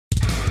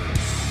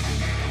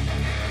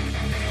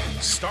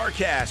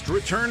StarCast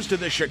returns to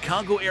the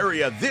Chicago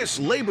area this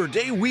Labor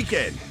Day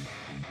weekend.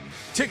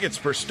 Tickets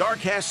for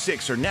StarCast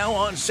 6 are now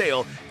on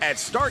sale at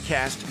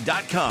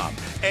StarCast.com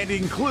and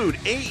include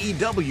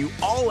AEW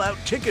All-Out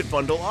Ticket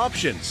Bundle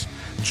options.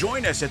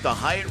 Join us at the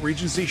Hyatt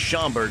Regency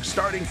Schaumburg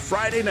starting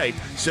Friday night,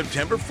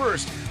 September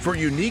 1st, for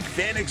unique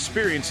fan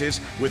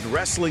experiences with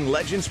wrestling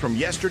legends from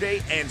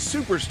yesterday and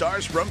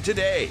superstars from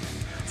today.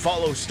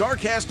 Follow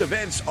StarCast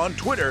events on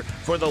Twitter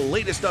for the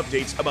latest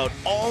updates about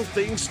all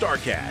things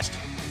StarCast.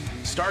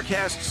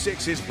 StarCast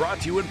 6 is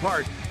brought to you in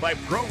part by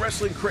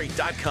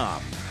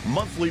ProWrestlingCrate.com.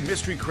 Monthly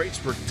mystery crates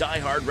for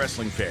die-hard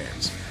wrestling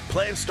fans.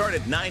 Plans start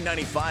at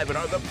 $9.95 and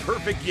are the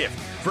perfect gift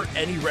for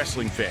any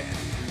wrestling fan.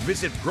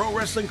 Visit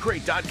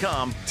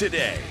ProWrestlingCrate.com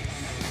today.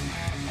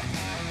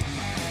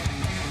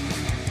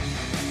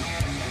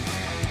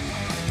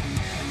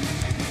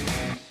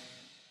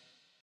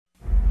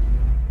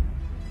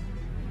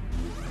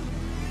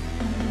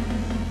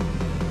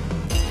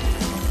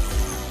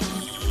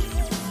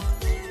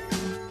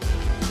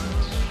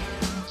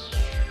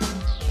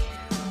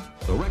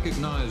 The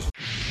recognized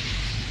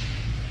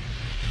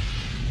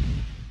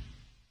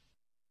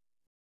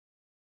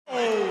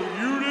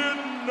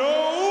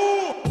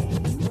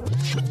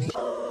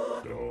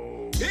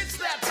It's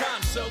that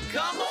time, so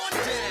come on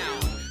down.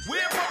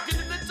 We're walking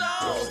to the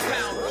Dog's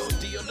Pound Road,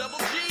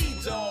 D-O-double-G,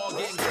 dog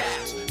and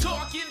cats.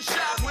 Talking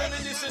shop,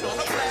 reminiscing on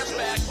a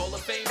flashback. Hall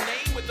of Fame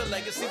name with a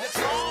legacy that's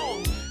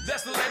long.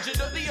 That's the legend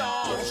of the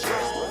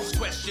Armstrongs.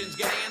 Questions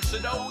get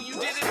answered, oh, you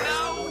didn't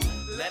know?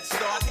 Let's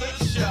start the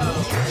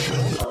show.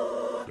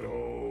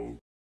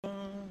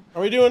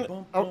 Are we doing?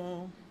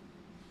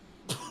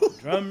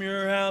 From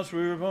your house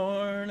we were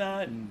born,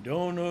 I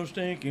don't know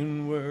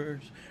stinking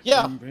words.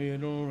 Yeah.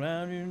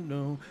 Around you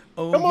know.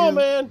 Oh, Come on, you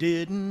man.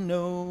 Didn't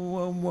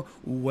know.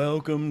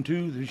 Welcome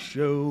to the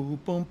show.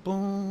 Boom,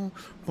 boom,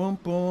 boom,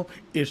 boom.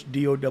 It's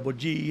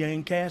D-O-double-G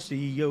and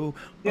Casio.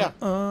 Yeah.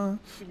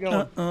 Keep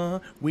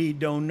going. We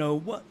don't know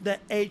what the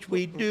H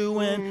we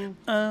doing.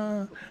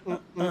 But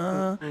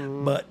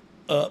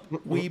up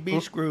we be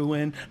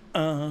screwing.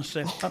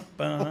 Say up.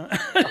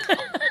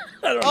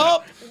 I don't know.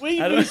 Up, we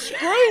be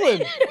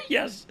screwing.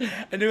 Yes,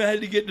 I knew I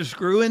had to get to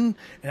screwing,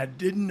 and I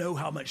didn't know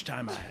how much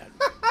time I had.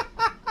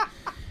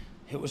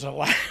 It was a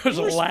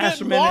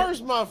last minute.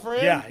 Bars, my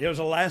friend. Yeah, it was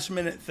a last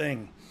minute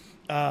thing.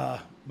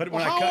 But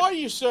when how are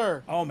you,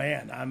 sir? Oh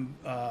man, I'm.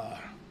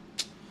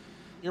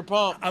 You're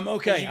pumped. I'm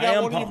okay. You I got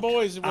am one pumped. of your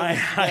boys with us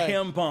I today.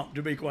 am pumped,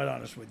 to be quite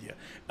honest with you.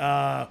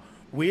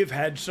 We've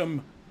had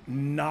some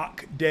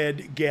knock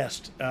dead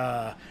guests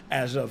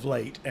as of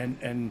late,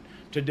 and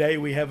today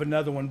we have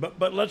another one.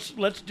 But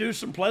let's do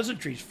some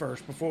pleasantries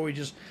first before we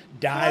just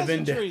dive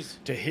into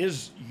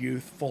his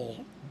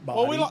youthful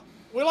body. Well,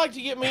 we like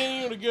to get me and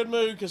you in a good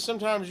mood because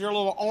sometimes you're a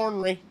little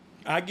ornery.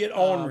 I get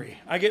ornery.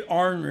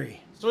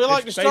 So we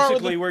like It's to start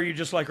with basically where you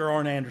just like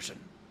Arn Anderson.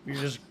 You're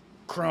just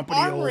crumpety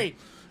ornery.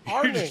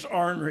 old. You're just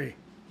ornery.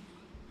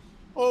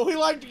 Well, we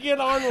like to get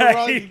ornery. Hey,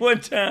 Right?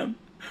 one time.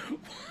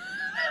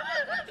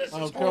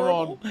 Oh, come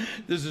on.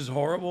 This is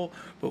horrible.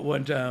 But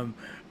one time,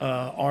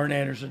 Arn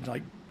Anderson's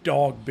like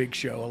dog Big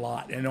Show a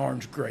lot, and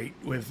Arn's great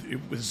with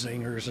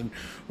zingers and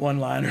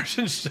one-liners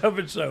and stuff.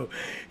 And so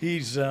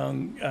he's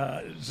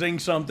zing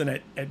something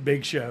at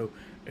Big Show,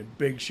 and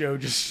Big Show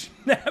just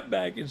snapped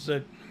back and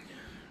said,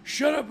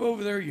 "Shut up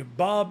over there, you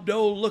Bob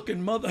Dole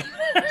looking mother."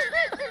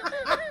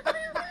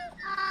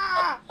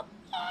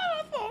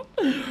 I thought,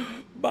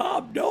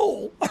 Bob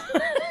Dole.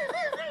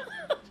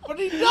 But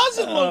he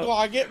doesn't look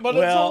like it, but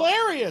it's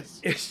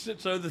hilarious.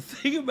 So the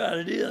thing about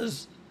it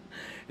is,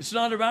 it's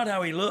not about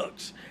how he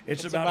looks.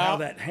 It's about how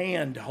that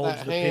hand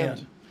holds the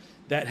pen.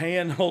 That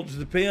hand holds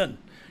the pen.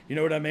 You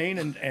know what I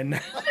mean? And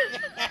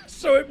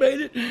so it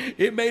made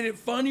it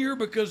funnier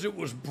because it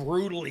was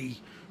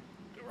brutally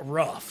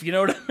rough. You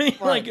know what I mean?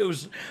 Right. Like it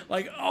was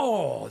like,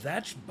 oh,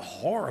 that's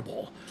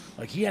horrible.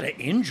 Like he had an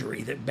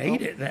injury that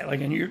made it that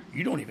and you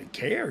don't even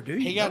care, do you?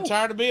 He got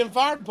tired of being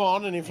fired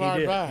upon and he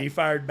fired back. He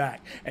fired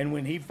back. And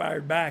when he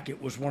fired back,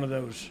 it was one of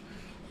those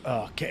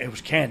it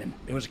was cannon.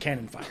 It was a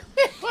cannon fire.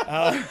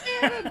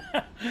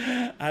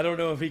 I don't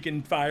know if he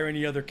can fire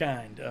any other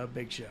kind of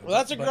Big Show. Well,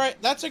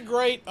 that's a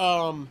great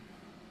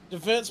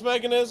defense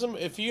mechanism.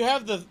 If you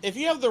have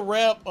the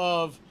rep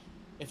of,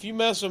 if you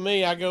mess with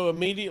me, I go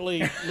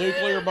immediately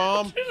nuclear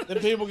bomb, then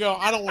people go,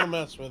 I don't want to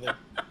mess with him.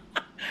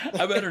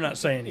 I better not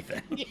say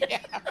anything. Yeah.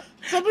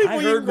 Some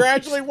people you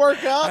gradually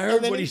work up. I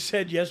heard what he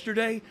said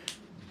yesterday.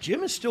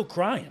 Jim is still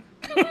crying.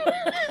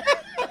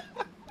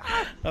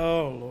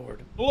 Oh,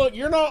 Lord. Look,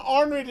 you're not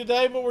ornery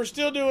today, but we're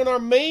still doing our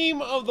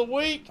meme of the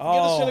week. Get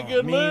us in a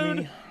good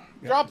mood.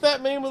 Drop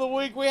that meme of the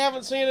week. We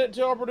haven't seen it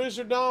until our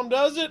producer Dom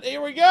does it.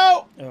 Here we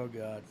go. Oh,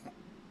 God.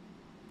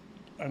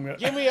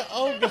 Give me a,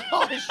 oh,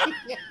 gosh.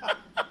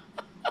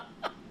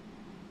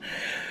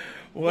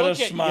 What Look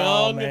a at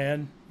smile, young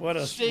man. What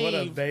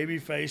a baby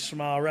face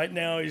smile. Right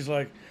now, he's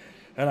like,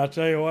 and I'll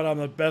tell you what, I'm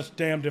the best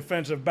damn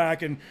defensive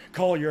back in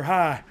Collier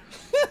High.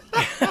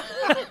 I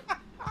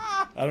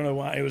don't know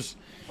why. It was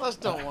Let's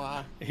don't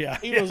lie. Yeah,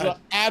 He was an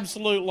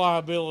absolute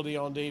liability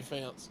on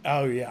defense.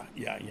 Oh yeah.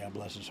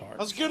 Bless his heart.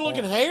 That's good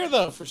looking hair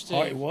though for Steve.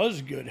 Oh, it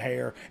was good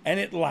hair, and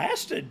it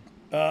lasted.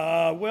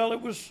 Well,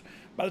 it was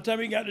by the time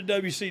he got to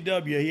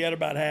WCW, he had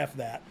about half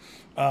that,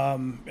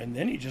 and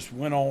then he just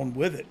went on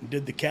with it and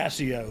did the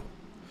Casio.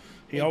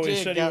 He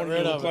always said he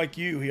wanted to look like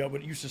you. He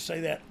used to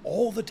say that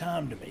all the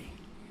time to me.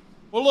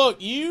 Well,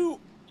 look, you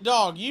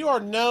are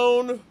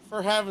known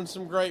for having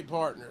some great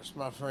partners,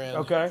 my friend.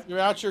 Okay.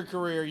 Throughout your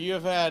career, you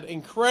have had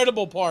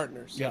incredible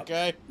partners. Yep,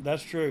 okay.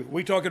 that's true.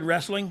 We talking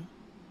wrestling?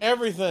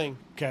 Everything.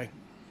 Okay.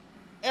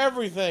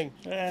 Everything.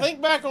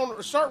 Think back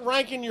start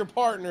ranking your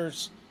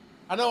partners.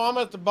 I know I'm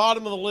at the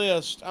bottom of the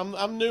list.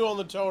 I'm new on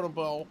the totem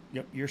pole.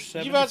 Yep, you're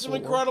 74. You've had some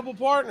incredible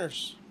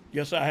partners.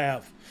 Yes, I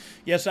have.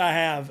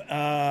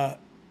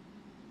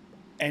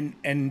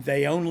 And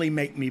they only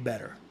make me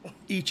better.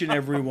 Each and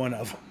every one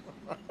of them.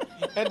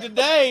 And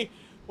today,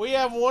 we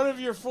have one of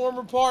your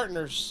former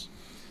partners.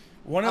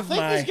 I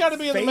think he's got to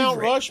be in the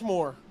Mount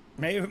Rushmore.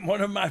 Maybe one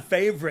of my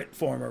favorite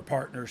former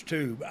partners,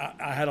 too.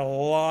 I had a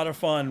lot of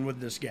fun with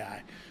this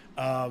guy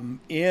in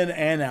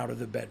and out of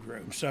the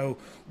bedroom. So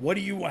what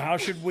do we...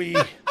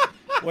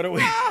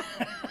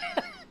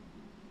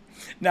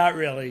 Not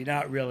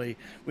really.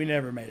 We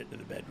never made it to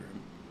the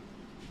bedroom.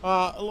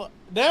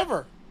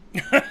 Never.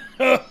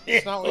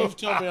 That's not what you've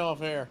told me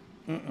off air.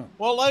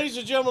 Well, ladies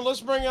and gentlemen,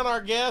 let's bring in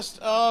our guest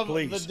of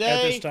the day.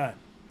 At this time.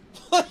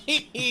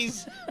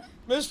 Please,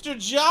 Mr.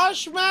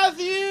 Josh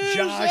Mathews.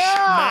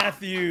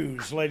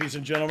 Mathews, ladies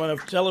and gentlemen,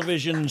 of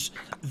television's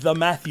The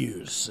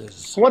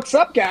Mathewses. What's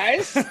up,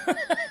 guys?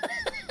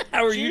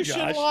 How are you,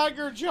 Josh?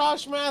 Liger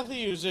Josh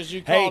Mathews, as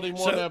you called him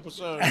one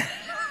episode.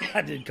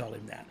 I did call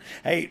him that.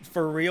 Hey,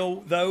 for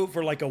real, though,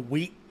 for like a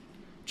week,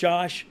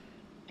 Josh,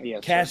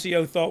 Yes,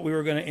 Casio thought we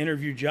were going to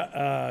interview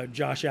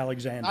Josh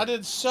Alexander. I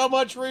did so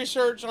much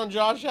research on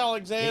Josh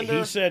Alexander.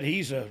 He said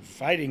he's a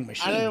fighting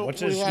machine.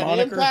 What's his we had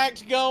moniker?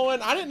 Impact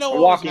going. I didn't know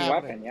what walking was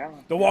happening. weapon,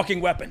 yeah. The walking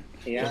weapon.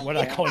 Yeah. What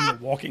I call him,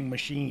 the walking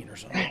machine or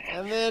something.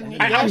 And then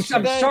I'm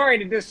sorry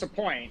to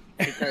disappoint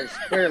because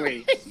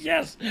clearly.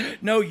 Yes.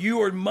 No,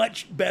 you are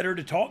much better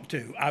to talk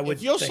to, I would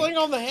If you'll think. sling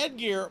on the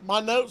headgear,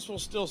 my notes will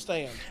still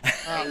stand.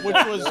 Which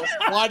was,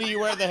 why do you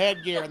wear the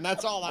headgear? And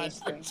that's all I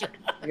answered.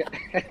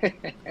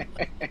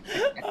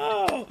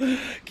 Oh,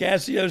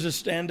 Casio's a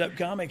stand-up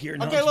comic here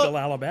in Huntsville,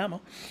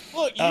 Alabama.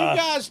 Look, you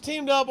guys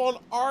teamed up on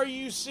Are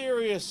You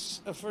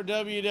Serious for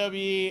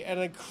WWE. An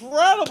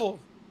incredible.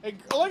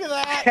 Look at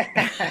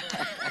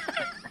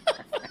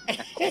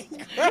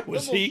that.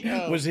 Was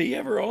he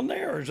ever on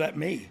there, or is that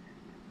me?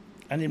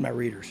 I need my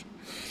readers.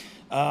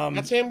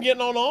 That's him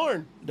getting on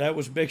Arn. That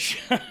was Big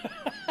Shot.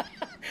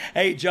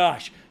 Hey,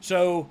 Josh.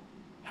 So,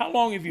 how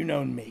long have you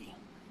known me?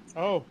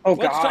 Oh,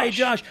 Hey,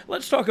 Josh,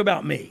 let's talk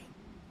about me.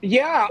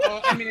 Yeah,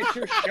 I mean, it's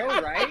your show,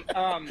 right?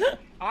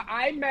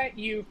 I met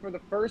you for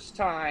the first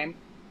time.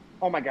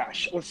 Oh my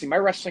gosh, let's see. My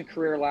wrestling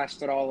career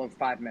lasted all of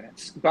 5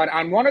 minutes. But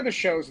on one of the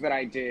shows that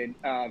I did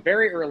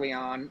very early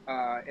on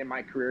in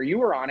my career, you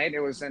were on it. It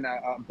was in a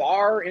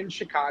bar in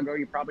Chicago.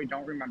 You probably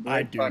don't remember it.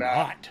 I do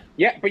not.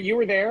 Yeah, but you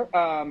were there.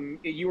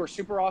 You were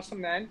super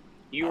awesome then.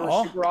 You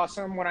were super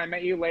awesome when I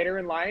met you later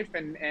in life.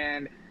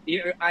 And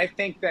you know, I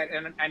think that,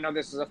 and I know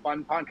this is a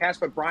fun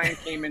podcast, but Brian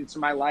came into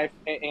my life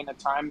in a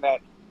time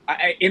that,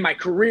 in my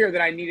career,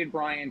 that I needed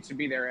Brian to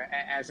be there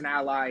as an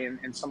ally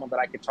and someone that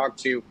I could talk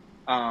to.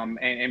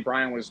 And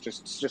Brian was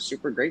just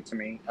super great to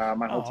me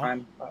my whole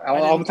time,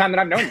 all the time that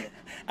I've known you.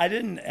 I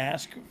didn't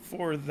ask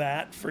for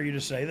you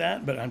to say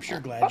that, but I'm sure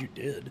glad you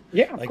did.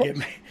 Yeah,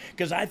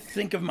 because I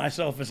think of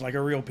myself as like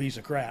a real piece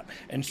of crap,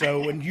 and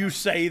so when you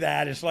say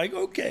that, it's like,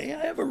 okay,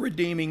 I have a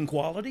redeeming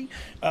quality.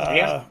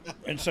 Yeah.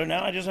 And so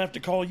now I just have to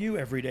call you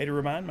every day to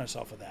remind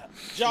myself of that.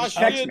 Josh,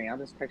 text me. I'll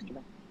just text you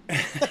back.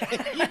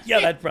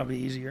 Yeah, that's probably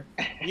easier.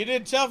 You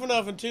did Tough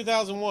Enough in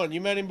 2001. You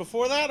met him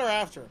before that or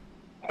after?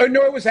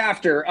 No, it was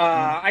after.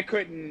 I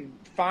couldn't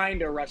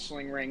find a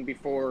wrestling ring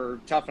before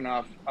Tough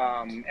Enough,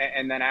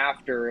 and then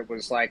after it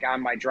was like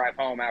on my drive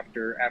home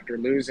after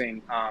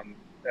losing.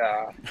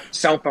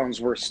 Cell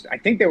phones were, I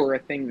think they were a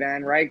thing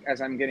then, right?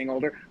 As I'm getting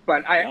older,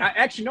 but I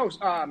actually know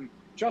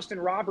Justin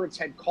Roberts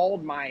had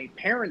called my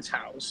parents'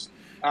 house,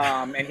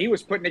 and he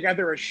was putting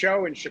together a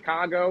show in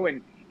Chicago,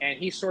 and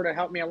he sort of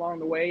helped me along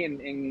the way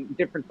in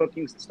different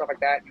bookings and stuff like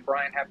that. And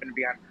Brian happened to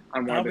be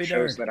on one of the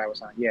shows that I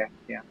was on. Yeah.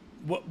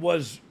 What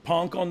was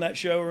Punk on that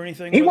show or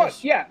anything? He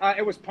was, yeah.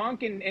 It was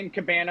Punk and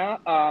Cabana,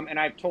 and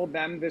I've told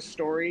them this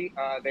story.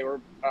 They were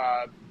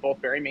both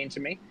very mean to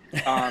me,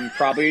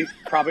 probably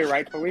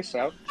rightfully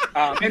so.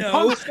 And No.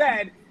 Punk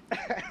said,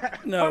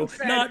 No, Punk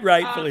said, not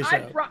rightfully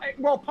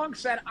so. Punk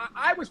said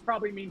I was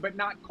probably mean, but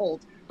not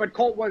Colt. But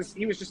Colt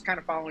he was just kind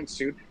of following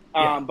suit.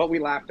 Yeah. But we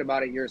laughed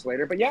about it years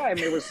later. But yeah, I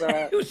mean, it was.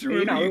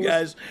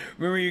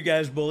 Remember you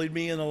guys bullied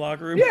me in the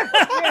locker room? Yeah.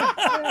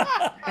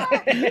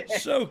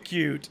 So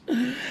cute.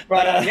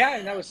 But yeah,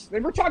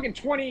 and we're talking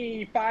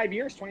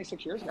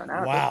 26 years ago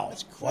now. Wow,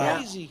 That's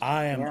crazy. Wow.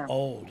 I am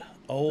old.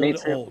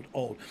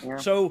 Yeah.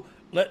 So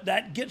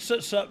that gets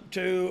us up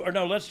to, or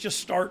no, let's just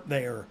start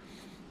there.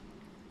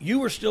 you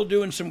were still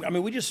doing some. I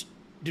mean,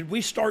 did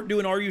we start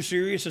doing Are You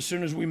Serious as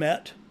soon as we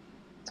met?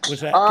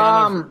 Was that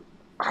kind of?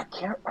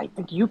 I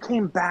think you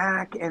came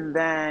back, and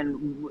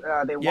then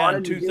they Yeah, wanted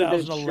in to do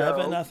this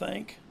 2011, show. I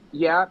think.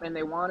 Yeah, and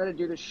they wanted to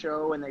do the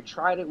show, and they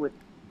tried it with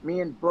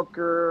me and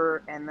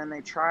Booker, and then they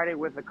tried it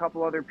with a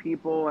couple other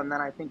people, and then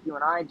I think you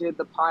and I did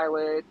the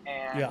pilot,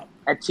 and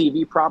at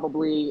TV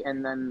probably,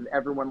 and then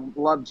everyone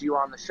loved you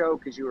on the show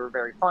because you were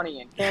very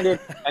funny and candid,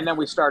 and then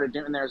we started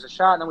doing There's a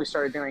Shot, and then we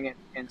started doing it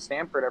in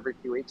Stanford every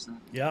few weeks, and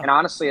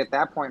honestly, at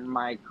that point in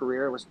my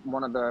career, it was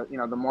one of the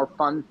the more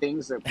fun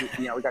things that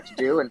we got to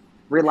do, and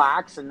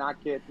relax and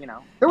not get,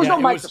 there was no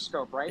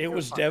microscope, right? It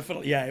was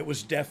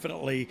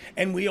definitely,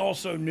 and we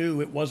also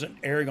knew it wasn't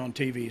airing on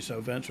TV, so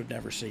Vince would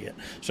never see it.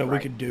 So we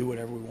could do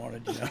whatever we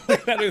wanted,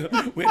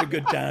 We had a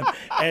good time.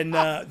 And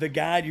the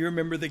guy, do you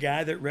remember the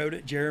guy that wrote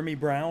it, Jeremy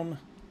Brown?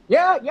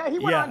 Yeah, he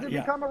went on to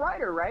become a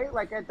writer, right?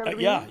 Like at the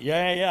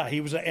yeah. He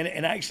was,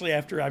 and actually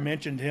after I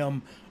mentioned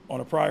him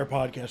on a prior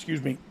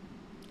podcast,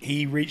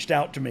 he reached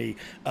out to me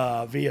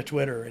via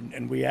Twitter,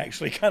 and we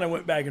actually kind of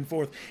went back and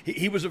forth.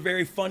 He was a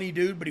very funny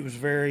dude, but he was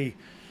very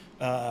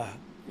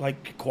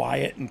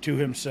quiet and to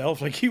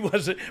himself. Like he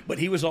wasn't, but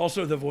he was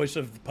also the voice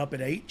of the Puppet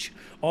H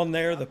on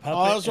there. The puppet.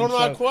 Oh, that was one of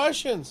my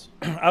questions.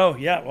 Oh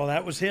yeah, well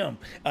that was him.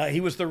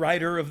 He was the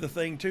writer of the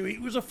thing too. He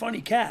was a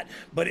funny cat,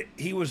 but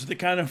he was the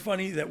kind of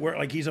funny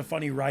that he's a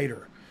funny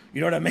writer.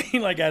 You know what I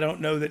mean? Like I don't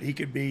know that he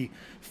could be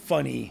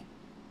funny.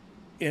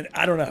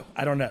 I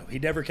don't know. He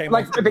never came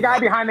like the guy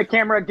behind the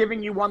camera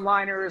giving you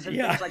one-liners and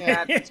things like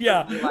that.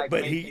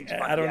 But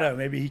I don't know.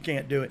 Maybe he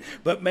can't do it.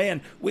 But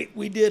man,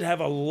 we did have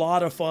a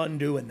lot of fun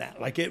doing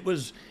that. Like it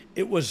was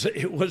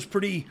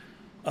pretty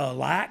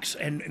lax,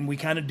 and we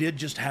kind of did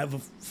just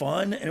have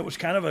fun, and it was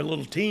kind of a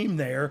little team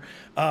there.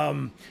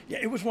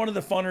 It was one of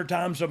the funner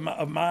times of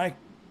my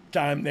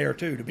time there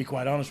too, to be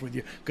quite honest with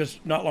you, because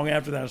not long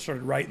after that I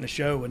started writing the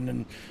show, and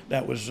then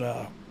that was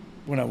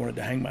when I wanted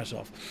to hang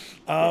myself.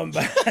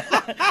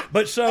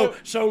 But so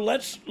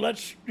let's.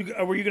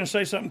 Were you going to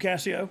say something,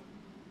 Cassio?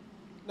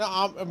 No,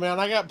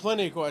 I got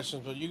plenty of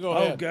questions, but you go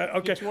ahead.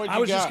 Okay. I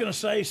was just going to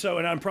say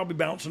and I'm probably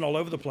bouncing all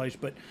over the place,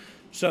 but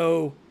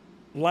so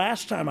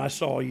last time I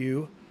saw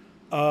you,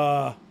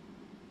 well,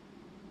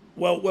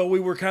 we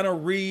were kind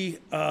of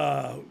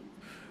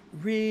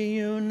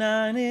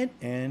reunited,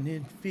 and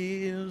it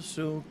feels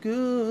so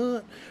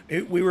good.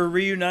 We were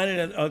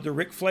reunited at the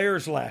Ric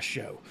Flair's last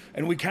show,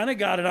 and we kind of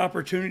got an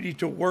opportunity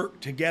to work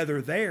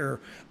together there,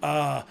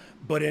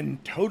 but in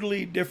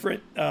totally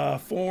different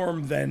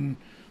form than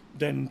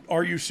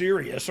Are You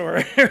Serious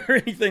or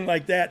anything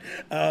like that.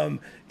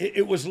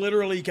 It was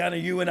literally kind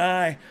of you and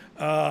I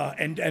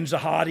and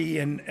Zahadi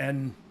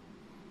and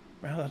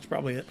well, that's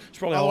probably it. It's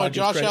probably all I give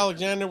Josh credit.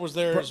 Alexander was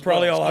there.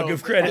 Probably all I'll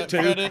give credit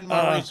to.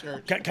 My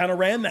research. Kind of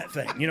ran that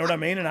thing, you know what I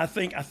mean? And I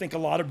think a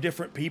lot of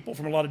different people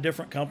from a lot of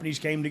different companies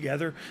came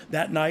together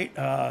that night,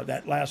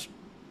 that last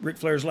Ric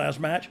Flair's last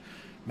match,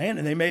 man,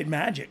 and they made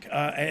magic.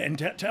 And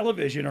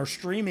television or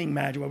streaming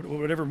magic,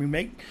 whatever we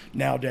make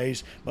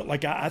nowadays. But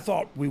like I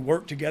thought we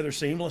worked together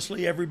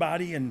seamlessly,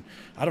 everybody, and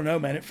I don't know,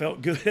 man, it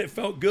felt good. It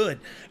felt good.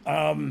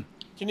 Can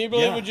you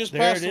believe we just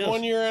passed the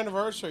 1 year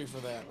anniversary for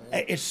that,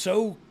 man? It's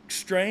so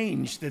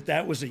strange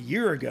that was a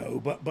year ago,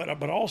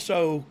 but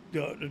also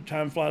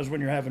time flies when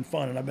you're having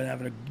fun, and I've been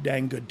having a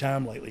dang good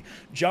time lately.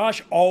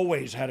 Josh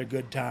always had a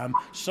good time,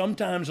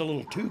 sometimes a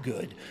little too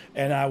good,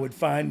 and I would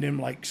find him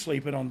like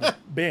sleeping on the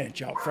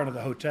bench out front of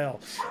the hotel.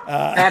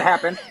 That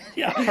happened.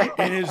 Yeah,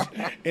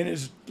 in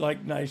his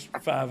like nice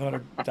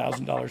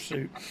 $500,000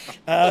 suit.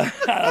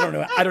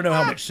 I don't know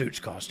how much suits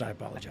cost. I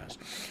apologize.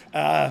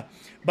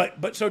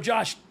 But so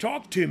Josh,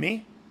 talk to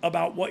me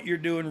about what you're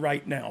doing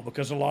right now,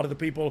 because a lot of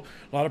people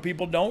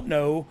don't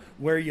know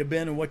where you've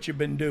been and what you've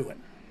been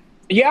doing.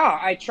 Yeah,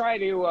 I try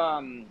to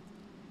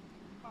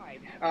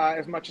hide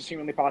as much as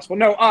humanly possible.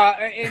 No,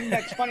 and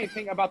that's funny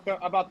thing about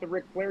the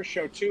Ric Flair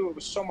show too. It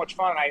was so much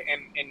fun. I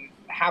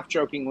half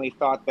jokingly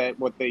thought that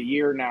with the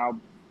year now,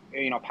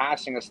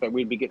 passing us, that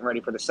we'd be getting ready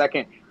for the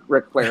second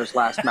Ric Flair's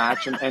last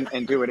match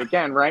and do it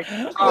again, right?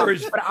 Or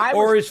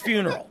his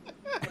funeral.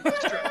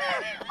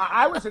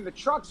 I was in the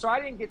truck, so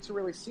I didn't get to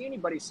really see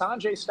anybody.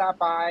 Sanjay stopped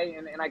by,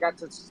 and I got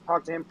to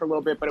talk to him for a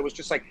little bit, but it was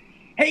just like,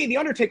 hey, The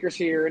Undertaker's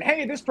here, and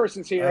hey, this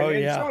person's here,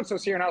 and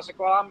so-and-so's here. And I was like,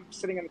 well, I'm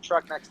sitting in the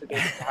truck next to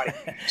David Roddy.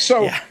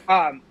 So,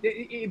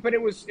 but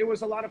it was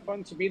a lot of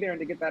fun to be there and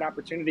to get that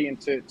opportunity and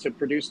to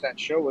produce that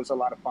show was a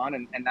lot of fun.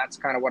 And that's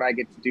kind of what I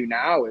get to do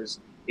now is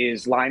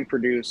line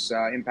produce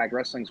Impact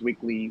Wrestling's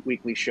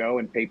weekly show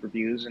and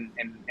pay-per-views and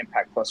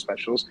Impact Plus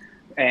specials.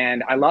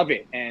 And I love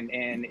it. And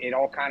it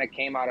all kind of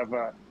came out of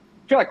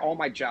I feel like all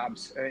my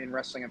jobs in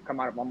wrestling have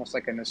come out of almost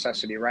like a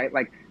necessity, right?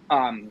 Like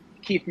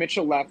Keith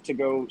Mitchell left to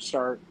go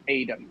start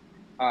AEW.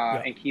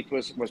 And Keith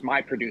was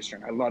my producer,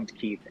 and I loved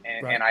Keith.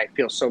 And I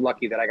feel so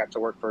lucky that I got to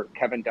work for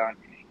Kevin Dunn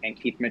and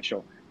Keith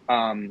Mitchell.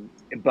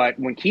 But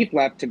when Keith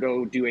left to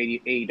go do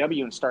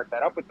AEW and start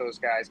that up with those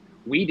guys,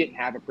 we didn't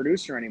have a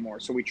producer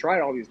anymore. So we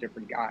tried all these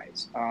different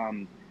guys.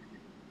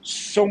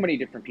 so many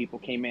different people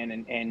came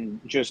in and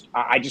just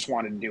I just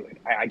wanted to do it.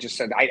 I just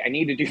said I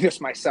need to do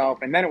this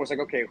myself. And then it was like,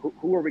 okay,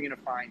 who are we going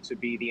to find to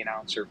be the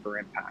announcer for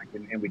Impact?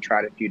 And we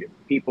tried a few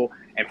different people,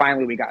 and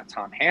finally we got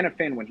Tom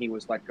Hannafin when he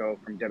was let go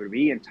from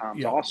WWE. And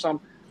Tom's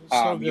awesome.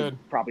 So good. You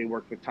probably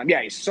worked with Tom.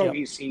 Yeah,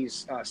 he's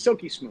he's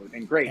silky smooth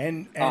and great,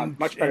 and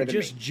much better and than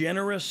just me.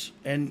 generous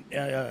and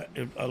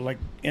like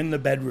in the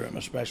bedroom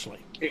especially.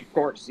 Of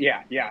course,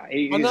 yeah.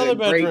 He's Another a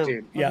great bedroom.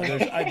 dude.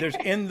 Yeah, there's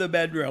in the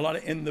bedroom, a lot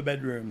of in the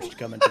bedrooms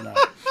coming tonight.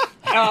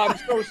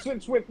 So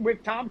since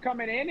with Tom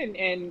coming in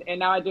and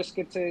now I just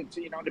get to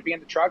be in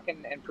the truck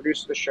and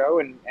produce the show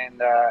and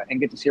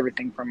get to see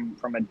everything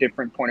from a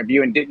different point of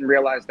view, and didn't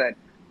realize that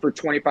for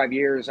 25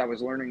 years I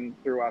was learning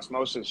through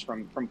osmosis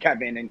from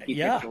Kevin and Keith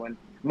Mitchell and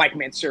Mike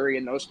Mansuri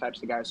and those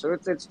types of guys. So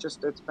it's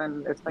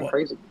been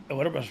crazy.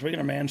 What about,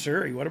 speaking of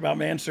Mansuri, what about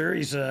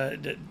Mansuri's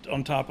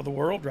on top of the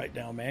world right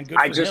now, man? Good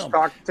for I him. just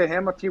talked to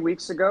him a few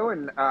weeks ago,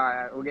 and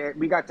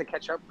we got to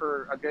catch up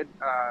for a good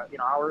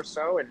hour or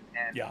so, and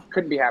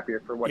couldn't be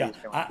happier for what he's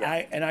doing.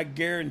 I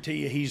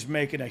guarantee you he's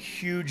making a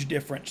huge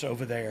difference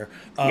over there.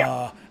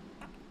 Yeah.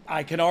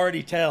 I can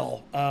already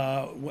tell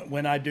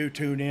when I do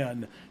tune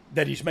in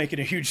that he's making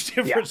a huge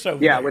difference over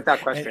there. Yeah, without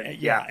question.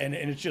 And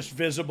it's just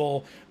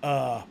visible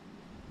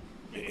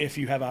if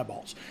you have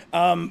eyeballs.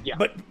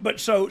 But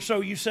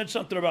so you said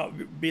something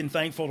about being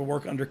thankful to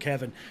work under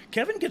Kevin.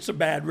 Kevin gets a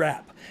bad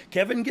rap.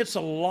 Kevin gets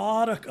a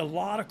lot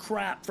of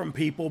crap from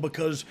people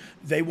because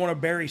they want to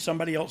bury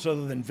somebody else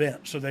other than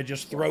Vince, so they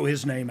just throw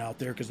his name out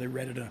there because they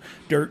read it on a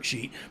dirt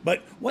sheet.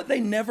 But what they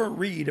never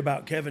read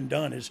about Kevin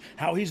Dunn is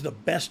how he's the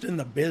best in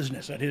the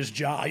business at his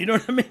job. You know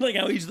what I mean? Like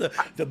how he's the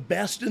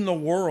best in the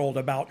world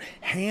about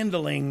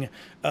handling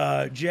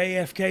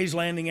JFK's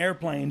landing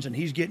airplanes, and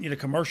he's getting you to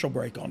commercial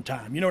break on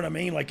time. You know what I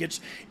mean? Like it's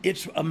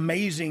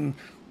amazing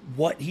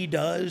what he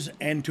does,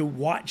 and to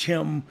watch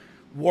him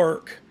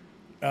work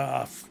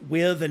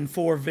with and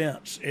for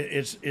Vince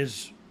it's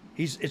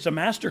a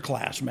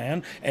masterclass,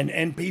 man.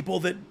 And people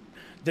that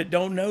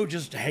don't know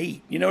just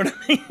hate. You know what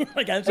I mean?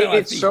 Like that's how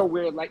it's I feel. so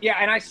weird. Like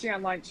and I see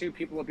online too.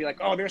 People will be like,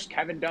 "Oh, there's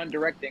Kevin Dunn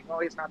directing." Well,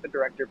 he's not the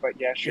director, but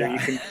yeah, sure, you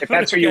can. If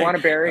that's who you want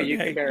to bury, you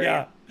can bury.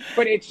 Yeah. It.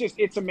 But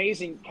it's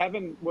amazing.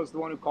 Kevin was the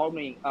one who called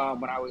me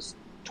when I was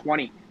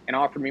 20 and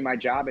offered me my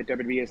job at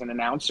WWE as an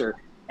announcer,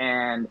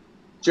 and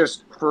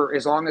just for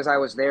as long as I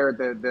was there,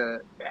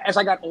 as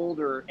I got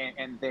older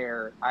and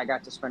there, I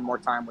got to spend more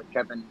time with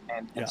Kevin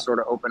and sort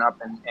of open up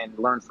and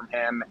learn from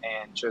him,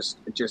 and just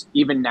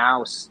even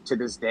now to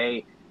this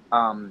day,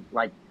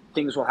 like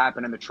things will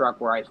happen in the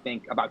truck where I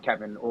think about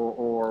Kevin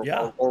or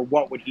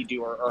what would he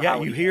do or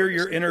how you hear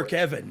your inner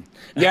Kevin.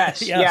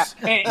 Yes, yes.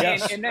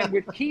 Yeah. And then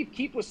with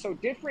Keith was so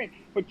different,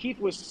 but Keith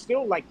was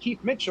still like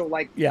Keith Mitchell,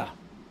 like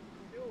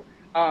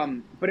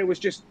but it was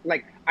just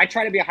like I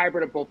try to be a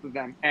hybrid of both of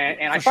them,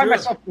 and I find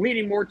myself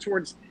leaning more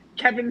towards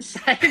Kevin's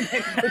side.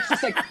 It's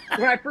just like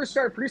when I first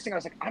started producing, I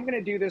was like, I'm going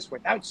to do this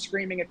without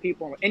screaming at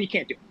people, and you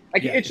can't do it.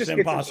 Like it's just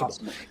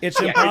impossible. It's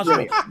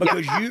impossible it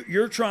really because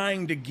you're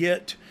trying to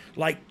get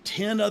like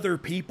 10 other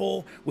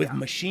people with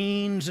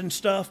machines and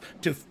stuff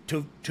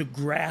to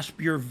grasp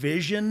your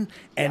vision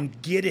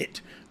and get it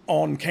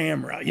on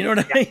camera. You know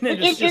what I mean?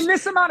 In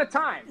this amount of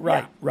time.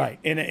 Right.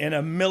 In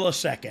a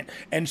millisecond.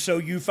 And so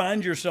you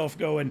find yourself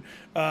going,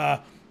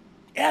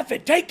 F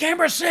it, take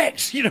camera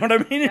 6. You know what I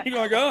mean? And you're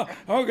like,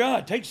 oh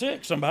God, take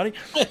 6, somebody.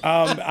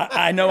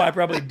 I know I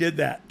probably did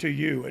that to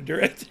you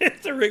during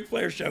the Ric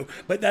Flair show,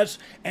 but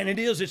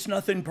it's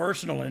nothing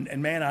personal.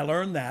 And man, I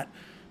learned that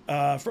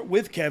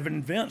with Kevin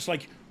and Vince.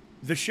 Like,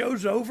 the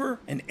show's over,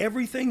 and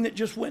everything that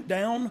just went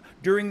down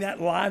during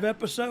that live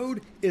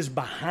episode is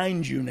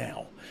behind you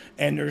now.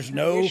 And there's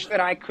no... I wish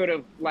that I could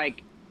have,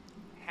 like,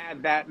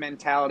 had that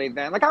mentality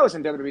then. Like, I was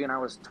in WWE and I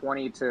was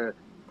 20 to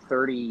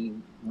 30,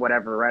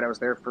 whatever, right? I was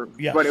there for...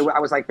 Yes. But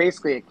I was, like,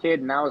 basically a kid,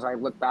 and now as I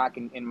look back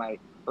in my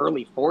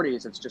early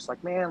 40s, it's just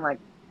like, man, like,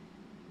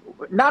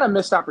 not a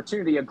missed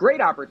opportunity, a great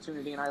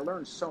opportunity, and I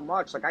learned so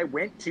much. Like, I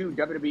went to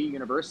WWE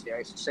University. I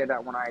used to say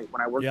that when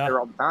I worked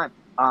there all the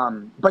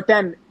time. But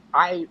then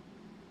I...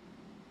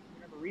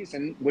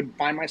 reason would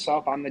find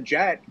myself on the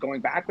jet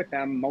going back with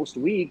them most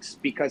weeks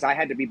because I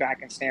had to be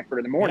back in Stanford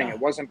in the morning. It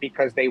wasn't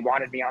because they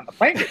wanted me on the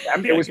plane with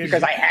them. It was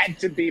because I had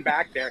to be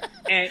back there.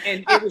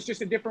 And it was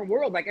just a different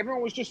world. Like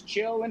everyone was just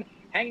chill and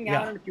hanging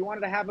out. And if you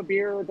wanted to have a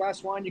beer or a glass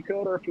of wine, you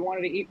could, or if you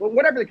wanted to eat,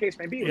 whatever the case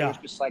may be. It was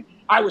just like,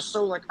 I was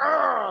so like,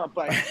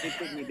 but it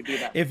didn't need to be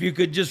that. If you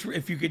could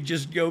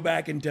just go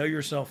back and tell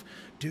yourself,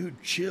 dude,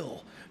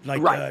 chill.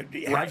 Like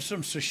have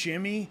some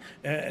sashimi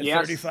at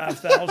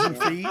 35,000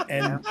 feet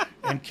and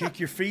kick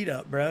your feet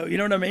up, bro. You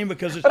know what I mean?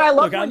 Because but I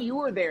love when you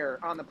were there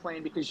on the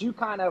plane because you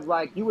kind of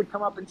like you would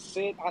come up and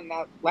sit on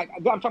that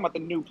I'm talking about the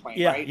new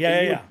plane, right? You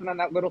would sit on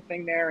that little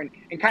thing there and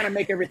kind of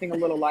make everything a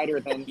little lighter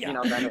than you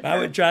know.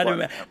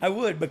 I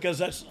would because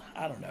that's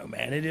I don't know,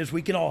 man. It is.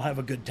 We can all have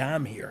a good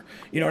time here.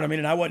 You know what I mean?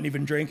 And I wasn't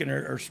even drinking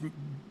or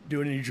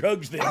doing any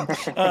drugs then.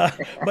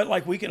 But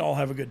like we can all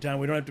have a good time.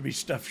 We don't have to be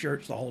stuffed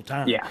shirts the whole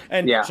time. Yeah.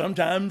 And Yeah.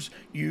 sometimes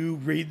you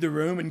read the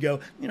room and go,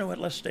 you know what?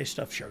 Let's stay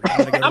stuffed shirts.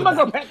 I'm gonna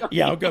go back.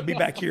 Yeah, I'll go be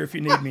back here if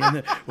you need me.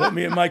 And what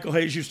me and Michael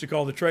Hayes used to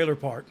call the trailer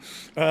park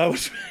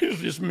was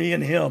just me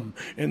and him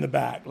in the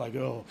back. Like,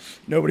 oh,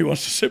 nobody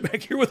wants to sit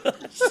back here with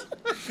us.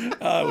 It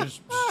was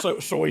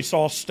soy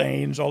sauce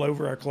stains all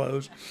over our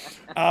clothes.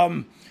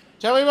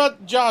 Tell me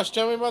about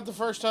the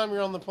first time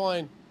you're on the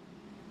plane.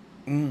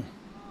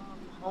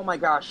 Oh my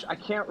gosh, I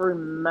can't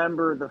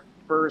remember the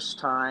first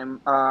time.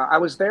 I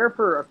was there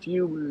for a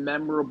few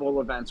memorable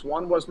events.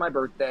 One was my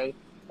birthday,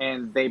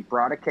 and they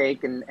brought a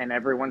cake, and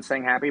everyone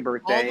sang happy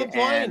birthday. On the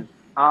plane? And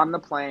on the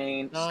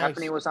plane. Nice.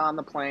 Stephanie was on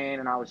the plane,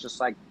 and I was just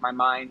like, my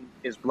mind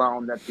is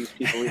blown that these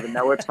people even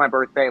know it's my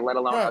birthday, let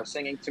alone are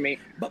singing to me.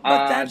 But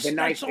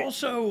that's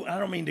also, I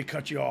don't mean to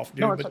cut you off,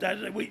 dude, No, but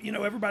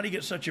everybody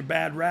gets such a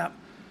bad rap.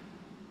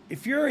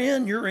 If you're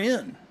in, you're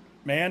in,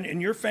 man,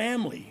 and your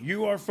family,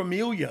 you are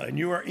familia, and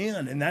you are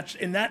in, and that's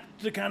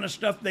the kind of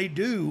stuff they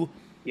do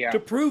to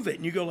prove it.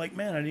 And you go like,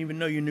 man, I didn't even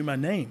know you knew my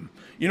name.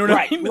 You know what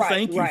I mean? But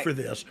thank you for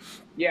this.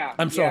 Yeah.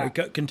 I'm sorry.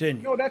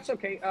 Continue. No, that's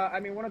okay. I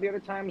mean, one of the other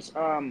times,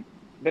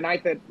 the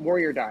night that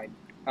Warrior died,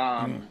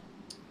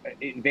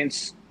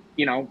 Vince,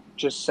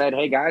 just said,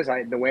 hey, guys,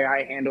 the way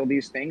I handle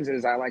these things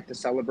is I like to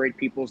celebrate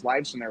people's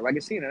lives and their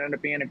legacy, and it ended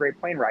up being a great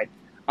plane ride.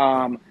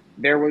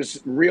 There was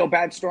real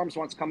bad storms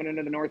once coming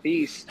into the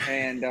Northeast,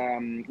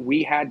 and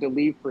we had to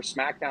leave for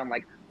SmackDown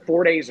like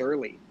 4 days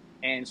early.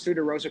 And Sue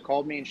DeRosa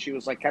called me, and she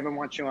was like, Kevin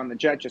wants you on the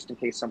jet just in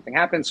case something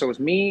happens. So it was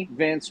me,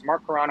 Vince,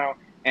 Mark Carano,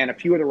 and a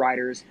few of the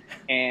riders,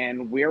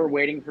 and we were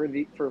waiting for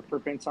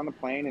Vince on the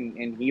plane,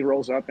 and he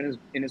rolls up in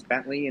his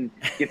Bentley and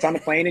gets on the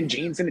plane in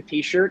jeans and a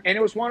t-shirt, and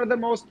it was one of the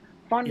most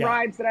fun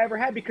rides that I ever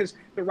had, because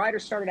the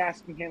riders started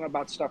asking him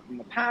about stuff from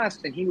the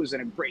past, and he was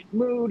in a great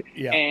mood,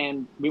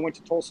 and we went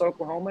to Tulsa,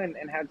 Oklahoma,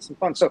 and had some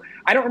fun. So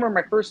I don't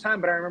remember my first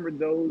time, but I remember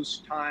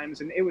those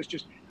times, and it was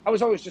just, I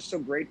was always just so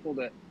grateful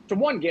to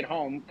one, get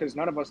home, because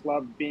none of us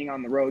love being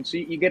on the road. So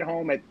you get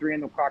home at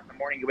 3 o'clock in the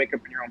morning, you wake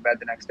up in your own bed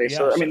the next day.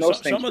 So I mean, those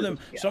things.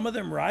 Some of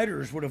them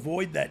riders would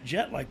avoid that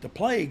jet like the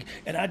plague,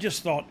 and I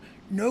just thought,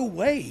 no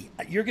way,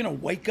 you're going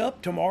to wake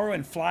up tomorrow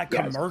and fly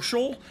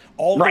commercial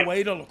all the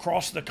way to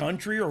across the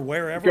country or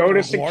wherever. Go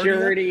to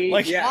security.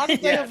 Like, how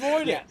did they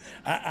avoid it?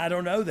 I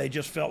don't know. They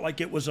just felt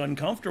like it was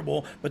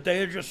uncomfortable, but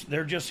they're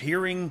just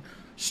hearing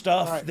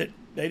stuff that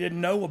they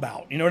didn't know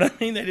about. You know what I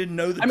mean? They didn't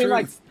know the truth. Mean,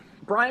 like,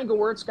 Brian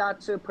Gewirtz got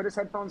to put his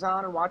headphones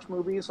on and watch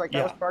movies. Like,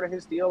 that was part of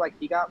his deal. Like,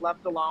 he got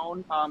left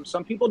alone.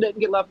 Some people didn't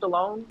get left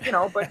alone,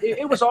 but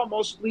it was all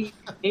mostly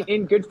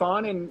in good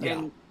fun.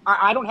 And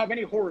I don't have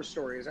any horror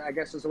stories, I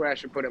guess is the way I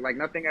should put it. Like,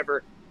 nothing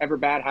ever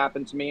bad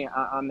happened to me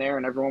on there,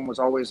 and everyone was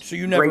always So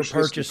you never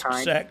purchased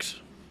sex?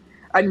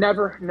 I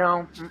never,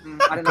 no.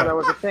 I didn't know that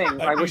was a thing.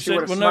 I wish you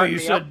would have smartened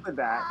me up with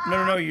that.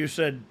 No, you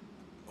said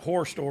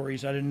horror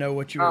stories. I didn't know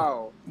what you were.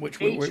 Oh,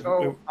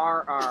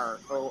 Horror.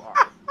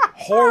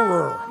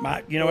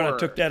 Horror. You know what? I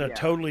took that a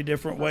totally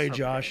different way,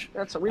 Josh.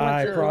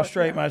 I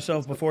prostrate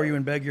myself before you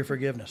and beg your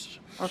forgiveness.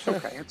 That's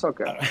okay. It's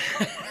okay.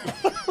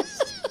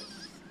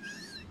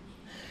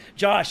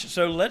 Josh,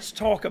 so let's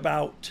talk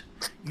about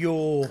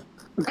your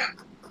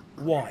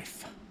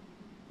wife.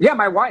 Yeah,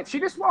 my wife. She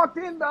just walked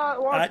in.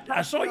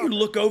 I saw you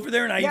look over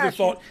there, and I either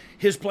thought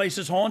his place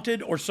is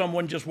haunted or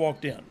someone just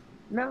walked in.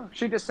 No,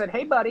 she just said,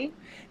 "Hey, buddy."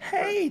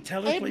 Hey,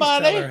 tell her, please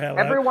buddy. tell her hello.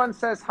 Everyone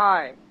says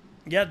hi.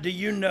 Yeah, do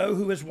you know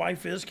who his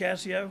wife is,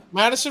 Cassio?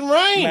 Madison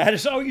Rain.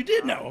 Oh, you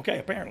did know. Okay,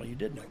 apparently you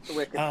did know.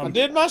 I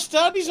did my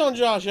studies on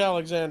Josh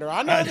Alexander.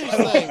 I know these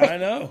things. I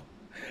know.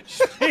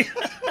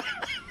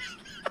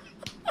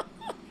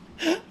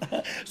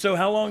 So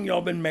how long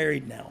y'all been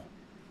married now?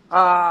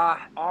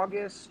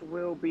 August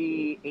will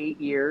be 8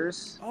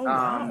 years. Oh,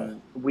 wow.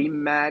 We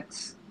met,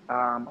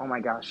 oh my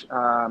gosh.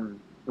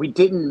 We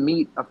didn't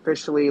meet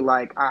officially.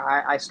 Like,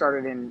 I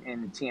started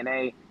in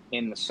TNA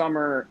in the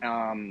summer.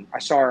 I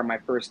saw her my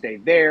first day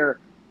there.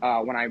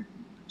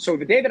 So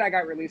the day that I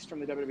got released from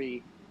the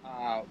WWE,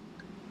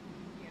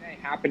 TNA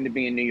happened to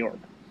be in New York.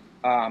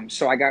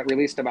 So I got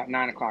released about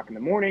 9 o'clock in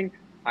the morning.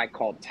 I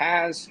called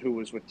Taz, who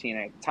was with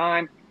TNA at the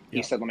time.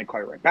 He said, let me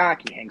call you right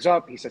back. He hangs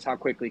up. He says, how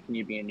quickly can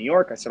you be in New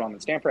York? I said, I'm in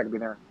Stanford. I can be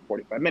there in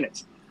 45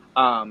 minutes.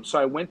 So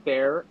I went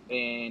there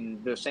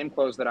in the same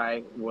clothes that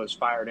I was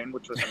fired in,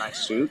 which was a nice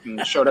suit,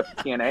 and showed up at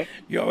TNA.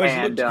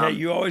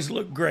 You always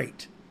look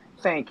great.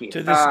 Thank you.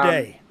 To this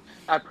day.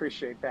 I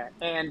appreciate that.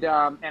 And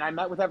I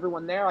met with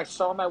everyone there. I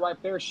saw my wife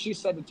there. She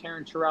said to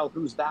Taryn Terrell,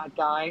 who's that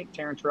guy?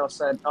 Taryn Terrell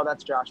said, oh,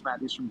 that's Josh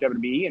Mathews from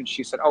WWE. And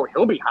she said, oh,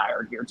 he'll be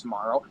hired here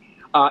tomorrow.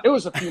 It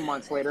was a few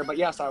months later, but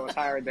yes, I was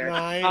hired there.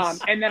 Nice.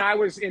 And then I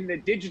was in the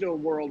digital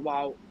world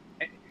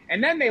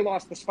and then they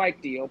lost the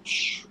Spike deal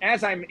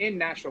as I'm in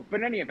Nashville. But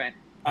in any event,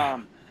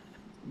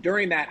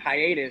 during that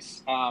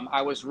hiatus,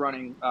 I was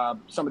running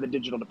some of the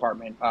digital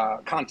department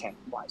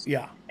content-wise.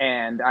 Yeah.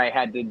 And I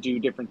had to do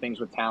different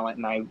things with talent,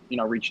 and I,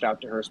 reached out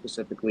to her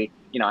specifically.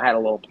 I had a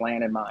little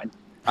plan in mind.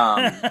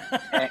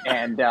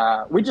 And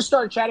we just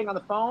started chatting on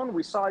the phone.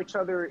 We saw each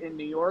other in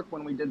New York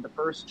when we did the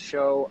first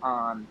show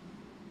on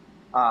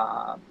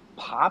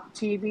Pop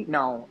TV.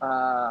 No,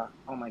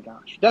 oh my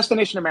gosh,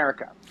 Destination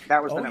America.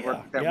 That was the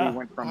network that we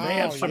went from. They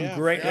have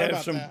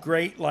some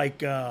great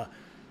like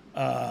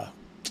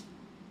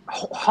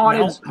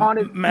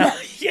haunted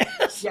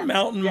yes,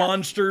 mountain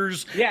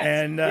monsters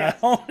and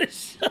haunted.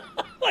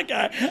 Like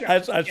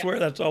I swear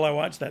that's all I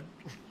watched that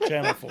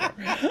channel for.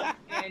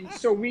 And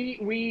so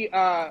we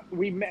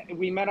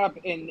met up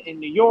in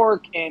New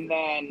York, and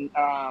then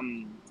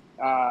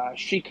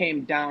she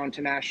came down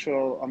to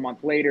Nashville a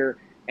month later,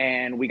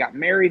 and we got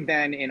married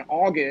then in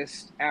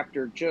August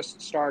after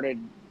just started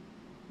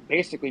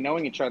basically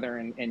knowing each other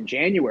in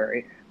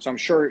January. So I'm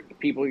sure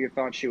people either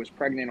thought she was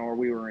pregnant or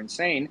we were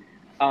insane.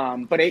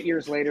 But 8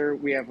 years later,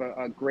 we have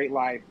a great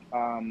life.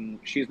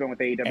 She's been with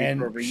AEW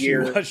for over a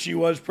year. She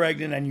was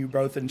pregnant, and you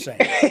both insane.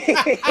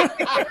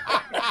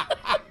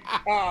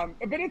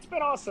 But it's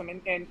been awesome,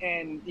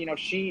 and you know,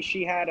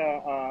 she had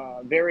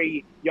a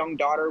very young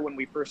daughter when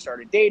we first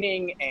started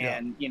dating,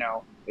 and you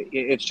know,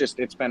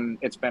 it's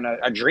been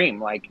a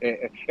dream. Like,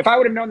 if I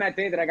would have known that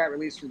day that I got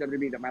released from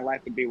WWE that my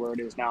life would be where it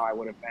is now, I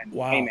would have been.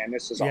 Wow. Hey man,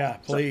 this is awesome. Yeah,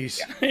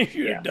 please. So,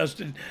 you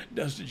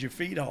dusted your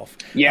feet off.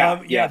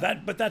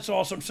 But that's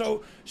awesome.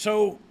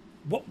 So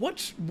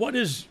what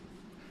is?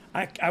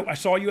 I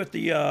saw you at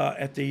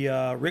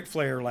the Ric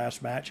Flair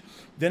last match.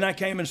 Then I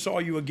came and saw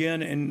you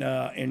again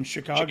in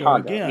Chicago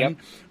again.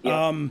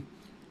 Yep.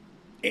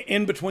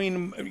 In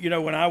between, you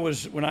know, when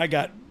I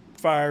got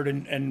fired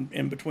and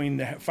in between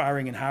the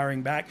firing and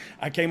hiring back,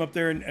 I came up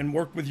there and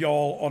worked with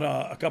y'all on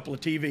a couple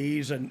of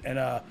TVs and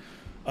a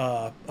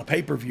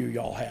pay-per-view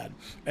y'all had,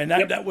 and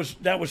that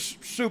was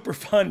super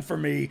fun for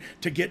me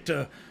to get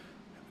to.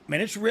 Man,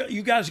 it's real.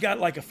 You guys got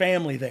like a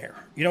family there.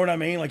 You know what I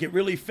mean? Like it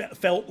really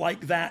felt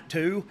like that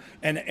too.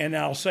 And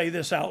I'll say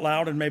this out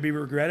loud and maybe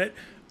regret it.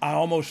 I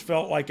almost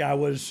felt like I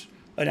was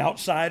an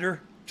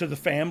outsider to the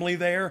family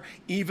there,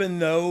 even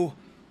though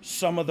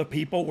some of the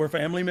people were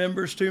family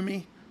members to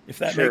me, if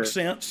that makes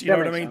sense. You know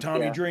what I mean?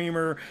 Tommy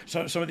Dreamer,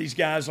 some of these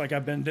guys like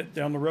I've been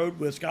down the road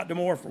with, Scott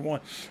D'Amore for one.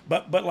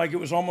 But like it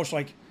was almost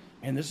like,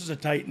 and this is a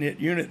tight-knit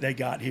unit they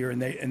got here,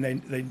 and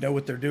they know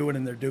what they're doing,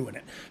 and they're doing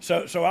it.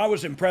 So I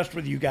was impressed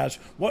with you guys.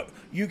 What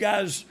you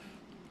guys,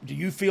 do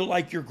you feel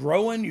like you're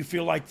growing? You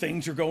feel like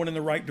things are going in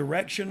the right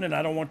direction? And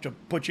I don't want to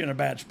put you in a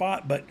bad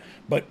spot, but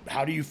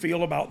how do you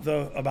feel about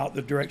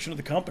the direction of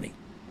the company?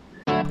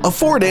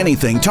 Afford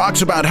Anything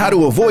talks about how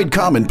to avoid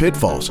common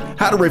pitfalls,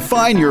 how to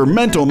refine your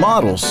mental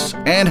models,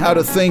 and how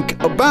to think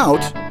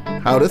about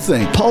how to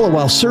think. Paula,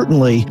 while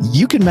certainly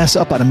you can mess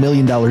up on $1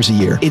 million a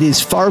year, it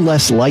is far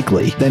less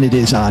likely than it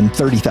is on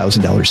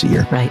 $30,000 a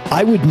year. Right.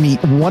 I would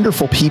meet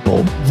wonderful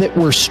people that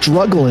were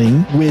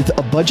struggling with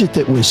a budget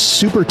that was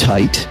super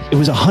tight. It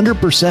was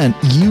 100%.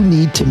 You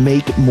need to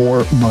make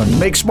more money.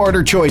 Make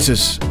smarter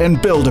choices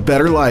and build a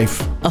better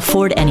life.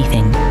 Afford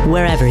Anything,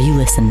 wherever you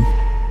listen.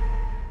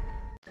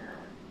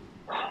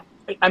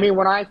 I mean,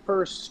 when I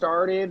first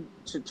started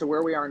to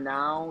where we are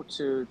now,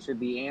 to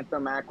the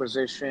Anthem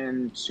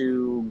acquisition,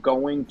 to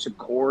going to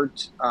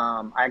court,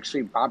 Bob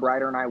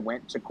Ryder and I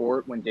went to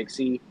court when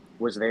Dixie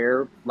was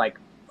there, like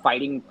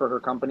fighting for her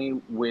company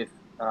with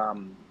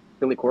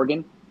Billy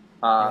Corgan.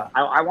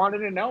 I wanted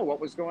to know what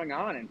was going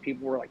on, and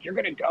people were like, "You're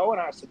going to go?" And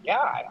I said, "Yeah,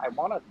 I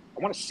want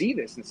to see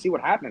this and see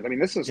what happens." I mean,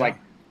 this is like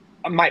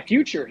my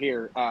future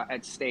here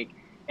at stake,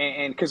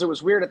 and because it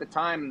was weird at the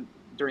time.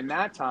 During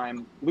that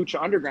time,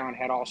 Lucha Underground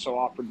had also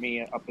offered me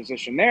a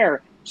position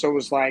there. So it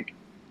was like,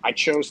 I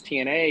chose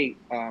TNA.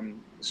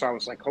 So I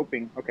was like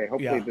hopefully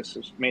this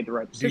has made the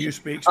right decision. Do you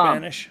speak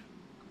Spanish?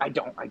 I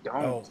don't.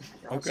 Oh,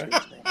 okay.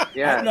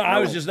 Yeah.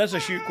 That's a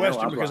shoot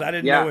question because I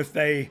didn't know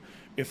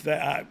if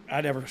I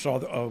never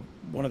saw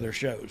one of their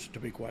shows, to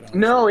be quite honest.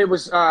 No, it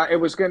was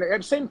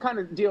same kind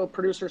of deal,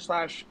 producer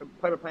 /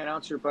 play-by-play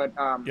announcer, but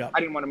I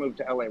didn't want to move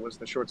to LA was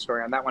the short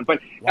story on that one. But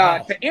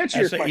to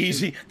answer your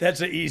question,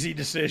 that's an easy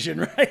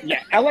decision, right?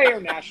 Yeah, LA or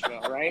Nashville,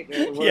 right?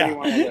 Where do you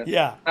want to live?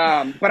 Yeah.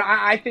 But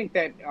I think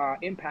that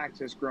Impact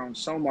has grown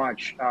so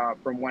much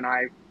from when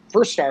I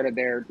first started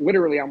there.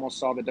 Literally, almost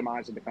saw the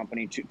demise of the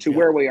company to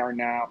where we are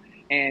now.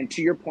 And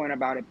to your point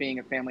about it being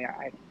a family,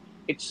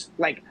 it's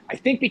like, I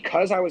think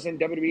because I was in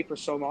WWE for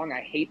so long,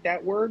 I hate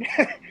that word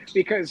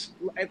because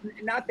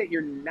not that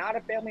you're not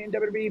a family in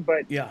WWE,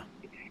 but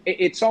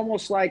it's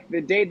almost like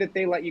the day that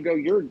they let you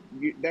go,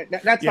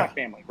 that's not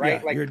family, right?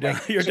 Yeah, like you're done.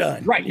 You're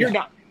done. Right. You're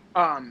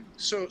done.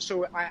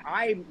 So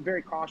I'm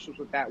very cautious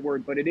with that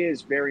word, but it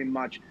is very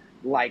much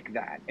like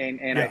that.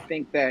 And I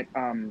think that,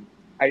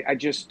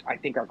 I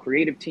think our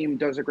creative team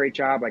does a great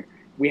job. Like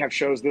we have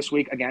shows this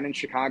week again in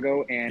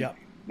Chicago, and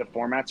the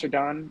formats are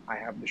done. I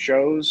have the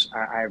shows.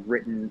 I've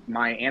written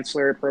my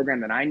ancillary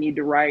program that I need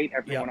to write.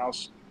 Everyone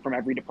else from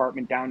every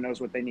department down knows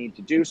what they need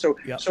to do. So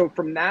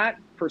from that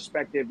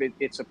perspective,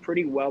 it's a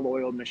pretty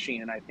well-oiled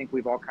machine. And I think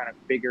we've all kind of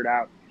figured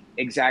out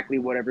exactly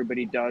what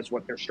everybody does,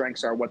 what their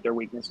strengths are, what their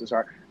weaknesses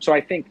are. So I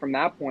think from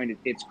that point,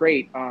 it's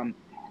great.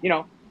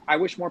 I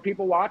wish more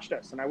people watched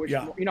us. And I wish,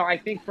 I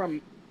think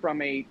from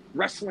from a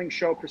wrestling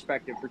show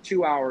perspective for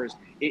 2 hours,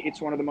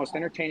 it's one of the most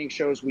entertaining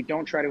shows. We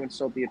don't try to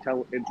insult the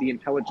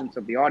intelligence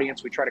of the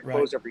audience. We try to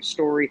close every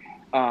story.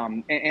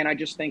 And I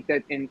just think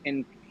that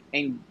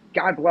and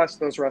God bless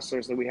those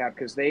wrestlers that we have,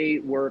 because they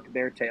work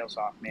their tails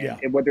off, man. Yeah.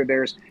 And whether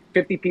there's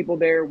 50 people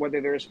there,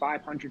 whether there's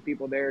 500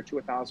 people there to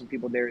 1,000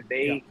 people there,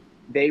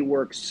 they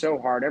work so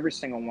hard, every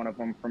single one of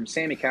them, from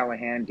Sammy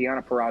Callahan,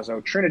 Deonna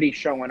Purrazzo, Trinity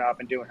showing up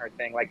and doing her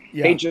thing. Like,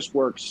 they just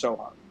work so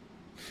hard.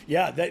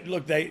 Yeah,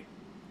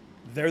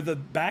 they're the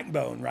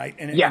backbone, right?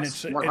 And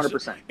yes,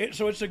 100%.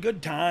 So it's a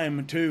good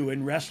time, too,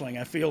 in wrestling.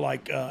 I feel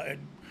like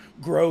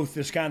growth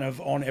is kind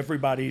of on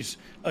everybody's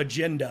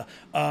agenda,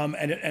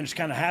 and it's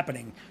kind of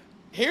happening.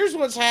 Here's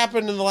what's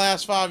happened in the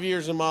last 5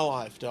 years of my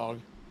life, dog.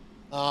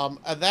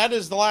 That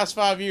is the last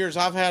 5 years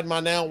I've had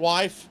my now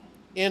wife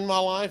in my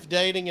life,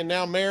 dating and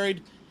now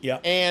married. Yeah.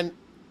 And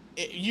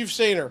you've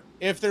seen her.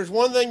 If there's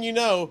one thing you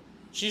know,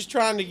 she's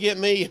trying to get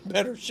me in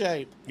better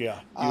shape. Yeah,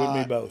 you and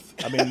me both.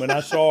 I mean, when I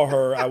saw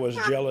her, I was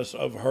jealous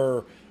of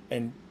her,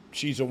 and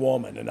she's a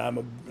woman, and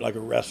I'm like a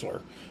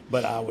wrestler,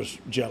 but I was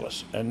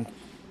jealous, and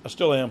I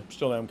still am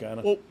kind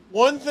of. Well,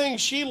 one thing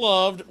she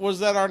loved was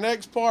that our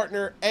next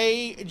partner,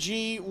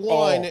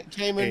 AG1,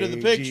 came into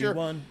the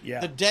picture. Yeah.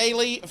 The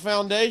daily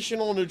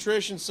foundational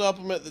nutrition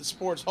supplement that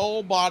supports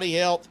whole body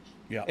health.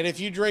 Yeah. And if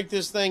you drink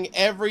this thing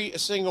every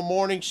single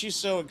morning, she's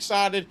so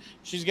excited.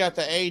 She's got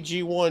the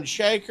AG1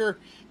 shaker.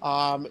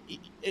 I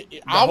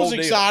was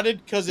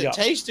excited because it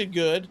tasted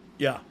good.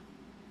 Yeah.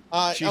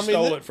 She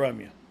stole it from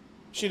you.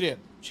 She did.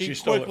 She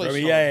stole it from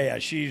me. Yeah.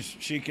 She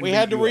can. We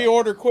had to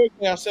reorder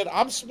quickly. I said,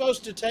 I'm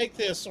supposed to take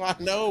this so I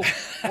know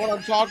what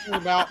I'm talking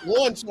about.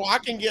 One, so I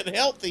can get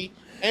healthy,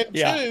 and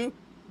two,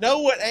 know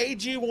what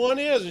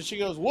AG1 is. And she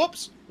goes,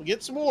 "Whoops, we'll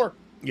get some more."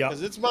 Yeah,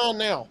 because it's mine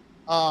now.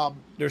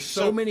 There's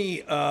so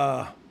many.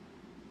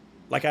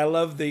 Like, I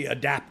love the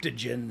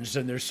adaptogens,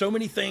 and there's so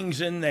many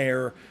things in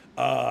there.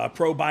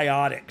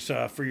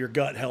 Probiotics for your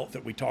gut health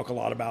that we talk a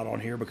lot about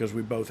on here because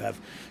we both have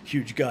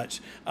huge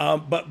guts.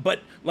 But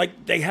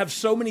like, they have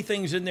so many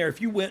things in there. If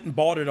you went and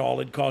bought it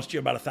all, it'd cost you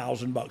about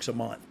 $1,000 a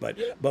month.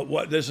 But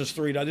what this is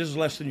 $3. This is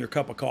less than your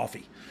cup of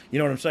coffee. You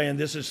know what I'm saying?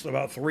 This is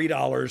about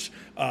 $3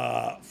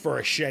 for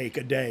a shake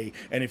a day.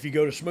 And if you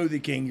go to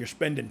Smoothie King, you're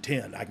spending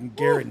 10. I can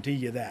guarantee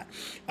you that.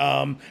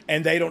 And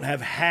they don't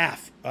have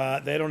half.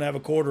 They don't have a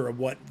quarter of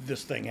what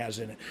this thing has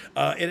in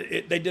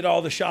it. They did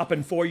all the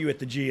shopping for you at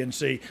the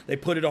GNC. They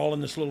put it all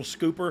in this little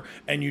scooper,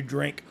 and you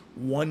drink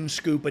 1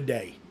 scoop a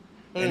day.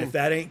 And if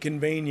that ain't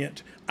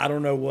convenient, I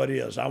don't know what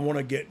is. I want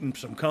to get in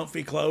some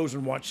comfy clothes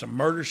and watch some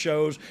murder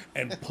shows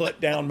and put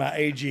down my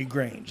AG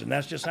greens. And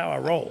that's just how I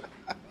roll.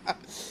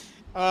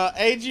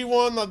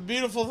 AG1, the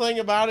beautiful thing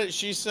about it,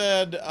 she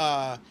said,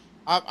 I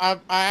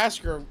asked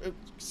her,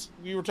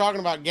 we were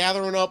talking about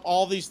gathering up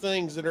all these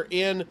things that are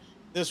in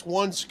this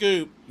 1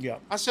 scoop. Yeah.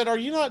 I said, are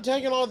you not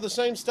taking all the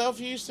same stuff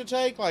you used to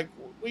take? Like,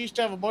 we used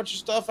to have a bunch of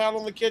stuff out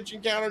on the kitchen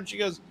counter. And she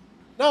goes,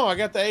 no, I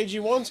got the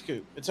AG1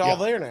 scoop. It's all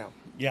there now.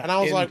 Yeah. And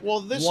I was like,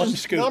 well, this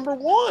is scoop. Number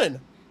 1.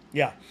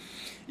 Yeah.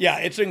 Yeah,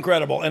 it's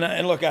incredible.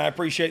 And look, I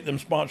appreciate them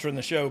sponsoring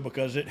the show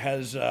because it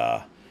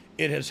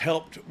has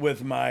helped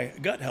with my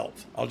gut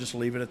health. I'll just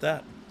leave it at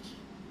that.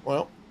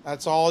 Well,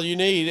 that's all you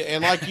need.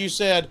 And like you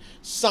said,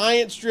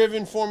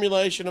 science-driven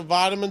formulation of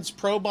vitamins,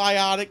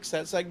 probiotics,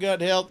 that's that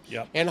gut health,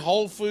 and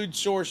whole food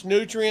source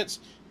nutrients.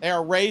 They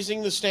are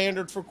raising the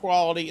standard for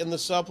quality in the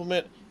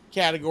supplement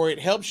category. It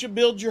helps you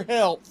build your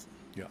health.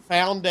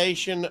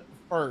 Foundation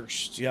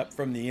first. Yep,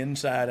 from the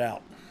inside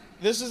out.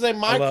 This is a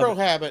micro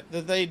habit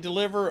that they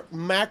deliver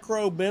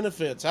macro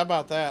benefits. How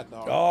about that,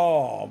 dog?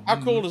 Oh,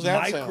 how cool does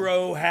that sound?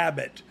 Micro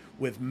habit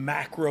with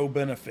macro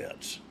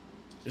benefits.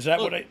 Is that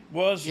what it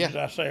was? Yeah. Or did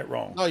I say it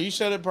wrong? No, you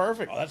said it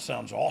perfect. Oh, that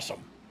sounds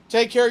awesome.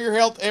 Take care of your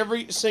health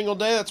every single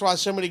day. That's why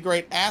so many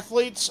great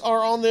athletes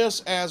are on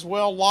this as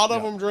well. A lot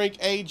of them drink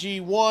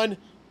AG1,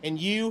 and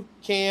you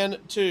can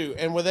too.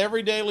 And with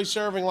every daily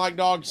serving, like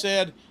Dog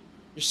said,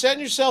 you're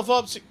setting yourself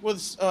up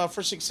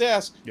for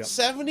success.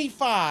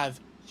 75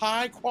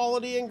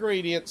 high-quality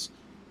ingredients,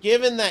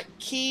 given that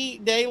key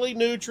daily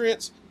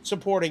nutrients,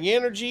 supporting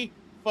energy,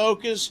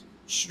 focus,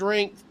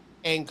 strength,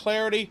 and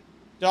clarity.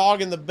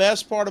 Dog, and the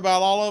best part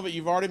about all of it,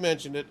 you've already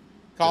mentioned it,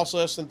 costs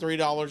less than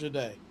 $3 a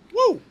day.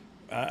 Woo!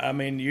 I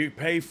mean, you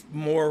pay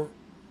more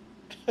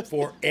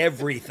for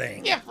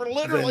everything. Yeah, for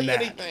literally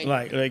anything.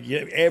 Like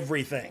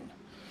everything.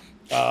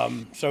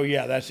 So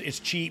yeah, it's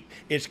cheap,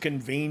 it's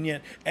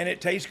convenient, and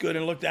it tastes good.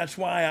 And look, that's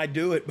why I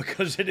do it,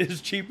 because it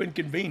is cheap and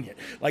convenient.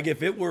 Like,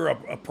 if it were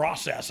a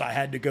process I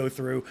had to go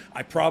through,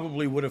 I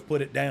probably would have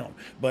put it down.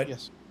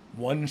 But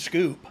 1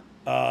 scoop.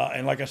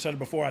 And like I said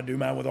before, I do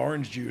mine with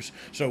orange juice.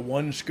 So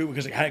 1 scoop,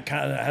 because it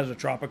kind of has a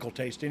tropical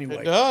taste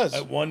anyway. It does.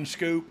 1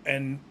 scoop,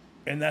 and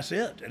that's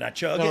it. And I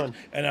chug it,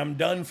 and I'm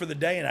done for the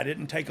day. And I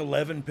didn't take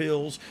 11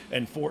 pills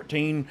and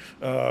 14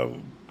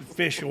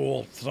 fish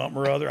oil something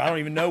or other. I don't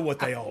even know what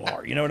they all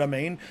are. You know what I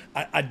mean?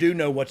 I do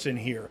know what's in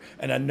here,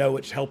 and I know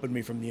it's helping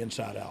me from the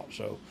inside out.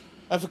 So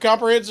if a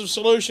comprehensive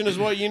solution is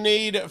what you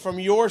need from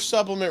your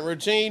supplement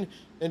routine,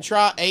 then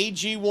try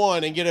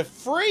AG1 and get a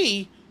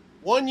free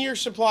 1 year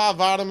supply of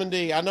vitamin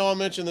D. I know I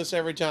mention this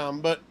every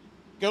time, but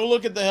go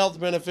look at the health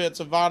benefits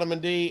of vitamin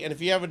D. And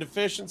if you have a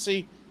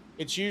deficiency,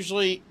 it's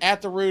usually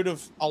at the root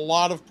of a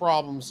lot of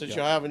problems that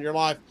you'll have in your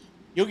life.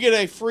 You'll get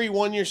a free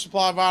 1 year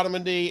supply of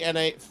vitamin D and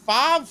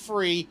 5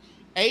 free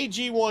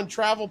AG1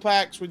 travel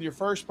packs with your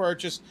first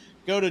purchase.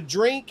 Go to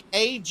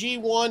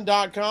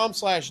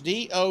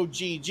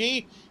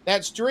drinkag1.com/DOGG.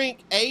 That's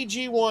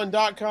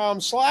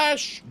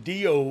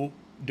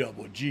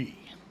drinkag1.com/DOGG.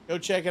 Go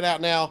check it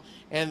out now.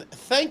 And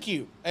thank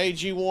you,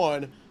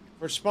 AG1,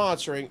 for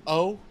sponsoring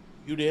Oh,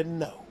 You Didn't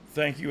Know.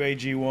 Thank you,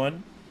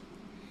 AG1.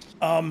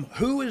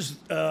 Who is,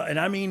 and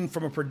I mean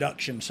from a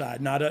production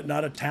side, not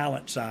a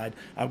talent side,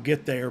 I'll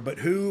get there, but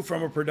who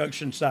from a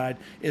production side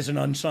is an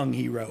unsung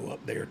hero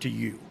up there to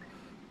you?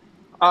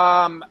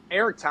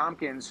 Eric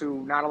Tompkins,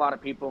 who not a lot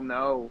of people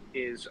know,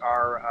 is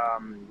our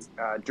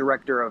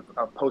director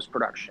of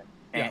post-production.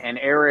 And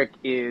Eric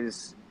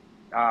is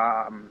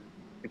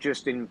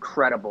just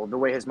incredible. The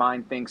way his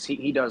mind thinks,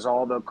 he does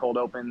all the cold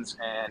opens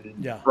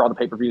and for all the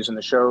pay-per-views and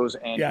the shows.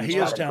 And he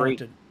is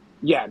talented.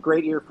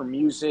 Great ear for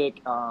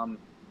music.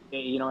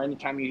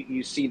 Anytime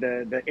you see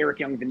the Eric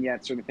Young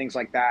vignettes or the things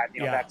like that,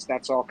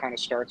 that's all kind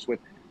of starts with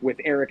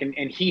Eric,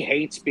 and he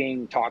hates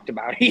being talked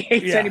about. He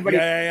hates anybody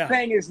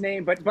saying his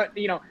name, but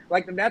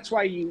that's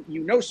why you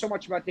know so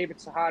much about David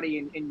Sahadi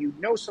and you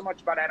know so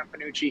much about Adam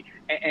Panucci,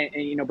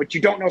 and but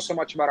you don't know so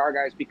much about our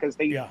guys because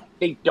they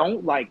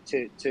don't like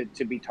to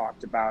be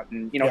talked about.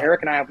 And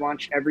Eric and I have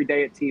lunch every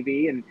day at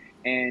TV, and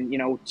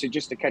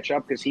to catch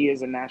up because he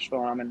is in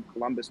Nashville and I'm in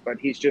Columbus, but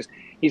he's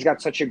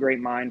got such a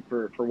great mind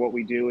for what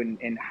we do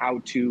and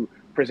how to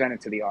present it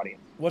to the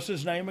audience. What's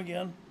his name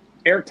again?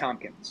 Eric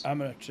Tompkins. I'm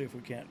gonna see if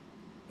we can't.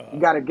 You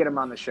got to get him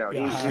on the show.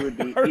 He would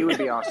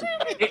be awesome.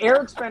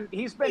 Eric's been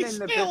in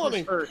the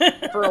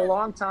business for a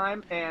long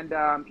time, and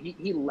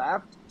he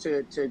left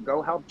to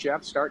go help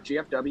Jeff start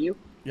GFW.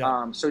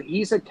 Yeah. So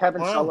he's a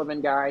Kevin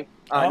Sullivan guy.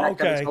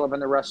 Kevin Sullivan,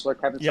 the wrestler.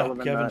 Kevin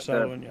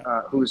Sullivan,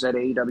 who's at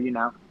AEW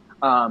now.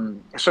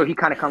 So he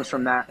kind of comes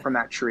from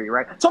that tree,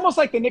 right? It's almost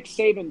like the Nick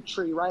Saban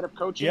tree, right, of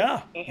coaching.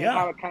 And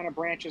how it kind of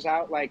branches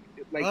out,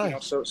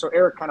 nice. So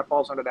Eric kind of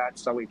falls under that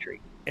Sully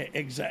tree.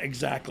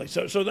 Exactly.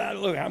 So that,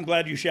 look, I'm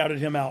glad you shouted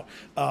him out.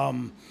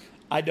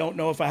 I don't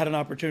know if I had an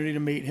opportunity to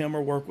meet him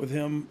or work with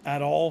him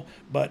at all,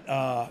 but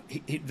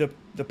the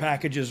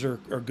packages are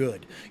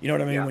good. You know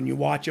what I mean? When you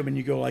watch them and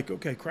you go like,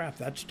 okay, crap,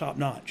 that's top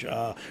notch.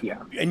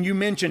 And you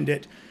mentioned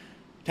it.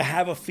 To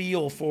have a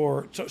feel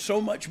for so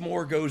much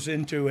more goes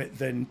into it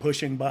than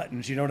pushing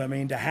buttons. You know what I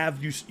mean? To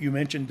have you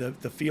mentioned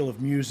the feel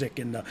of music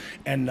and the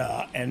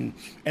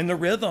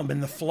rhythm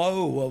and the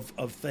flow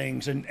of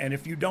things. And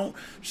if you don't,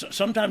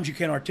 sometimes you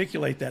can't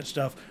articulate that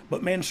stuff.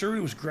 But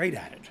Mansouri was great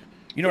at it.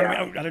 You know what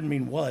I mean? I didn't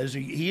mean was.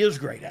 He is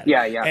great at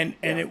it.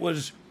 And it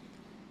was.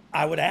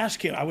 I would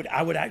ask him.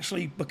 I would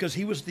actually, because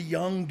he was the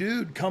young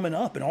dude coming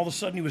up, and all of a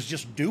sudden he was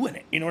just doing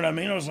it. You know what I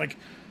mean? I was like,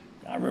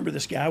 I remember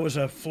this guy was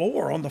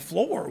on the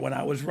floor when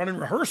I was running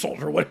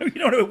rehearsals or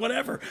whatever,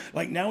 whatever.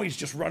 Like now he's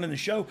just running the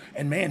show,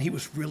 and man, he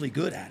was really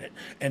good at it.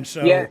 And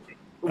so,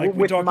 like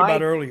we talked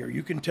about earlier,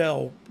 you can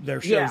tell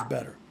their show's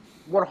better.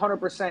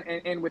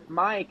 100%. And with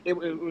Mike, it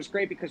was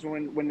great because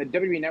when the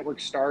WWE Network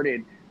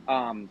started,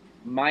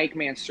 Mike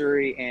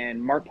Mansouri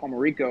and Mark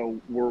Palmerico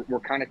were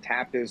kind of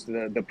tapped as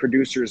the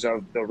producers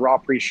of the Raw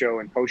pre-show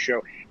and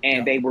post-show,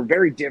 and they were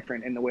very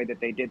different in the way that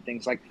they did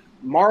things. Like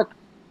Mark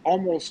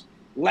almost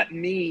let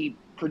me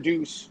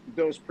produce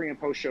those pre and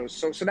post shows.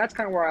 So that's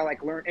kind of where I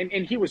learned.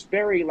 And he was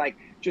very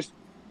just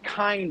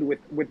kind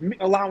with me,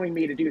 allowing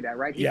me to do that.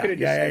 Right. He could have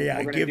just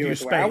said, we're going to do it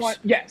the way I want.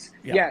 Yes.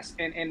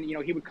 And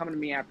he would come to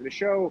me after the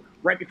show,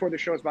 right before the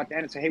show was about to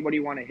end, and say, hey, what do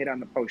you want to hit on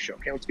the post show?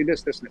 Okay, let's do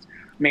this, and this.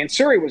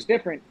 Mansouri was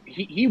different.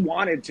 He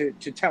wanted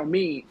to tell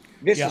me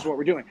this is what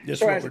we're doing.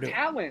 So as a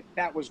talent,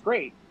 that was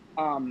great.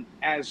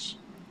 As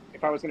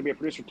if I was going to be a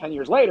producer 10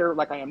 years later,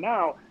 like I am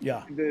now,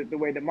 the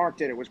way that Mark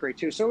did it was great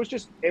too. So I was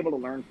just able to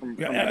learn from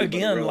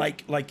again, really.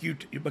 like you,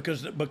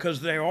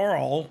 because they are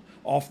all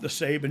off the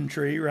Saban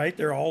tree, right?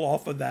 They're all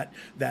off of that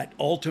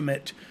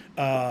ultimate,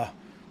 the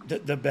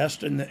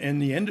best in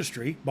the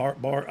industry.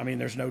 Bar. I mean,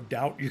 there's no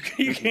doubt you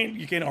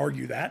can't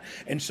argue that.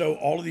 And so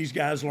all of these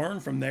guys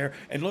learn from there.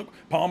 And look,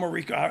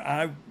 Palmerico,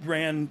 I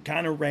ran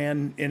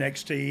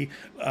NXT.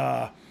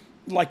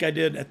 Like I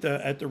did at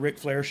the Ric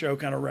Flair show,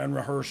 kind of run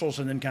rehearsals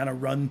and then kind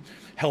of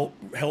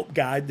help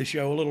guide the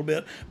show a little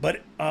bit.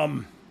 But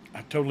I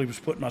totally was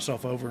putting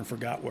myself over and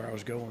forgot where I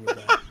was going with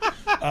that.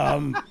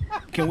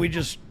 Can we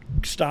just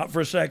stop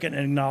for a second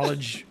and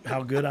acknowledge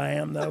how good I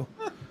am, though?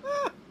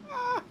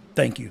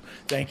 Thank you.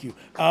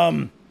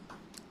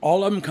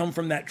 All of them come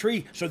from that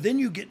tree. So then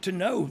you get to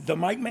know the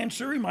Mike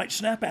Mansouri might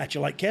snap at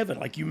you like Kevin,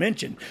 like you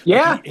mentioned.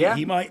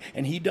 He might,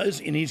 and he does,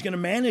 and he's going to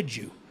manage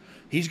you.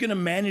 He's going to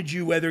manage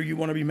you whether you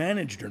want to be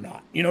managed or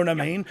not. You know what I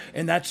mean?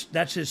 And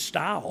that's his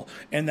style.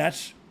 And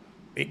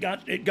it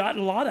got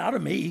a lot out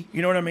of me.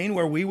 You know what I mean?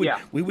 Where we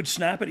would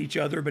snap at each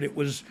other, but it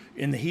was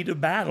in the heat of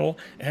battle.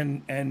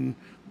 And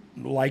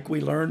like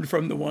we learned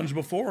from the ones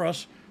before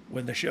us,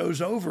 when the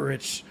show's over,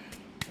 it's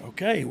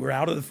okay, we're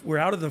out of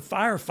the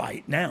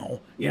firefight now.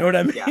 You know what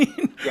I mean?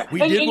 Yeah.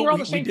 we And did you're on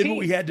what the we same did what team.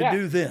 we had to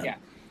do then.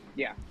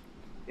 Yeah.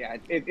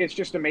 It's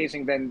just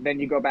amazing. Then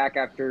you go back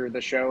after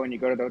the show and you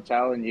go to the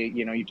hotel and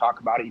you talk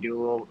about it. You do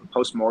a little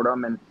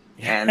post-mortem and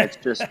it's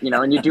just,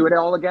 and you do it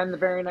all again the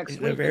very next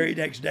week. The very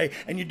next day.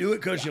 And you do it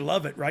because you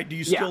love it, right? Do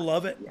you still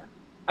love it? Yeah.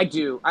 I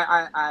do.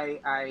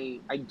 I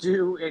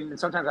do, and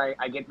sometimes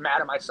I get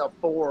mad at myself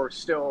for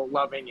still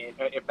loving it,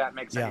 if that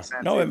makes any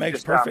sense. No, it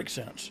makes perfect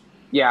sense.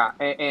 Yeah,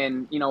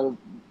 and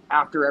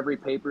after every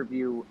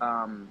pay-per-view,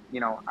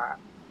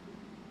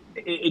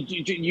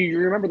 you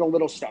remember the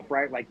little stuff,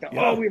 right? Like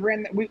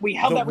we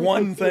held that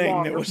one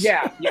thing that was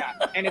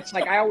and it's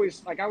like I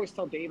always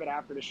tell David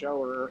after the show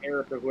or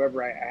Eric or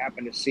whoever I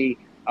happen to see,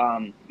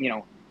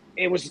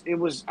 it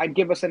was I'd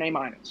give us an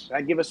A-.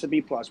 I'd give us a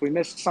B+. We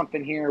missed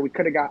something here.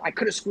 I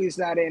could have squeezed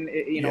that in,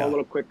 a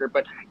little quicker.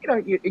 But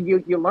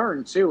you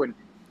learn too. And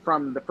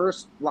from the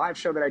first live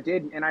show that I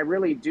did, and I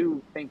really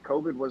do think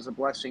COVID was a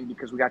blessing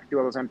because we got to do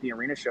all those empty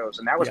arena shows,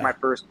 and that was my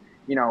first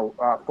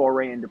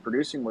foray into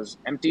producing was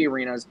empty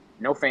arenas,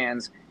 no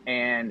fans,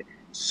 and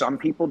some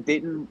people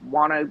didn't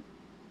want to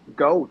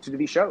go to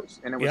these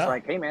shows, and it was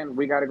like, hey man,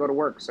 we got to go to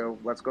work, so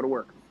let's go to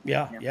work.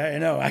 Yeah, I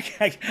know.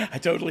 I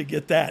totally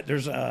get that.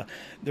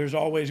 There's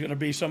always going to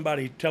be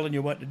somebody telling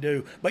you what to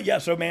do. But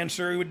so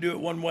Mansouri would do it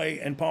one way,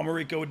 and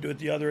Palmerico would do it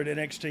the other at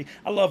NXT.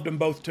 I loved them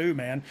both too,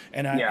 man.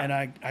 And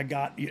I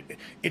got.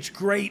 It's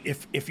great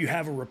if you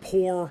have a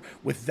rapport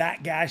with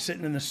that guy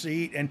sitting in the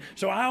seat. And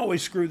so I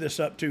always screw this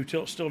up too,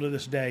 still to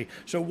this day.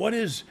 So what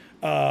is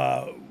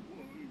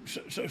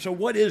So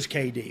what is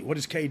KD? What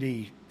is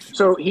KD?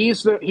 So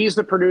he's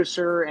the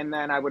producer, and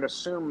then I would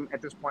assume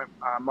at this point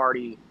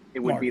Marty. It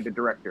would be the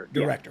director.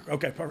 Director.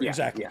 Okay, perfect.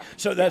 Exactly. Yeah.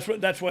 So that's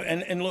what.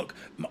 And look,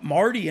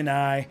 Marty and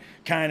I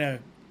kind of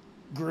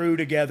grew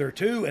together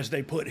too as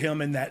they put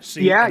him in that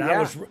seat.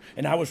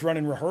 I was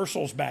running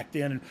rehearsals back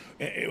then, and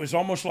it was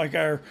almost like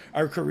our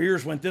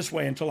careers went this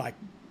way until I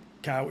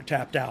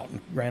tapped out and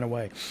ran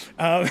away.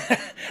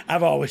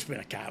 I've always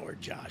been a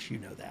coward, Josh. You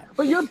know that.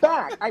 But you're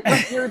back.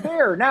 You're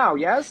there now,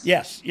 yes?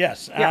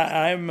 Yes.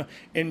 I'm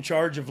in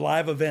charge of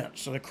live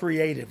events, so the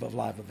creative of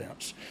live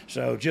events.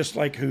 So just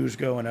like Who's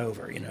Going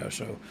Over,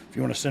 So if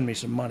you want to send me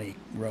some money,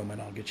 Roman,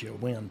 I'll get you a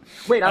win.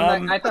 Wait,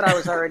 I thought I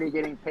was already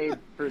getting paid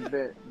for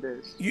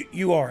this.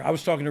 You are. I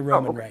was talking to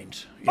Roman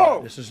Reigns.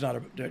 This is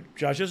not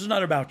Josh. This is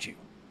not about you.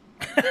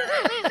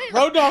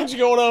 Road Dogg's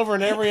going over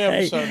in every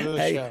episode of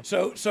this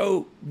show.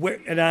 So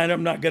and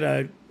I'm not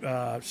gonna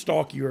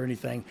stalk you or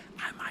anything.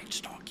 I might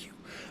stalk you.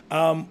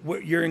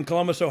 You're in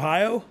Columbus,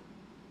 Ohio.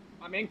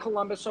 I'm in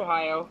Columbus,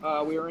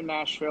 Ohio. We were in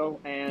Nashville,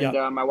 and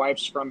my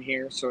wife's from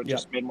here, so it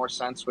just made more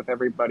sense with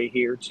everybody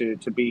here to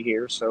be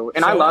here. So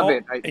I love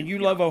it. And you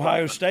love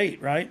Ohio State,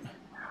 right?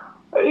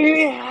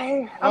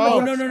 Yeah.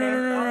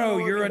 No.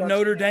 You're a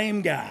Notre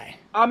Dame guy.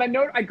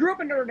 I grew up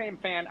a Notre Dame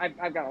fan.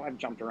 I've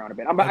jumped around a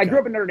bit. I grew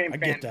up a Notre Dame fan.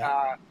 Get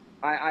that.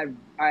 I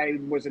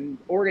was an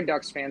Oregon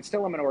Ducks fan.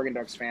 Still, I'm an Oregon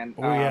Ducks fan.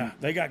 Oh yeah,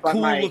 they got cool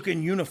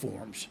looking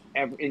uniforms.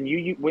 And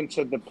you went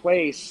to the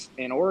place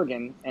in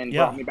Oregon and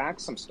brought me back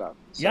some stuff.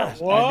 So. Yeah.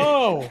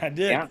 Whoa. I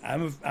did. Yeah.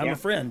 I'm a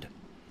friend.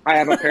 I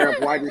have a pair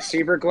of wide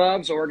receiver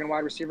gloves, Oregon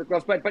wide receiver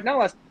gloves. But no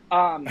less.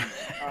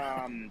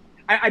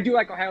 I do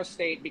like Ohio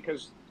State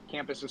because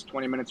campus is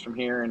 20 minutes from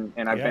here,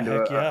 and I've been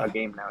to a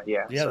game now.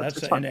 Yeah, so that's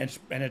it's fun.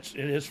 and it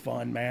is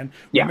fun, man.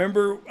 Yeah.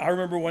 I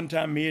remember one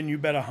time me and you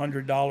bet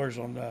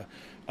 $100 on the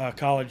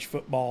college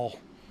football.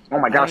 Oh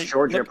my gosh,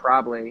 Georgia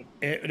probably.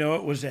 It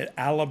was at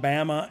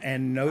Alabama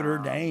and Notre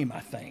Dame, I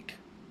think.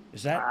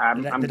 Is that?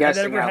 I'm did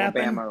guessing that ever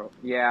Alabama. Happen?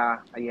 Yeah.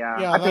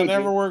 That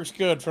never works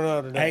good for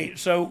Notre Dame. Hey,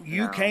 so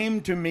you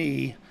came to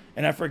me,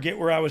 and I forget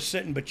where I was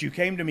sitting, but you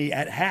came to me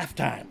at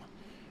halftime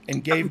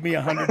and gave me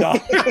 $100.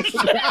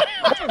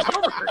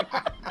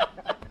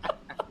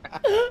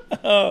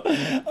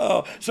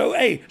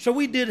 So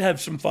we did have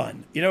some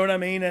fun. You know what I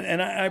mean?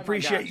 And I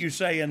appreciate you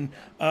saying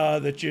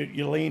that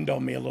you leaned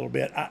on me a little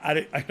bit.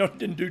 I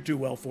didn't do too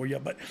well for you,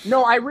 but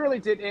no, I really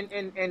did.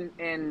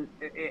 And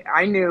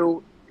I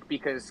knew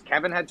because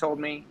Kevin had told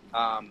me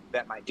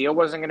that my deal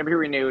wasn't going to be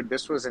renewed.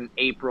 This was in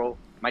April.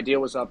 My deal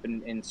was up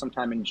in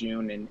sometime in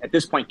June, and at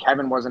this point,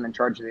 Kevin wasn't in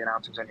charge of the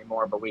announcers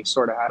anymore. But we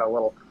sort of had a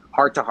little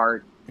heart to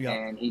heart. Yeah.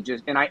 And he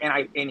just he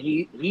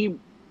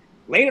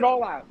laid it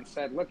all out and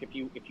said, "Look, if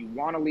you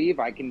want to leave,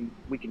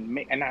 we can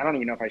make." And I don't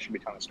even know if I should be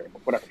telling the story,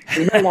 but whatever.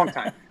 It's been a long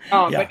time.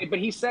 But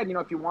he said,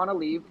 if you want to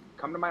leave,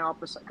 come to my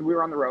office. We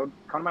were on the road.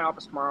 Come to my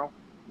office tomorrow.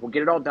 We'll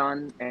get it all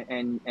done,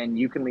 and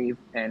you can leave,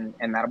 and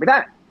that'll be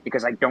that.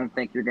 Because I don't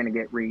think you're going to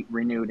get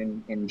renewed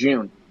in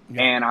June.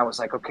 Yeah. And I was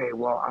like, okay,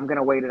 well, I'm going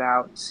to wait it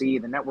out and see.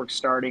 The network's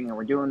starting, and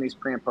we're doing these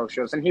pre and post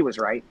shows. And he was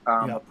right,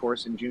 of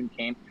course, and June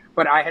came.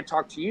 But I had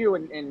talked to you,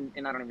 and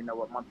I don't even know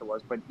what month it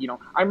was. But,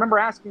 I remember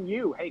asking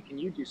you, hey, can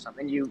you do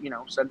something? You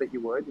said that you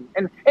would.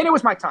 And it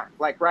was my time,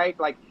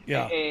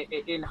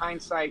 in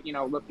hindsight,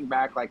 looking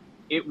back,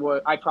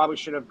 I probably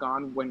should have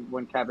gone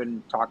when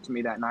Kevin talked to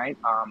me that night.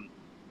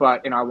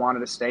 But I wanted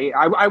to stay.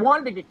 I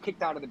wanted to get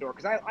kicked out of the door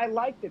because I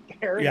liked it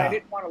there, and I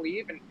didn't want to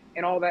leave.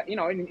 and all that,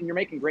 and you're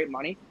making great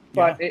money.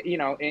 But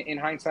in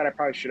hindsight, I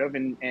probably should have,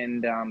 and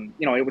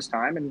it was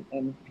time,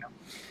 and.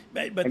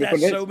 But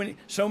that's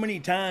so many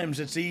times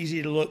it's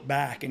easy to look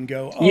back and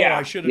go, oh,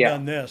 I should have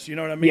done this. You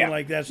know what I mean?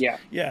 Like that's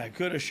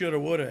coulda, shoulda,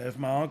 woulda. If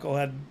my uncle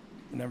had,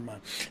 never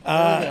mind.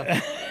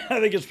 I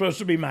think it's supposed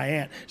to be my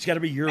aunt. It's got to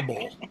be your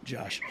bowl,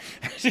 Josh.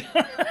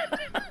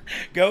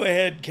 Go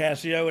ahead,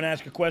 Cassio, and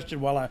ask a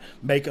question while I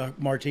make a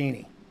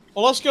martini.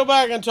 Well, let's go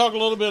back and talk a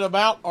little bit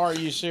about Are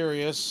You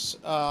Serious?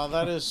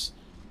 That is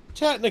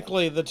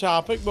technically the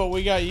topic, but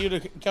we got you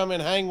to come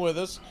and hang with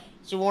us,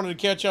 so we wanted to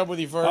catch up with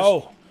you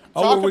first.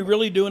 Are we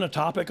really doing a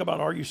topic about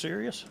Are You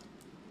Serious?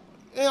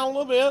 Yeah, a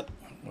little bit.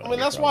 Well, I mean,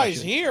 that's why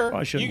he's here.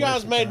 You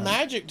guys made time.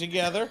 magic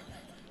together.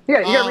 Yeah,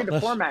 you got to read the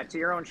format to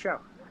your own show.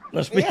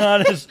 Let's be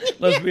honest.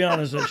 Let's be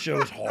honest. That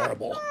show's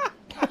horrible.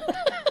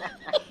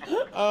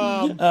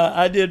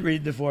 I did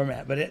read the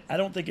format, but I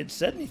don't think it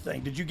said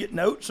anything. Did you get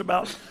notes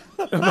about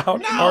Are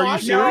You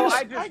Serious?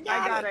 No, I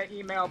got an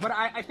email, but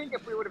I think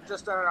if we would have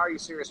just done an Are You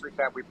Serious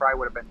recap, we probably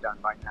would have been done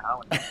by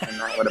now, and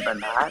that would have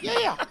been that.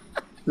 Yeah.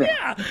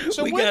 Yeah.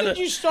 So when did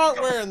you start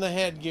wearing the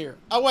headgear?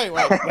 Oh, wait.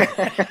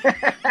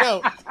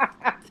 No.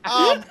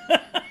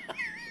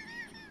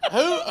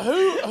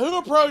 Who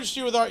approached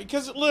you with our?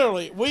 Because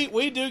literally,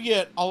 we do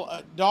get.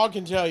 Dog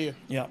can tell you.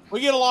 Yeah. We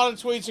get a lot of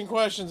tweets and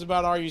questions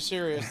about Are You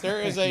Serious? There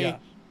is a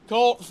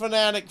cult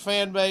fanatic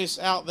fan base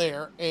out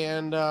there,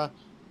 and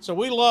so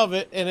we love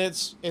it. And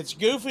it's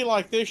goofy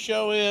like this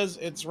show is.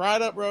 It's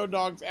right up Road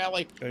Dog's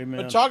alley.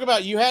 Amen. But talk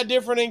about, you had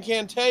different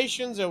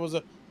incantations. There was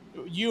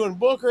you and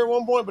Booker at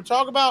one point, but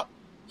talk about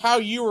how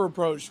you were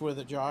approached with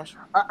it, Josh.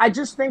 I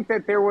just think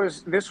that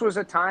this was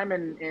a time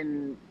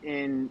in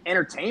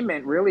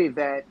entertainment, really,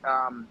 that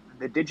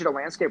the digital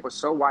landscape was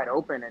so wide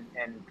open,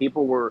 and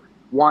people were,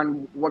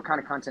 one, what kind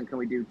of content can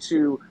we do?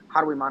 Two,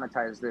 how do we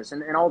monetize this?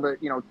 And all the,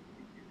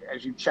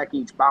 as you check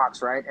each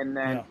box, right? And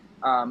then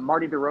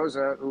Marty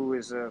DeRosa, who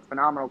is a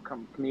phenomenal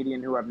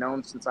comedian who I've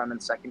known since I'm in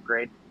second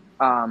grade,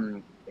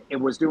 it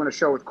was doing a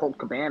show with Colt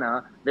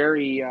Cabana,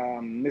 very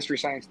Mystery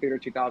Science Theater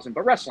 2000,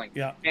 but wrestling.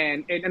 Yeah.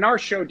 And our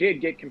show did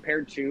get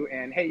compared to,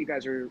 and hey, you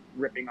guys are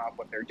ripping off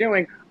what they're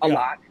doing a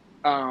lot.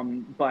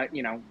 But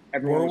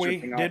everyone was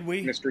ripping off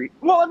Mystery.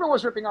 Well, everyone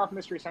was ripping off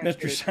Mystery Science.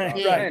 Mystery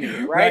Science,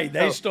 right? Right.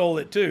 They stole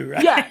it too,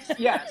 right?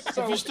 Yes.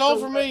 So, if you stole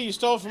from me, you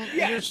stole from.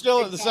 You're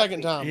still at the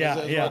second time.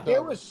 Yeah.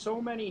 There was so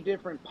many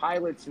different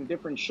pilots and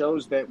different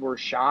shows that were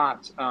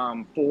shot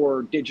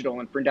for digital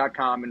and for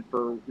 .com and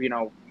for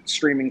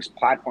streaming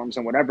platforms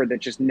and whatever that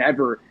just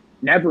never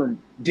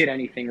did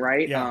anything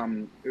right.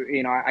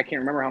 I can't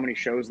remember how many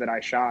shows that I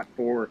shot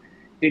for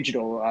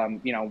digital.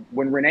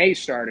 When Renee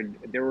started,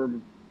 there were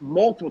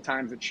multiple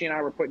times that she and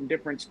I were put in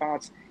different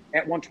spots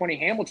at 120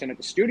 Hamilton at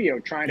the studio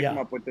trying to come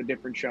up with a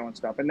different show and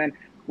stuff. And then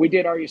we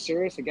did Are You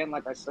Serious? Again,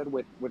 like I said,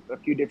 with a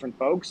few different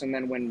folks. And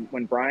then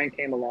when Brian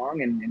came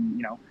along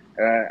and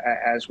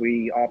as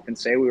we often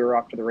say, we were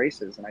off to the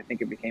races. And I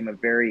think it became a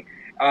very,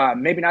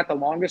 maybe not the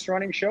longest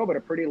running show, but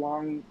a pretty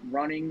long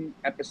running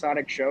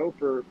episodic show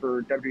for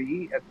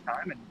WWE at the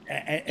time.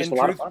 And just a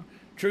lot of fun.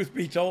 Truth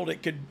be told,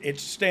 it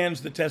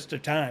stands the test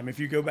of time if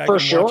you go back and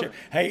watch it.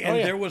 Hey, and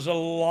there was a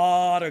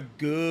lot of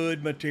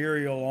good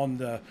material on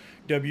the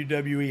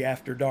WWE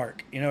After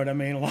Dark. You know what I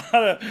mean?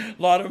 A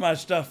lot of my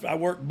stuff, I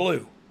work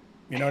blue.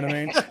 You know what I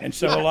mean? And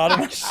so a lot of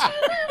my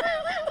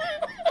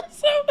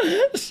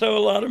so a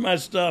lot of my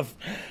stuff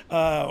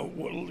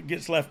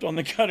gets left on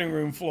the cutting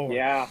room floor.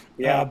 Yeah.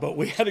 But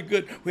we had a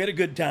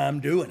good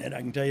time doing it.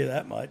 I can tell you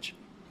that much.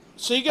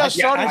 So you guys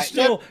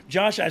started.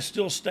 Josh, I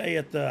still stay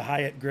at the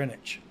Hyatt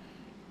Greenwich.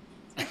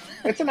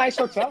 It's a nice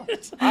hotel. They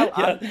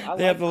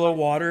have the little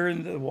water,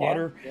 and the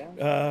water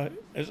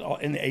is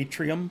in the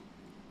atrium.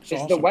 It's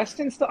awesome. The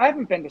Westin still? I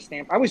haven't been to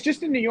Stamford. I was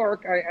just in New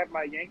York. I had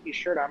my Yankees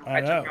shirt on. I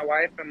took my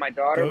wife and my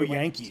daughter. Go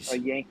Yankees! A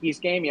Yankees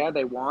game. Yeah,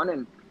 they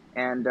won,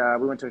 and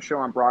we went to a show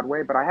on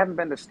Broadway. But I haven't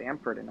been to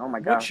Stamford, and oh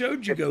my god! What show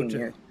did you go to?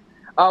 Years.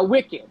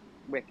 Wicked.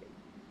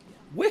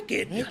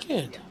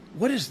 Wicked.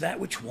 What is that?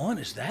 Which one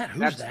is that?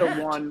 Who's that? That's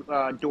the one,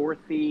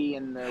 Dorothy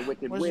and the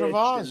Wicked Witch. Of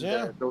Oz,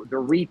 the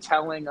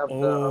retelling of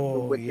the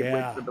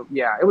Wicked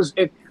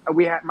Witch.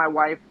 We had, my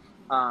wife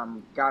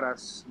got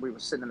us, we were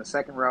sitting in the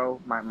second row.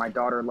 My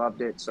daughter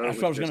loved it. So I was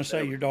going to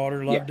say, your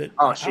daughter loved it.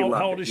 Oh, she loved it.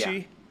 How old is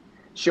she?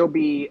 She'll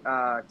be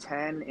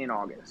 10 in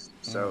August.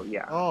 So,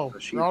 yeah. Oh, so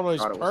she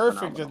Broadway's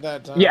perfect at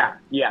that time.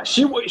 Yeah.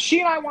 She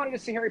and I wanted to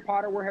see Harry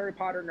Potter. We're Harry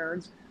Potter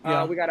nerds.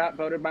 We got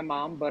outvoted by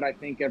Mom, but I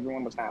think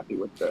everyone was happy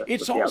with the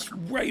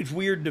It's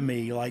weird to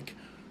me. Like,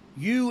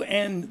 you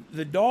and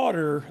the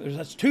daughter,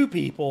 that's two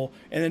people,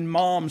 and then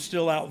Mom's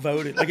still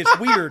outvoted. Like, it's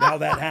weird how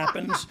that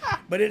happens.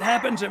 But it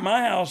happens at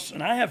my house,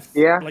 and I have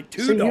like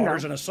two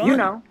daughters and a son.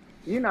 No,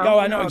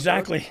 I know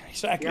exactly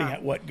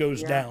what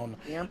goes down.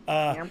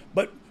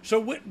 But so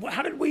what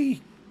did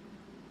we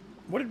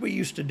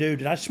used to do?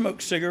 Did I smoke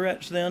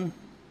cigarettes then?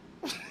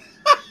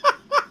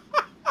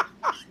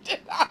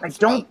 I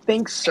don't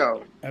think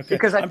so. Okay.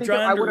 Because I think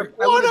I would have.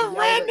 What a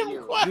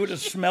random question! You would have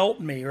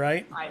smelt me,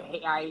 right?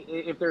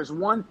 If there's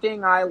one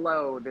thing I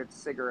loathe, it's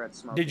cigarette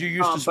smoking. Did you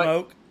used to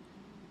smoke?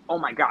 Oh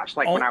my gosh!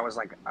 Like when I was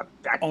like a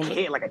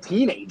kid, like a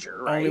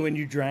teenager, right? Only when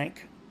you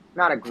drank.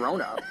 Not a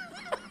grown up.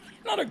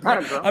 I'm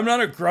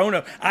not a grown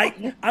up.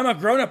 I'm a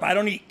grown up. I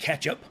don't eat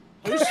ketchup.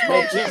 Who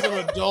smokes as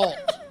an adult?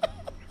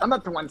 I'm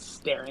not the one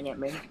staring at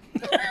me.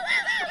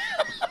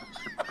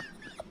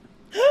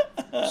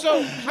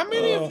 So, how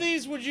many of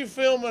these would you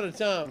film at a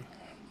time?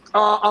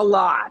 A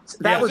lot.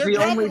 That was They're the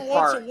only dropping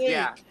once a part. week.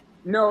 Yeah.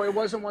 No, it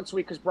wasn't once a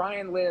week because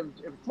Brian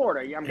lived in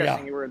Florida. I'm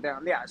guessing you were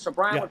down. Yeah. So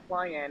Brian would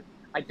fly in.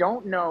 I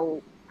don't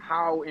know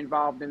how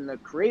involved in the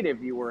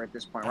creative you were at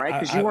this point, right?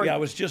 Because you weren't. I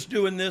was just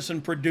doing this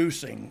and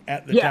producing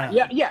at the time.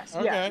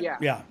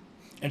 Yeah.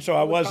 And so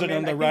I wasn't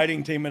on the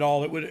writing team at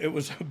all. It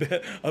was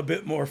a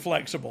bit more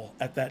flexible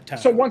at that time.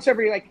 So once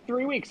every like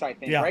 3 weeks, I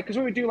think, Yeah. right? Because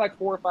we would do like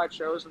 4 or 5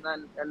 shows,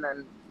 and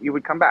then you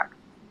would come back.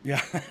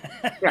 Yeah.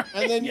 Yeah.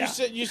 And then you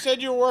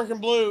said you were working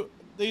blue.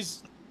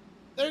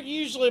 They're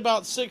usually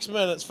about 6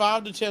 minutes,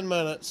 5 to 10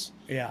 minutes.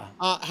 Yeah.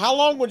 How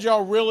long would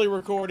y'all really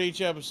record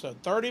each episode?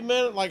 30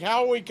 minutes? Like,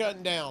 how are we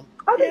cutting down?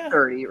 I think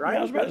 30, right? Yeah,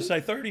 I was about to say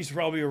 30 is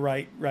probably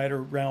right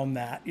around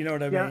that. You know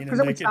what I Yeah, mean? because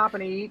then we stop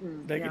and eat,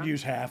 and they could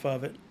use half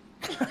of it.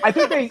 I think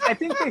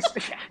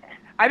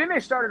they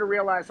started to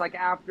realize like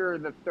after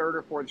the 3rd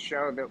or 4th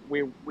show that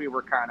we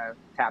were kind of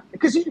tapped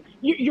because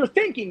you're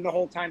thinking the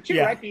whole time too,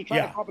 right? You're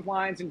trying to come up with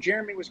lines, and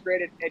Jeremy was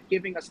great at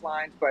giving us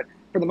lines, but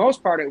for the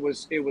most part it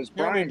was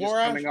Brian just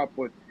coming up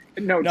with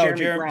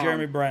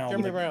Jeremy Brown.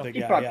 Jeremy Brown.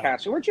 He thought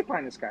Cassie, where'd you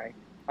find this guy?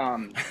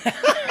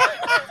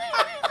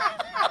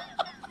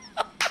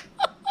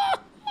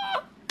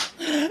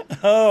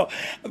 Oh,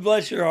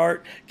 bless your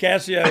heart,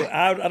 Cassio.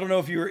 I don't know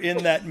if you were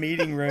in that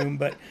meeting room,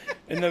 but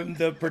in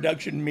the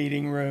production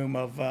meeting room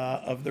of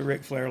the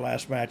Ric Flair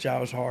last match, I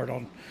was hard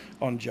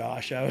on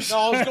Josh. I was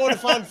going to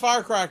find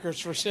firecrackers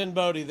for Sin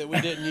Bodhi that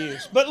we didn't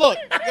use. But look,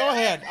 go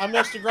ahead. I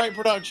missed a great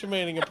production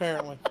meeting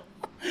apparently.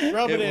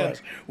 Rub it in.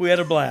 We had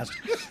a blast.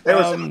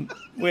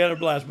 We had a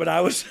blast. But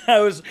I was.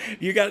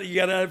 You got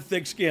to have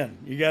thick skin.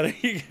 You got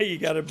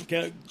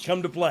to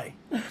come to play.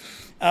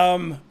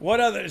 What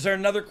other? Is there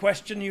another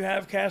question you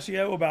have,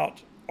 Cassio,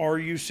 about Are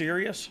You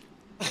Serious?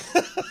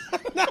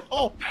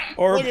 No.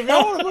 Or look, if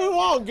y'all want to move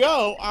on,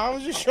 go. I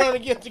was just trying to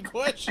get the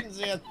questions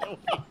in that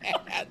we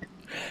had.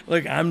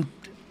 Look, never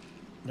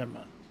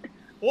mind.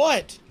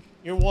 What?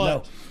 You're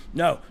what?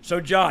 No. So,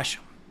 Josh.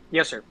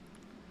 Yes, sir.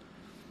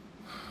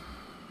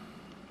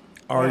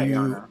 Are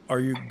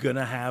you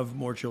gonna have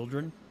more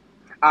children?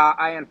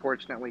 I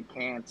unfortunately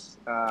can't.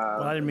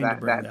 Well, I didn't mean to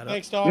bring that up.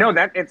 Thanks, dog. No,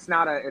 it's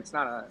not a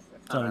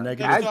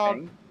negative bad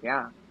thing.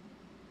 Yeah.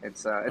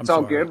 It's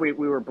all good. We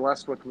were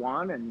blessed with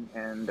one,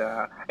 and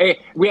hey,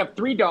 we have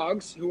 3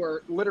 dogs who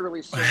are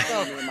literally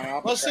surrounding me in my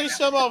office. Let's see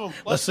some of them.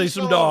 Let's see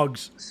some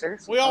dogs.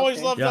 Seriously? We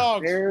always love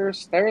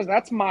dogs.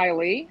 That's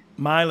Miley.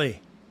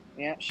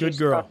 Yeah, good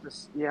girl.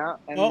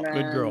 And then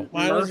good girl.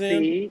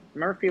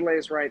 Murphy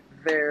lays right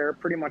there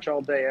pretty much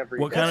all day every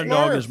day. What kind of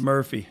dog is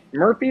Murphy?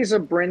 Murphy's a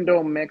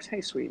brindle mix.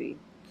 Hey, sweetie.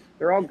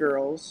 They're all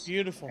girls.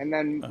 Beautiful. And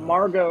then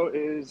Margot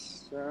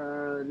is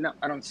no,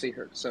 I don't see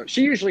her. So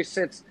she usually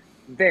sits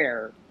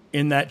there.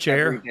 In that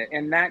chair?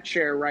 In that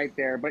chair right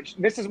there. But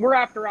we're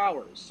after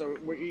hours. So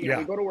we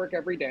go to work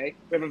every day.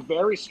 We have a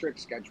very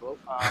strict schedule.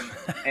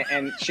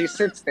 And she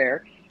sits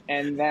there.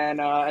 And then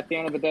at the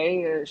end of the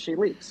day, she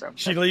leaves. So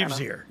she leaves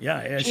here.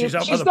 Yeah. She's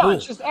out by the pool.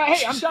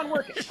 Hey, I'm done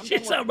working.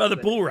 She's out by the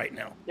pool right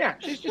now. Yeah,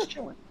 she's just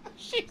chilling.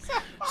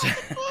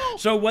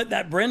 So what,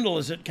 that brindle,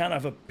 is it kind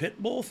of a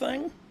pit bull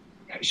thing?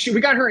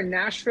 We got her in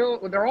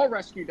Nashville. They're all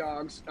rescue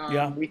dogs.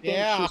 We think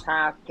she's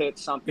half pit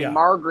something. Yeah.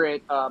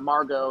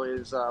 Margot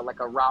is like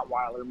a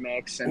Rottweiler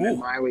mix, and then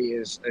Miley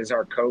is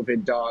our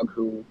COVID dog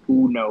who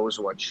knows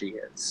what she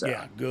is. So.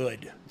 Yeah,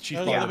 good. She's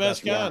the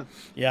best kind.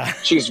 Yeah.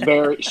 She's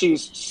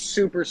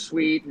super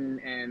sweet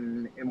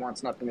and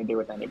wants nothing to do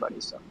with anybody.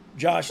 So,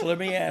 Josh, let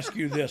me ask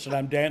you this, and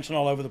I'm dancing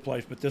all over the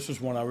place, but this is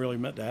one I really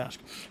meant to ask.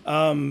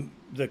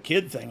 The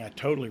kid thing, I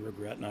totally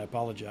regret, and I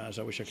apologize.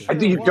 I wish I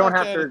could. You don't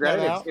have to regret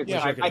it.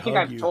 I think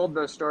I've you. Told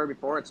the story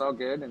before. It's all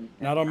good. And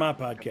not on my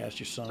podcast,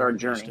 you son. It's our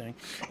journey.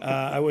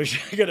 I wish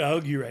I could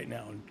hug you right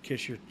now and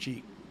kiss your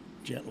cheek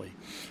gently,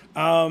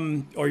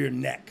 or your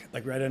neck,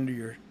 like right under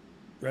your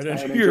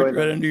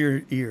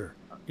ear.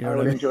 You know I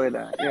would enjoy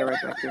that. Yeah, right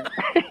back here.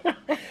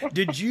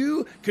 Did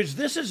you? Because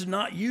this is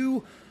not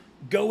you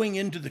going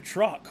into the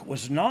truck.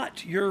 Was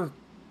not your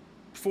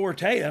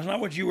forte. That's not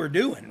what you were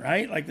doing,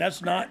 right? Like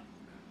that's not.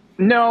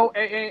 No,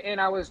 and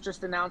I was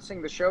just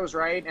announcing the shows,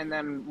 right, and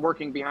then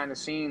working behind the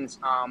scenes.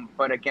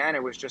 But again,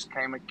 it was just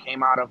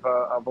came out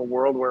of a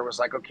world where it was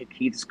like, okay,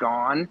 Keith's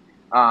gone.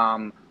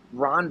 Ron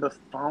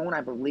Buffone,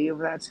 I believe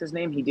that's his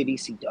name. He did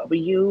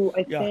ECW,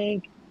 I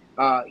think.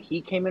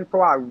 He came in for a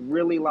while. I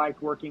really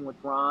liked working with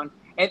Ron,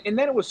 and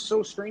then it was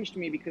so strange to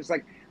me because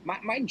like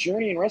my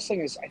journey in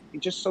wrestling is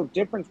just so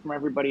different from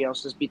everybody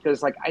else's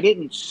because like I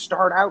didn't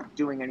start out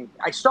doing anything.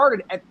 I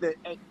started at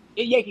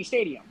Yankee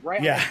Stadium,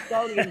 right? Yeah. I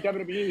started in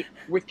WWE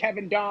with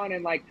Kevin Dunn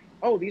and like,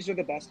 oh, these are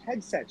the best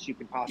headsets you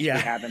can possibly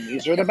have, and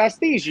these are the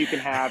best these you can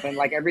have, and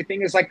like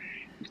everything is like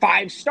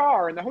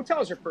 5-star, and the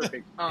hotels are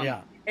perfect.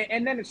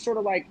 and then it's sort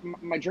of like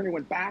my journey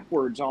went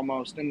backwards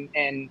almost. And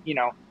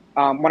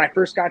when I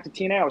first got to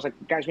TNA, I was like,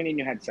 guys, we need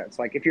new headsets.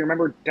 Like, if you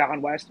remember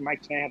Don West and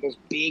Mike TNA had those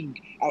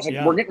big, I was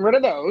like, we're getting rid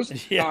of those.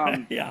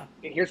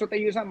 Here's what they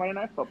use on Monday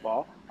Night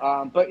Football.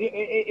 But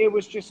it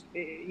was just,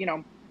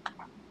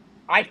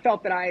 I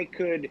felt that I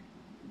could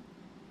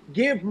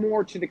give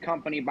more to the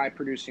company by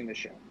producing the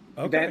show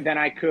than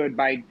I could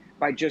by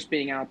just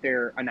being out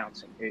there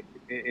announcing. It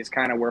is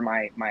kind of where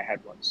my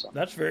head was. So.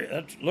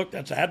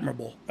 That's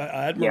admirable.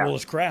 Admirable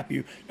as crap.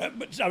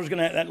 But I was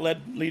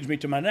that leads me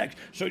to my next.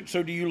 So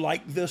do you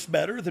like this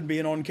better than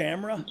being on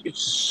camera?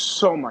 It's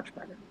so much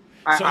better.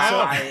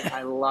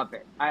 I love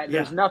it.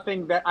 There's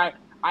nothing that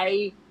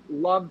I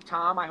love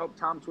Tom. I hope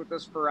Tom's with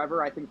us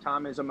forever. I think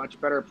Tom is a much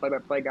better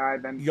play-by-play guy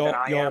than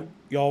I am.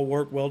 Y'all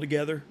work well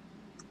together?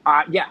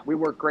 Yeah, we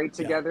work great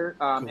together.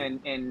 Cool.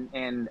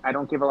 And I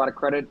don't give a lot of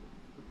credit.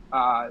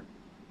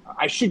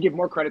 I should give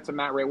more credit to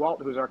Matt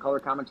Raywalt, who's our color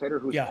commentator,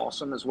 who's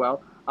awesome as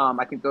well.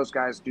 I think those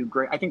guys do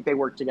great. I think they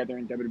worked together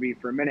in WWE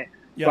for a minute,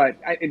 but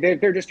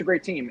they're just a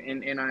great team.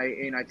 And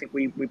I think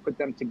we put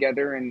them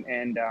together and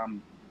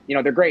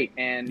they're great.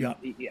 And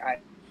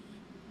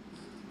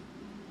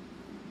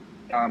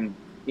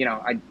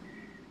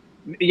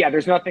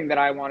there's nothing that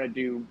I want to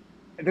do.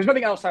 There's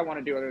nothing else I want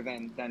to do other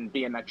than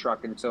be in that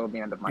truck until the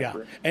end of my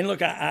career. And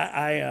look,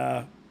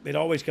 I it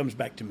always comes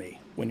back to me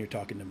when you're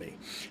talking to me.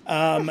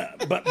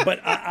 But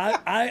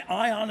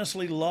I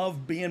honestly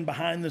love being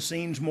behind the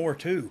scenes more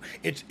too.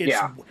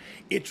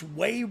 It's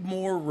way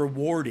more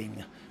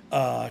rewarding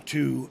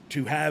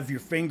to have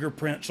your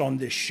fingerprints on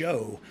this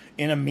show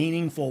in a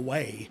meaningful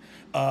way,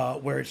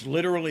 where it's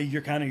literally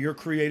your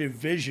creative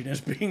vision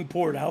is being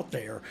poured out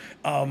there.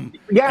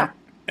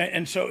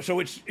 And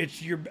so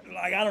it's your,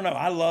 like, I don't know,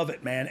 I love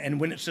it, man. And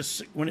when it's a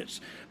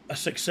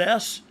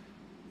success,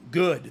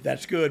 good,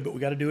 that's good, but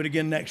we got to do it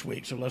again next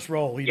week. So let's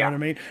roll. You know what I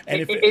mean?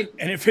 And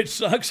if it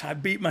sucks, I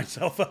beat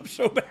myself up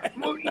so bad.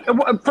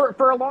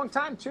 for a long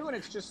time too. And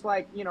it's just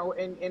like,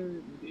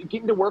 and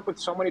getting to work with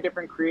so many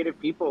different creative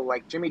people.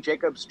 Like Jimmy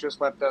Jacobs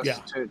just left us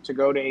to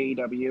go to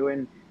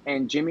AEW,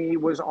 and Jimmy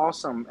was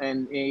awesome.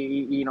 And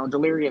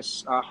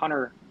Delirious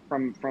Hunter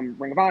from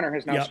Ring of Honor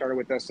has now started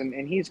with us,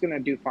 and he's going to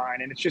do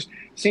fine. And it's just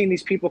seeing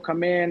these people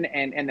come in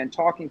and then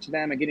talking to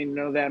them and getting to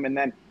know them. And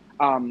then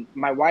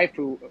my wife,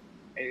 who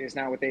is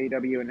now with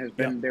AEW and has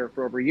been there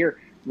for over a year,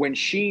 when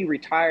she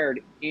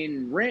retired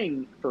in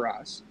ring for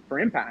us, for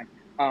Impact,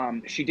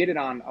 she did it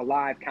on a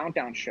live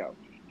countdown show,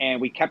 and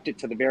we kept it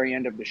to the very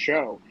end of the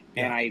show.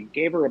 And I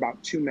gave her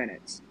about 2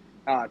 minutes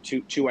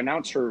to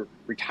announce her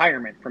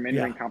retirement from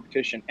in-ring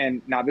competition.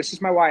 And now this is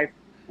my wife,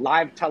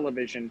 live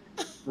television,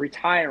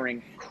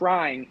 retiring,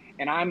 crying,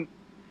 and I'm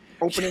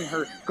opening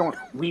her, going,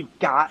 we've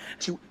got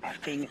to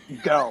effing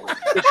go.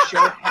 The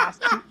show has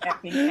to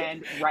effing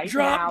end right now.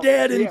 Drop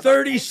dead in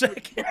 30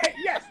 seconds.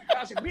 Yes. I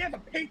was like, we have a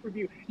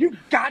pay-per-view. You've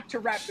got to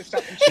wrap this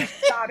up. And she's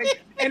sobbing.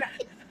 And I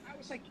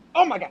was like,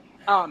 oh my God.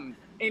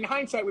 In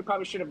hindsight, we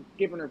probably should have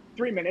given her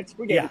 3 minutes.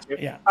 We gave it to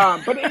her.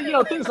 But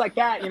things like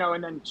that,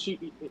 and then she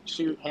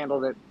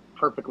handled it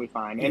perfectly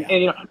fine.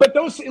 And but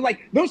those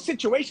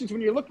situations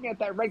when you're looking at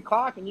that red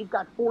clock and you've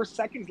got 4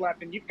 seconds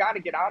left and you've got to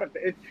get out of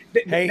it,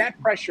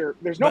 that pressure,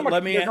 there's no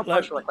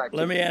pressure like that.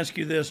 Let me ask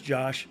you this,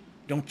 Josh.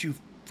 Don't you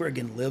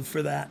friggin' live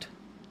for that?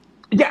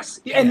 Yes.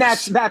 And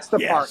that's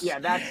the part. Yeah,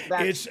 that's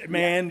it's,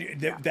 man,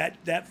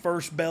 that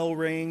first bell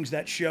rings,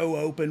 that show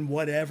open,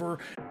 whatever.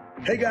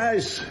 Hey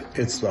guys,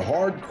 it's the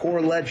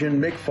hardcore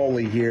legend Mick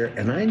Foley here,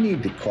 and I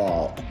need to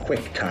call a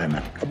quick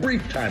timeout, a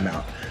brief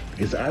timeout,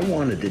 because I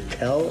wanted to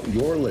tell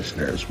your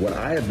listeners what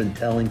I have been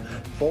telling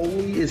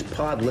Foley is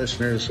Pod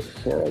listeners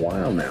for a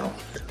while now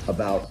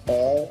about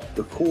all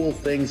the cool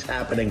things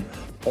happening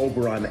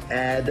over on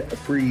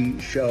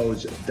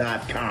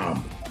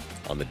adfreeshows.com.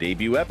 On the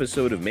debut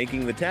episode of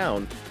Making the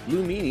Town,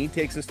 Lou Meany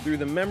takes us through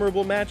the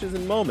memorable matches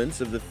and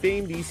moments of the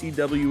famed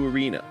ECW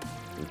arena,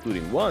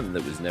 including one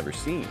that was never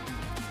seen.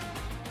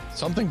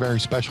 Something very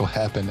special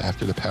happened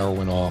after the power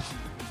went off.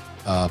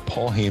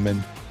 Paul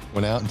Heyman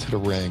went out into the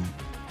ring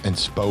and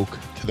spoke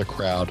to the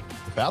crowd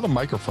without a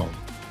microphone.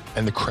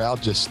 And the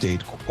crowd just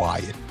stayed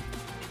quiet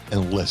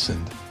and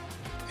listened.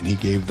 And he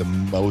gave the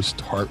most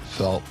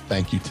heartfelt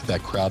thank you to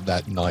that crowd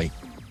that night.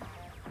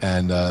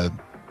 And the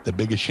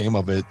biggest shame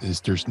of it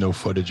is there's no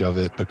footage of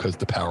it because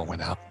the power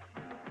went out.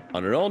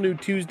 On an all-new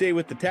Tuesday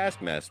with the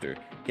Taskmaster,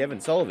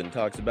 Kevin Sullivan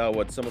talks about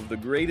what some of the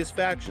greatest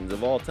factions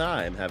of all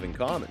time have in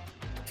common.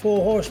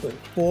 4 horsemen,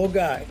 4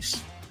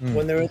 guys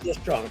when they're at the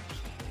strongest.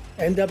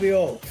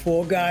 NWO,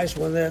 4 guys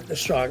when they're at the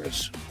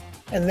strongest.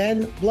 And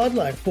then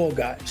Bloodline, 4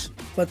 guys.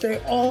 But they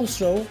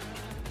also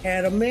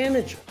had a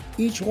manager,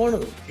 each one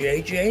of them.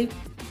 JJ,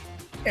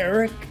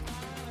 Eric,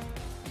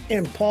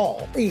 and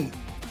Paul E.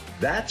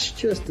 That's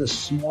just a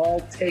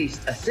small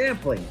taste, a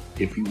sampling,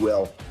 if you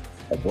will,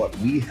 of what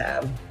we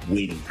have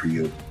waiting for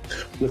you.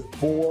 With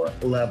 4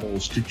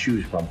 levels to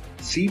choose from.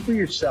 See for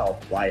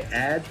yourself why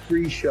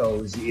ad-free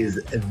shows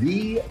is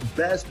the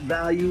best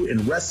value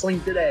in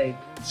wrestling today.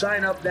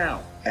 Sign up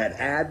now at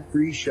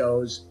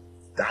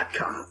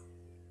adfreeshows.com.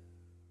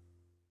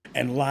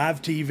 And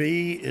live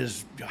TV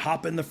is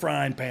hop in the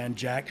frying pan,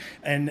 Jack.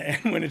 And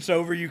when it's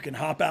over, you can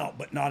hop out,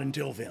 but not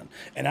until then.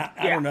 And I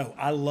don't know.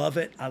 I love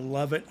it. I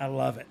love it. I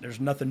love it. There's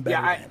nothing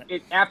better than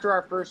it.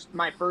 After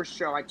my first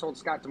show, I told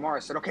Scott tomorrow, I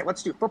said, okay,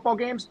 let's do football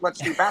games. Let's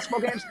do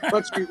basketball games.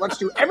 Let's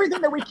do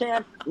everything that we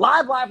can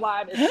live.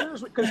 As soon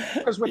as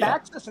because with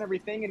access and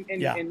everything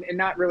and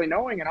not really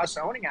knowing and us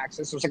owning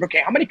access, it was like,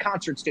 okay, how many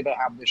concerts do they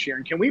have this year?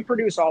 And can we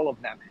produce all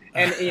of them?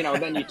 And,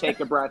 then you take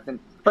a breath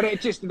but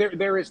it just,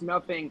 there is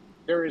nothing,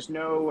 there is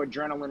no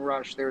adrenaline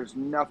rush. There's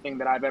nothing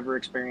that I've ever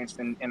experienced.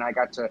 And I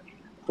got to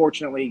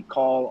fortunately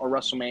call a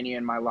WrestleMania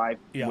in my life,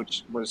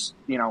 which was,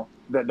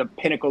 the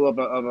pinnacle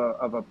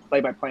of a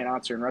play-by-play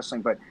announcer in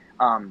wrestling. But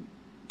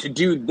to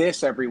do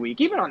this every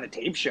week, even on the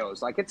tape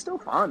shows, like it's still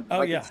fun.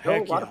 It's still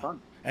a lot of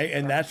fun. Hey,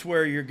 and that's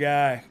where your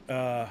guy,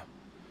 I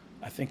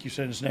think you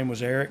said his name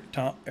was Eric.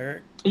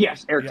 Eric?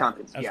 Yes, Eric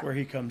Tompkins. That's where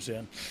he comes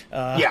in.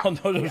 On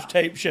those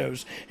tape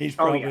shows, he's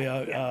probably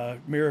a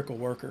miracle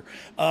worker.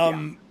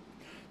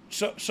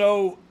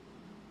 So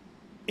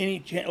any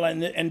chance,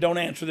 and don't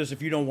answer this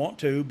if you don't want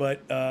to,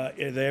 but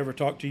have they ever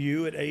talked to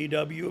you at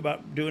AEW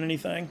about doing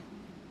anything?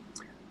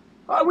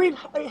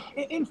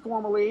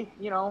 Informally,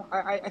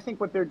 I think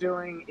what they're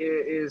doing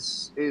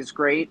is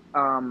great.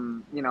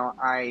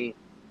 I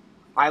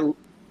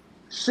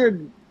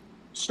should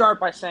start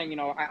by saying,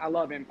 I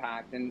love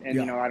Impact, and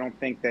I don't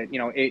think that,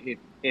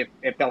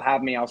 if they'll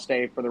have me, I'll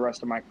stay for the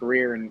rest of my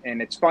career.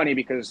 And it's funny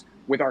because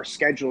with our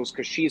schedules,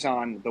 because she's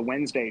on the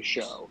Wednesday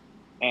show,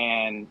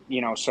 and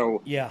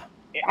so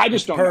I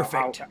just don't know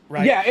how.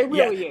 Right? Yeah, it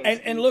really is.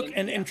 And look,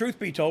 and truth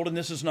be told, and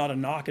this is not a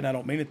knock, and I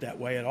don't mean it that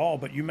way at all,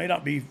 but you may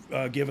not be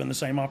given the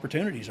same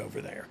opportunities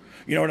over there.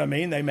 You know what I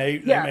mean? They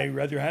may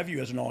rather have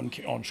you as an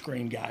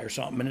on-screen guy or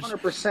something. And it's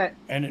 100%.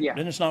 And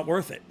then it's not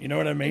worth it. You know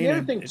what I mean? And the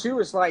other thing too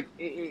is like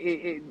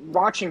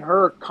watching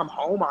her come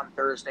home on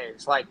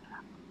Thursdays. Like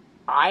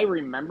I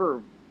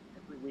remember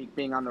every week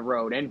being on the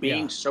road and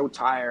being so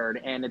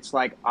tired, and it's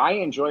like I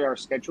enjoy our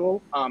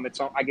schedule. I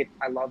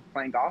love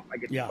playing golf. I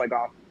get to play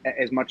golf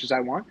as much as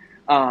I want,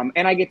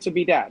 and I get to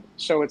be dad.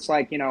 So it's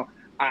like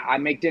I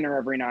make dinner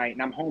every night,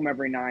 and I'm home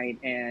every night,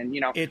 and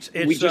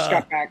we just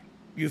got back.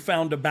 You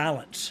found a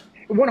balance.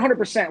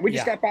 100%. We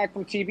just got back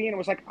from TV, and it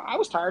was like I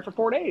was tired for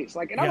 4 days,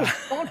 and I was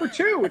gone for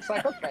 2. It's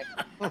like okay,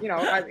 but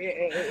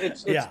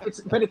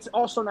it's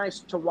also nice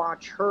to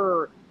watch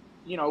her.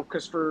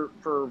 Because for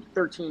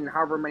 13,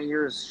 however many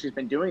years she's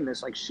been doing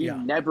this, like she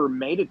never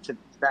made it to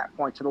that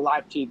point, to the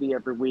live TV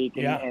every week.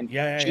 And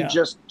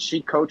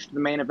she coached the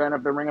main event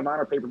of the Ring of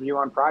Honor pay-per-view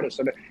on Friday.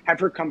 So to have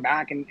her come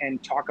back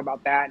and talk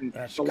about that and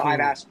the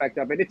live aspect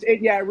of it,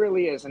 it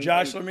really is. And,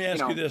 Josh, let me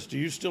ask you this. Do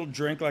you still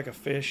drink like a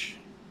fish?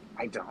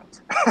 I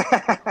don't.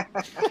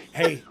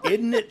 Hey,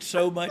 isn't it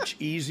so much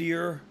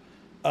easier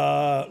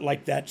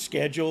like that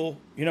schedule?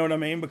 You know what I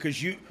mean?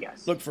 Because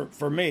look,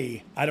 for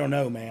me, I don't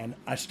know, man.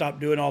 I stopped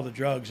doing all the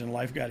drugs and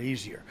life got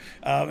easier.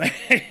 I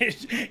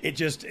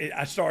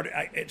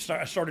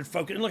started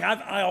focusing. Look,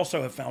 I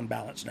also have found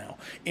balance now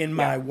in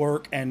my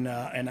work, and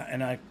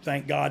I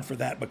thank God for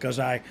that, because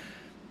I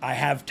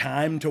have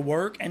time to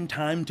work and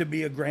time to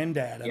be a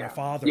granddad and a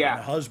father and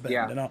a husband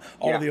and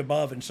all of the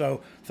above. And so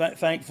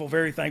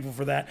very thankful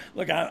for that.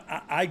 Look,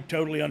 I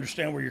totally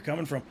understand where you're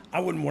coming from. I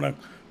wouldn't want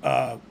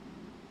to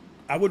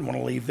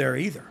leave there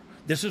either.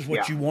 This is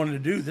what you wanted to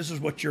do. This is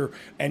what you're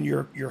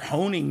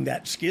honing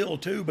that skill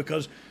too,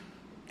 because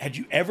had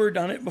you ever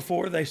done it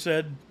before they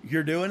said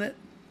you're doing it?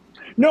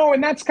 No,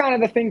 and that's kind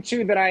of the thing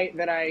too that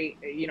I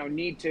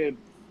need to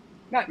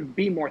not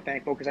be more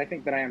thankful, because I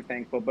think that I am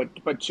thankful,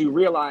 but to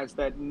realize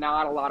that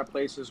not a lot of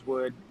places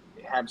would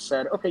have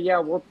said, okay,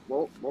 we'll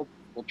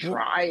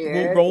try it.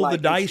 We'll roll the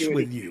dice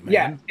with you,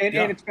 man. And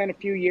it's been a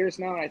few years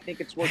now, and I think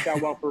it's worked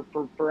out well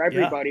for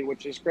everybody,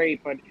 which is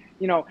great. But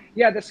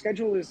the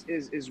schedule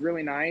is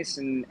really nice,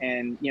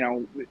 and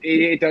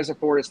it does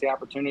afford us the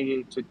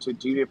opportunity to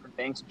do different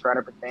things and try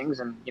different things.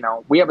 And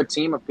we have a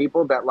team of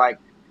people that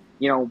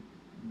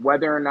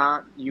whether or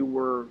not you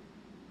were.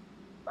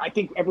 I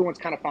think everyone's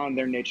kind of found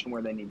their niche and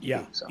where they need to be.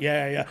 So.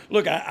 Yeah.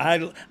 Look,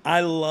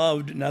 I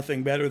loved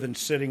nothing better than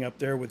sitting up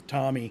there with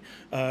Tommy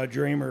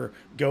Dreamer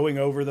going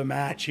over the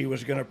match he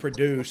was going to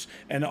produce,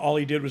 and all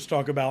he did was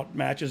talk about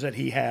matches that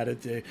he had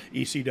at the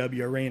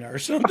ECW arena or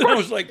something. I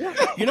was like,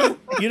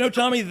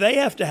 Tommy, they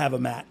have to have a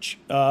match.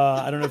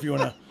 I don't know if you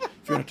want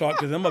to talk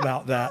to them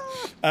about that.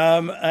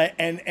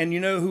 And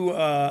you know who?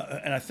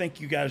 And I think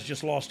you guys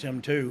just lost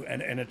him too,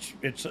 and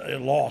it's a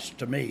loss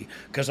to me,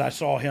 because I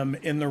saw him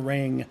in the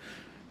ring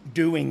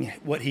doing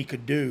what he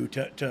could do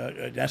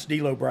to that's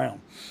D'Lo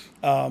Brown.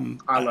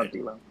 I love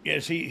D'Lo.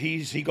 Is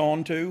he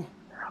gone too?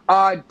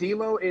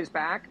 D'Lo is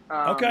back.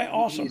 Okay,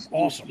 awesome. He's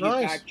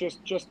Nice. back,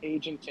 just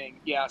agenting.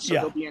 So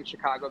he'll be in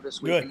Chicago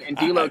this week. Good. And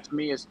D'Lo to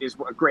me is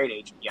a great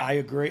agent. Yeah. I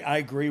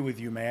agree with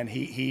you, man.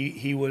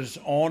 He was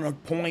on a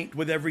point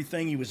with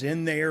everything. He was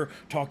in there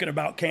talking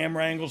about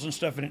camera angles and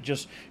stuff, and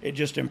it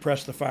just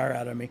impressed the fire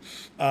out of me.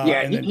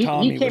 And then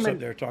Tommy was up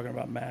there talking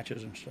about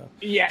matches and stuff.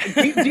 Yeah,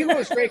 D'Lo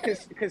is great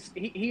because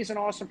he's an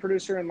awesome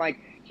producer, and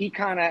he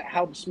kind of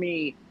helps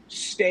me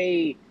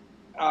stay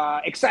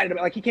excited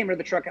about, like, he came to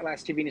the truck at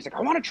Last TV and he's like,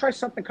 I want to try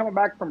something coming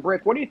back from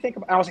Brick. What do you think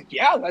about? I was like,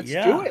 yeah, let's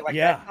do it. Like,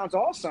 that sounds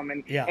awesome.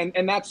 And,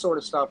 and that sort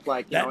of stuff,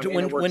 like, you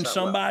know, when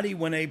somebody,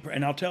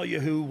 and I'll tell you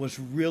who was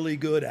really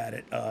good at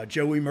it.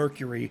 Joey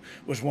Mercury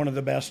was one of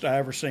the best I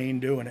ever seen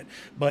doing it.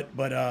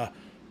 But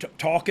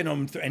talking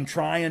them and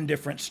trying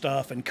different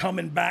stuff and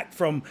coming back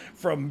from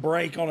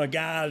break on a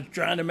guy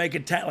trying to make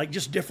a like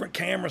just different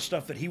camera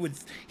stuff that he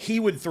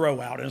would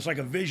throw out, and it's like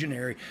a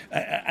visionary.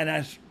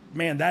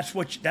 Man, that's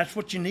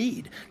what you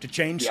need to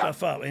change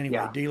stuff up.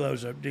 Anyway,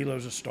 D'Lo's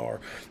a star.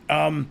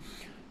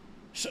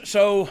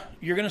 So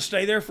you're gonna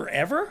stay there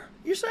forever,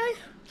 you say?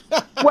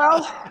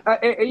 Well,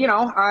 you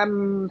know,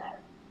 I'm,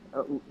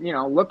 you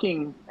know,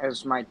 looking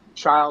as my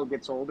child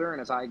gets older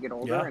and as I get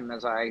older and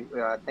as I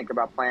think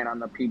about playing on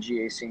the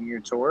PGA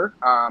Senior Tour,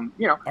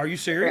 you know. Are you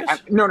serious?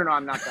 No,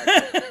 I'm not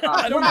that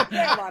good. When I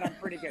play a lot, I'm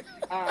pretty good.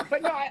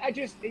 But no, I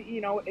just,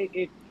 you know,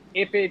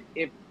 if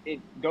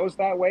it goes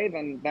that way,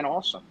 then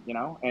awesome, you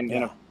know. And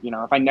if, you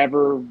know, if I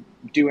never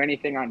do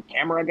anything on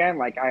camera again,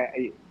 like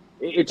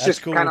it's that's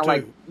just cool kind of too.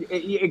 like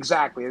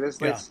exactly this.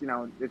 You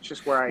know, it's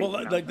just where I. Well,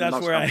 you know, like that's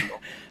where I.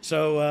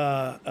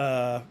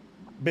 So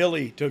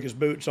Billy took his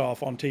boots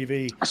off on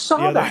TV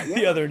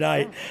the other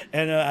night,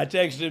 and I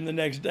texted him the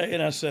next day,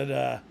 and I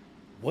said,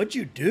 "What'd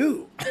you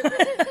do?"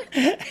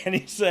 And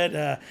he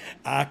said,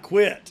 "I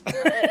quit."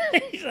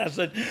 I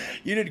said,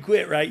 "You didn't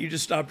quit, right? You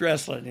just stopped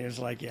wrestling." And he was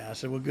like, "Yeah." I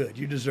said, "Well, good.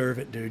 You deserve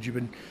it, dude.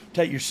 You're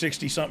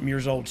 60-something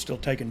years old, still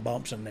taking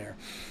bumps in there."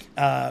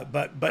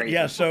 But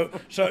yeah, so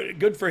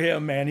good for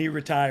him, man. He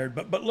retired.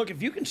 But look,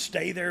 if you can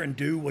stay there and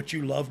do what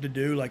you love to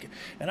do, like,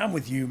 and I'm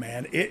with you,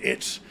 man.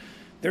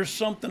 There's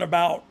something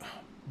about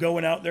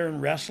going out there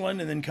and wrestling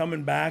and then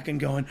coming back and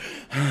going,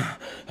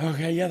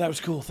 okay, yeah, that was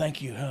cool,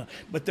 thank you.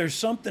 But there's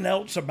something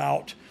else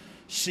about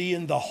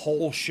seeing the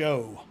whole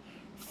show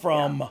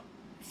from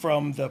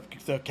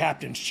the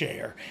captain's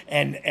chair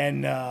and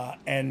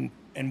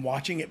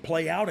watching it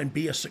play out and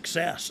be a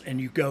success.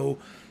 And you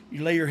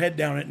lay your head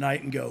down at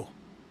night and go,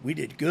 we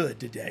did good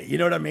today. You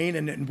know what I mean?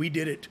 And we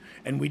did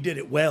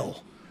it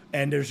well.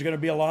 And there's going to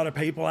be a lot of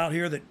people out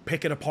here that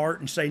pick it apart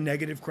and say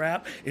negative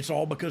crap. It's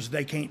all because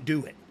they can't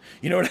do it.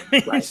 You know what I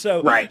mean?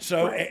 Right.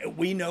 So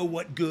we know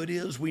what good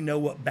is. We know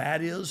what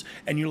bad is.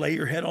 And you lay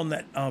your head on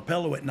that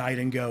pillow at night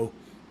and go,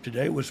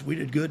 we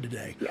did good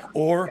today. Yeah.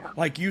 Or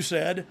like you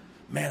said,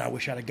 man, I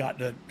wish I'd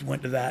have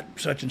went to that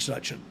such and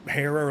such a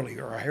hair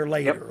earlier or a hair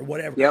later or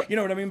whatever. Yep. You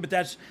know what I mean? But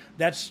that's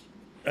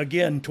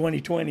again,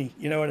 2020,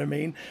 you know what I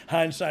mean?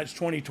 Hindsight's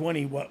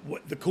 2020. What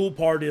the cool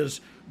part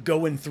is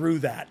going through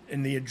that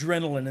and the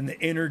adrenaline and the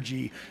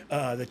energy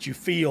that you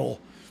feel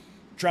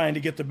trying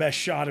to get the best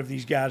shot of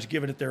these guys,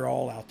 giving it their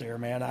all out there,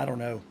 man. I don't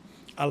know.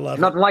 I love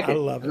it. Nothing like it. I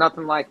love it.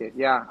 Nothing like it.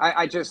 Yeah.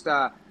 I just,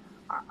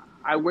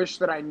 I wish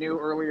that I knew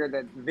earlier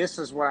that this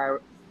is what I,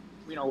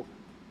 you know,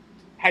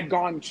 had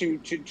gone to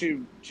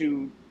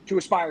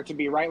aspire to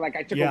be, right? Like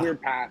I took a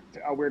weird path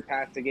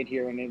to get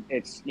here, and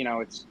it's you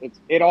know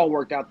it all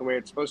worked out the way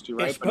it's supposed to,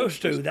 right? It's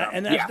supposed to.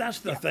 That's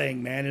the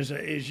thing, man.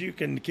 Is you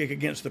can kick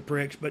against the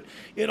pricks, but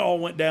it all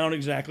went down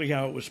exactly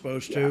how it was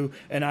supposed to,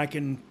 and I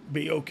can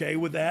be okay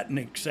with that and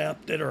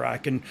accept it, or I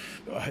can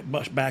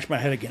bash my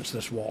head against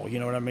this wall. You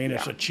know what I mean?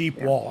 It's a cheap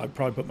wall. I'd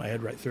probably put my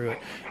head right through it.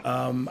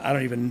 I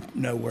don't even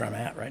know where I'm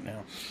at right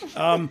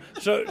now.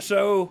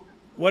 So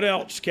what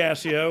else,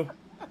 Cassio?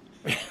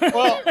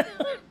 Well,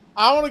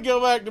 I want to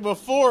go back to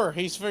before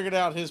he's figured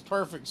out his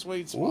perfect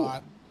sweet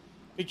spot. Ooh.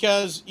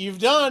 Because you've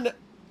done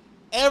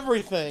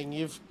everything.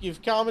 You've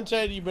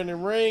commentated, you've been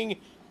in ring,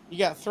 you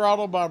got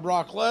throttled by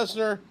Brock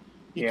Lesnar,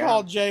 you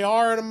called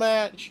JR in a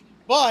match.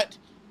 But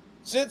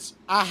since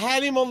I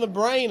had him on the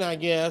brain, I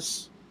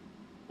guess,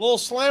 little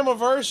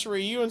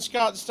Slammiversary, you and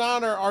Scott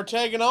Steiner are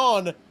taking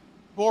on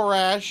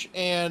Borash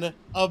and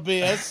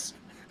Abyss.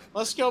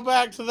 Let's go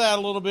back to that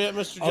a little bit,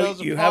 Mr.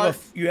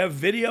 Joseph. You have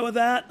video of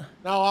that?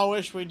 No, I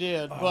wish we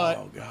did. But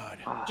oh God!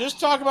 Just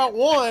talk about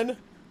one,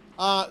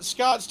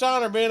 Scott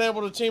Steiner being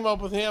able to team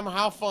up with him,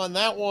 how fun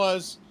that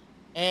was,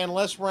 and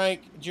let's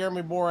rank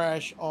Jeremy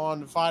Borash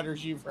on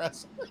fighters you've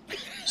wrestled.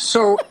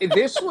 So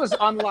this was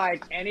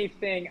unlike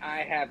anything I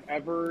have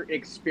ever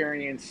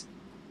experienced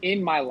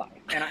in my life,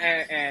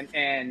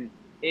 and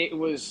it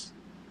was.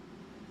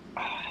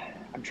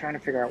 I'm trying to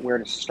figure out where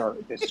to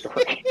start this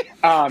story.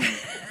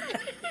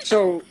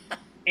 So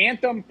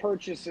Anthem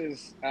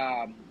purchases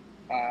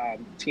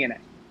TNA,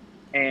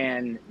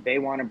 and they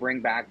want to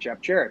bring back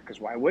Jeff Jarrett, because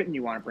why wouldn't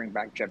you want to bring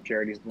back Jeff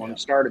Jarrett? He's the one who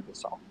started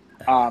this all.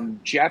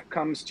 Jeff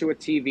comes to a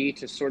TV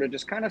to sort of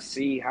just kind of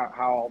see how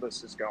all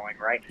this is going,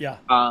 right? Yeah.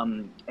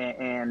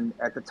 And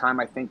at the time,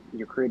 I think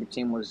your creative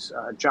team was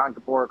John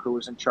Gaborick, who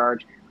was in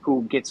charge,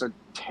 who gets a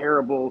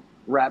terrible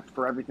rep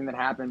for everything that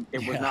happened.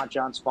 It was not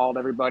John's fault,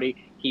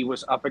 everybody. He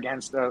was up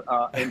against an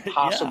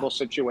impossible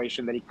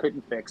situation that he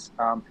couldn't fix.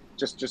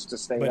 Just to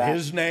say but that.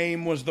 His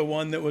name was the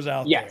one that was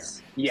out there.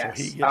 Yes.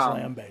 So he gets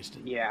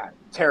lambasted. Yeah,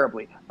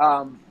 terribly.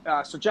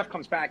 So Jeff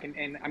comes back,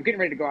 and I'm getting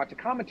ready to go out to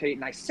commentate,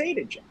 and I say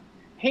to Jeff,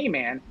 hey,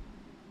 man,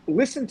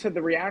 listen to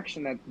the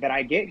reaction that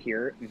I get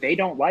here. They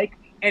don't like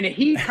me. And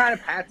he kind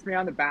of pats me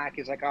on the back.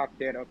 He's like, oh,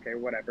 kid, okay,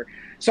 whatever.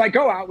 So I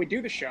go out, we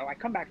do the show. I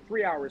come back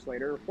 3 hours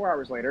later, 4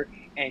 hours later,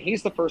 and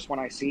he's the first one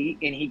I see.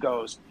 And he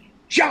goes,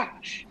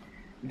 Josh,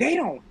 they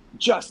don't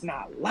just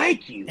not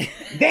like you.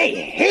 They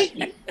hate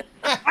you.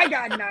 I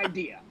got an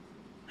idea.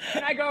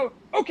 And I go,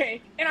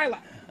 okay. And I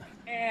left.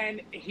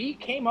 And he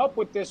came up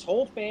with this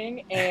whole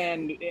thing.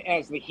 And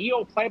as the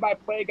heel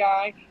play-by-play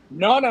guy,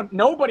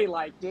 nobody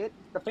liked it.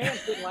 The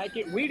fans didn't like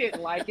it. We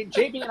didn't like it.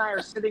 JB and I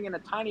are sitting in a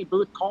tiny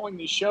booth calling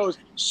these shows,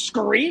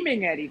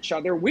 screaming at each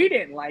other. We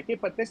didn't like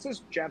it, but this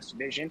is Jeff's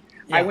vision.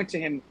 Yeah. I went to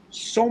him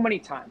so many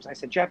times. I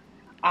said, Jeff,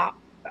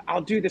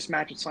 I'll do this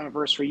match at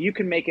Slammiversary. You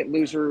can make it.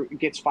 Loser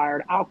gets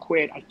fired. I'll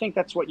quit. I think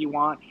that's what you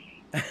want.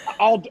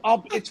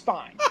 It's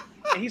fine.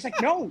 And he's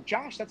like, no,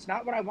 Josh, that's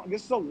not what I want.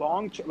 This is a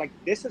long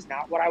this is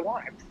not what I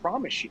want. I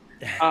promise you.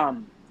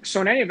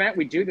 So in any event,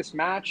 we do this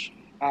match.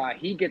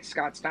 He gets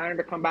Scott Steiner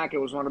to come back. It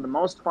was one of the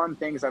most fun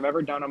things I've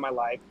ever done in my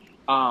life.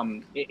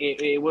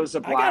 It was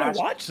a blast. I gotta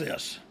watch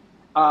this.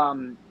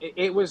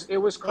 It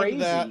was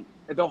crazy.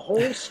 The whole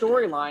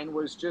storyline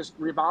was just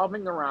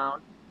revolving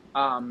around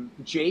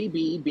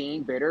JB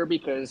being bitter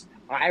because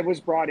I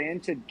was brought in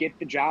to get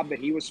the job that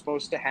he was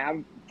supposed to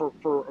have for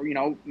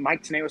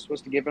Mike Tenay was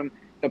supposed to give him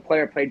the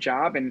play-by-play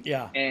job,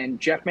 and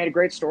Jeff made a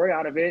great story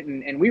out of it,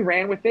 and we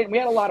ran with it, and we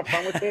had a lot of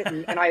fun with it,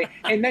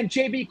 and then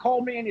JB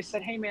called me and he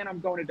said, hey man, I'm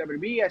going to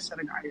WWE. I said,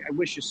 I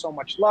wish you so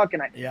much luck,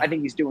 and I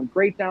think he's doing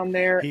great down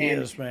there. He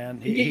is,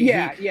 man.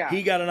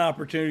 He got an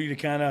opportunity to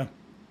kind of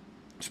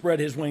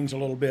spread his wings a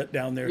little bit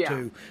down there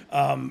too,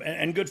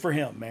 and good for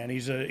him, man.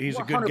 He's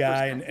a good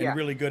guy and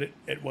really good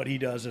at what he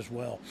does as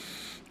well.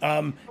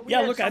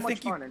 Look, I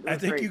think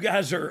you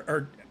guys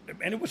are.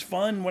 And it was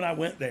fun when I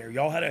went there.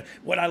 Y'all had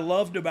what I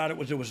loved about it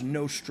was there was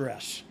no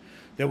stress.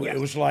 It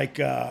was like,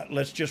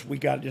 we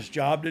got this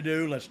job to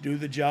do. Let's do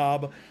the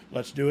job.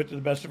 Let's do it to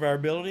the best of our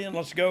ability, and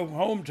let's go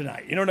home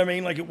tonight. You know what I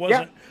mean? Like it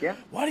wasn't,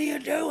 what are you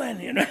doing?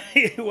 You know,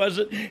 it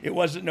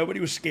wasn't, nobody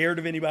was scared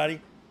of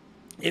anybody.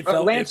 It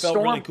felt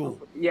really cool.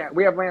 Yeah,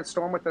 we have Lance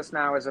Storm with us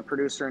now as a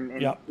producer,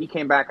 and he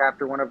came back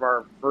after one of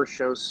our first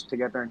shows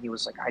together, and he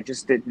was like, I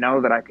just didn't know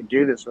that I could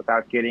do this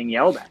without getting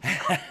yelled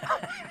at.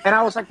 And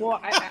I was like, well,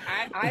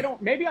 I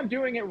don't, maybe I'm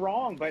doing it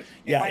wrong, but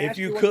if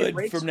you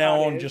could from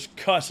now on just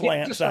cuss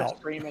Lance out.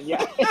 Screaming,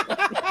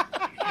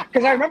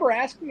 because I remember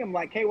asking him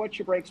like, hey, what's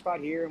your break spot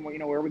here, and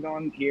where are we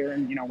going here,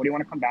 and what do you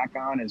want to come back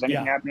on? Is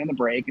anything happening in the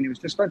break? And it was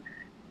just fun.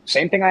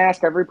 Same thing I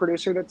ask every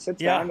producer that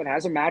sits down that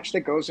has a match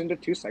that goes into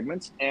 2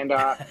 segments. And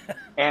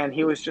and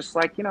he was just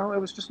like, it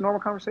was just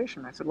normal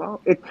conversation. I said,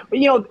 well,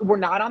 we're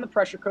not on the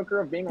pressure cooker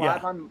of being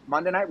live on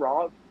Monday Night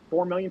Raw.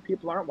 4 million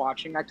people aren't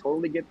watching. I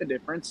totally get the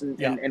difference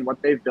and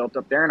what they've built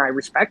up there, and I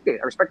respect it.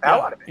 I respect the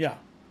hell out of it. Yeah,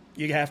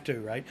 you have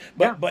to, right?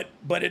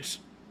 But it's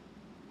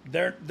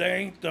they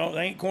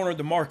ain't cornered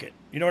the market.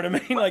 You know what I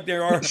mean? Like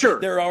there are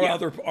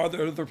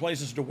other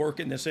places to work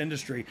in this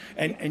industry,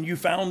 and you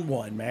found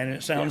one, man. And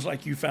it sounds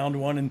like you found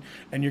one,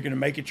 and you're going to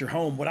make it your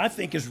home. What I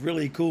think is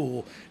really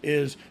cool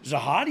is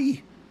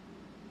Zahadi's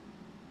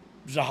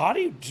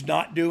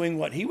not doing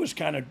what he was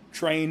kind of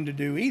trained to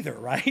do either,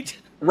 right?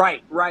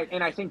 Right.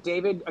 And I think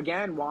David,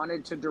 again,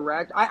 wanted to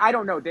direct. I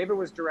don't know. David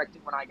was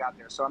directing when I got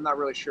there, so I'm not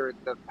really sure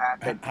the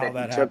path that he took.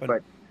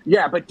 Happened.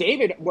 But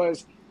David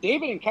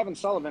and Kevin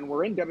Sullivan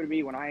were in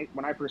WWE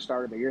when I first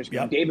started there years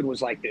ago. David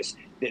was like this.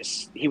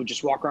 He would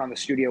just walk around the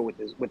studio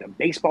with a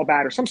baseball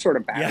bat or some sort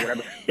of bat or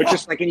whatever, but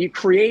just like, and you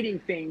creating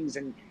things,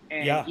 and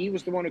he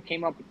was the one who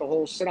came up with the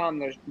whole sit on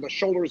the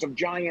shoulders of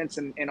giants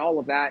and all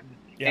of that.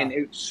 And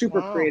it was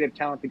super creative,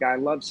 talented guy. I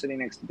love sitting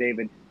next to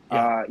David,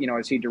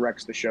 as he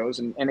directs the shows.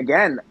 And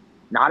again,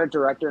 not a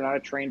director, not a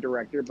trained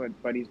director,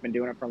 but he's been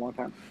doing it for a long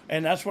time.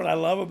 And that's what I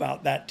love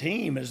about that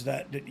team is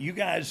that you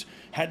guys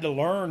had to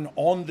learn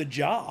on the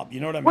job. You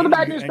know what I mean? We're the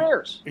Bad News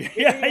Bears.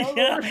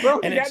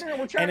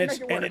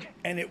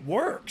 And it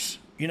works.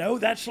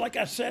 That's like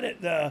I said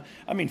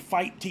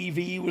Fight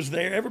TV was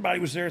there. Everybody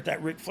was there at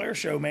that Ric Flair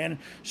show, man.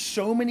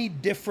 So many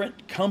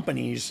different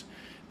companies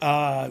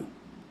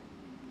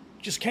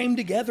just came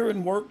together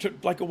and worked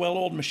like a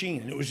well-oiled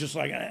machine. And it was just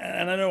like,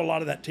 and I know a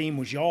lot of that team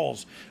was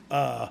y'all's,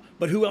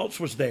 but who else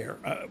was there?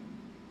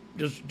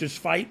 Does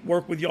Fight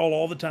work with y'all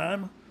all the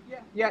time?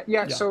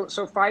 Yeah. So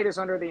Fight is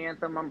under the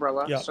Anthem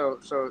umbrella. Yeah.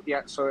 So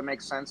it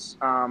makes sense.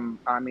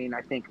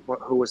 I think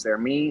who was there?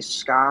 Me,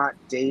 Scott,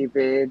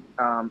 David,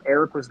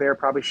 Eric was there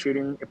probably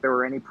shooting if there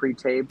were any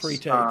pre-tapes. I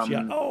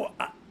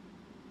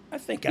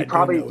think I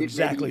probably know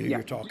exactly who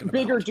you're talking about.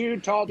 Bigger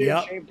dude, tall dude,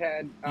 shaved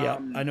head.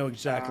 I know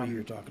exactly who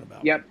you're talking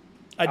about. Yep.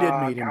 I did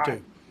meet him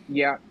too.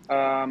 Yeah.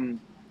 And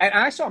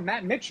I saw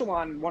Matt Mitchell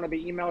on one of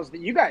the emails that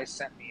you guys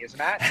sent me. Is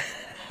Matt?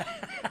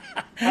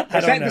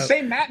 Is that the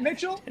same Matt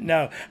Mitchell?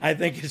 No, I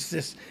think it's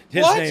this.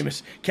 His name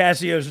is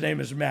Cassio's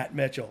name is Matt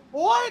Mitchell.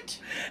 What?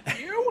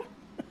 You?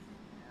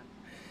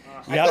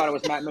 I thought it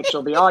was Matt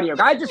Mitchell, the audio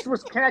guy. I just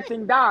was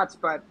connecting dots,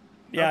 but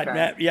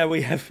Matt. Yeah,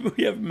 we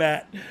have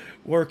Matt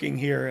working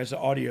here as an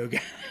audio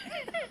guy.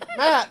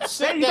 Matt,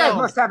 sit You down. guys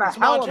must have a It's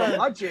my hell of a turn.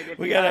 budget. If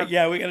We you got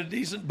have- we got a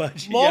decent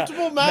budget.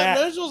 Multiple yeah. Matt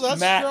Mitchells? That's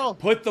Matt, strong.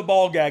 put the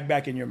ball gag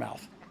back in your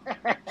mouth.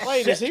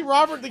 Wait, is he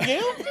Robert the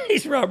Gimp?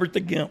 He's Robert the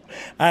Gimp.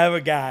 I have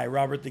a guy,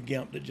 Robert the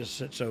Gimp, that just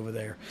sits over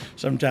there.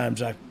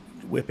 Sometimes I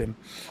whip him.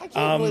 I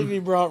can't believe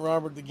you brought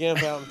Robert the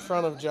Gimp out in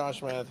front of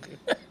Josh Mathews.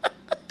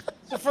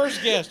 It's the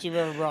first guest you've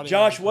ever brought him.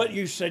 Josh, out. what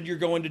you said you're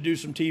going to do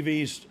some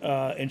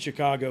TVs in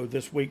Chicago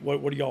this week.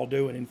 What are y'all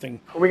doing?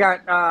 Anything? We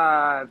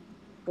got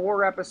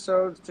 4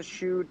 episodes to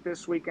shoot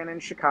this weekend in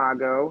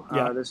Chicago.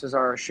 Yeah. This is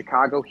our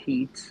Chicago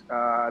Heat.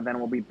 Then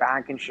we'll be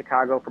back in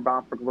Chicago for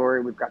Bound for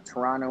Glory. We've got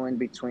Toronto in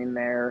between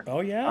there.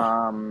 Oh,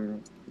 yeah.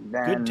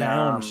 Then, Good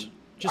towns.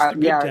 Just the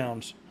good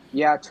towns.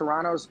 Yeah,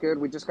 Toronto's good.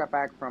 We just got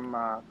back from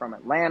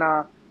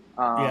Atlanta.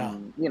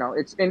 You know,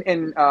 it's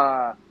in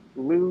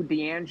Lou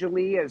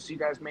D'Angeli, as you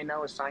guys may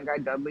know, as Sign Guy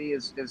Dudley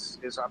is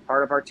a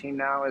part of our team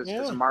now as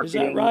a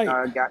marketing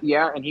right? guy.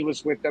 Yeah, and he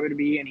was with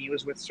WWE and he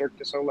was with Cirque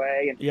du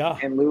Soleil. And,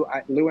 and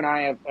Lou and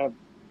I have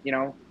you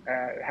know,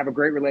 have a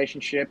great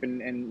relationship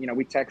and you know,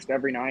 we text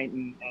every night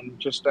and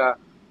just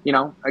you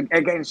know,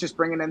 again, it's just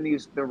bringing in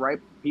the right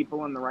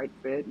people and the right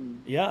fit.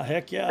 And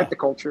heck yeah. Fit the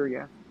culture,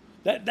 yeah.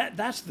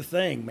 That's the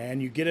thing,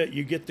 man. You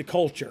get the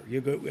culture.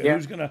 You go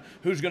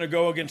who's gonna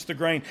go against the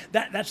grain.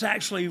 That's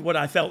actually what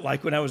I felt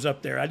like when I was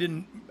up there. I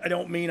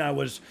don't mean I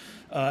was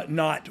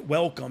not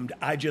welcomed.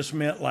 I just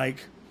meant like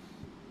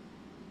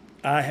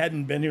I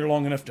hadn't been here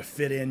long enough to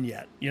fit in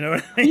yet. You know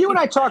what I mean? You and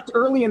I talked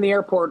early in the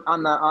airport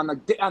on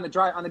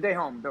the day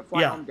home, the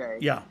fly home day.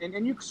 Yeah.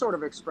 And you sort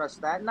of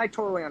expressed that, and I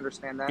totally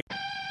understand that.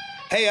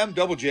 Hey, I'm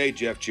Double J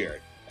Jeff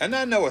Jarrett, and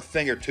I know a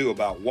thing or two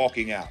about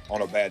walking out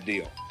on a bad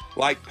deal.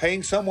 Like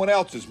paying someone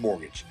else's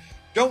mortgage.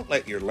 Don't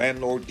let your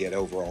landlord get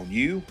over on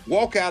you.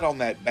 Walk out on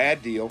that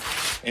bad deal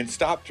and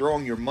stop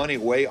throwing your money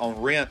away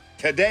on rent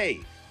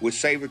today with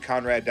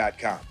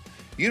SaveWithConrad.com.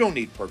 You don't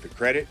need perfect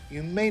credit.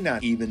 You may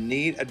not even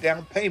need a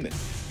down payment.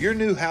 Your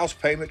new house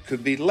payment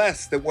could be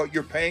less than what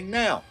you're paying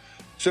now.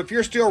 So if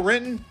you're still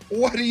renting,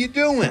 what are you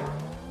doing?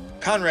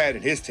 Conrad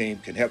and his team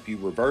can help you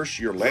reverse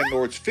your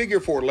landlord's Figure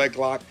 4 leg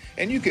lock,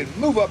 and you can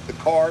move up the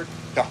card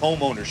to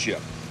home ownership.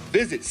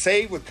 Visit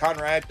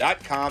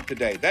SaveWithConrad.com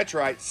today. That's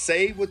right,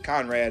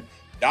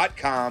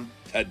 SaveWithConrad.com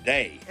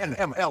today.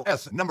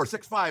 NMLS number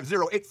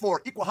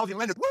 65084, equal housing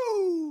lender.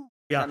 Woo!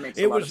 Yeah,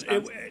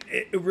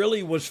 it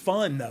really was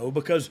fun though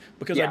because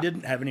I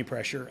didn't have any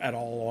pressure at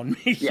all on me.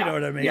 You know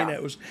what I mean? Yeah.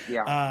 It was,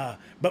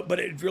 but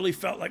it really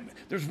felt like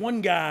there's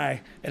one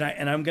guy,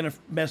 and I'm gonna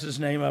mess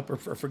his name up or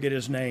forget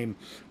his name,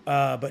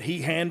 but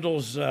he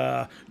handles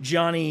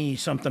Johnny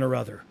something or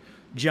other.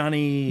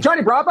 Johnny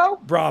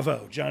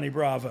Bravo. Johnny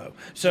Bravo.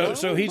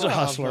 So he's a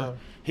hustler.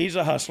 He's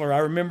a hustler. I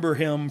remember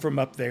him from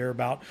up there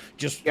about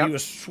he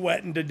was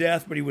sweating to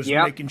death, but he was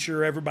making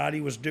sure everybody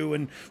was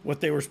doing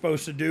what they were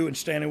supposed to do and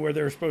standing where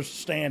they were supposed to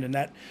stand. And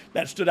that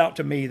stood out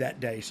to me that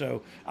day.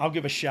 So I'll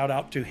give a shout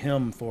out to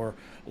him for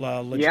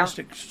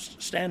logistics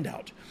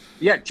standout.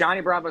 Yeah,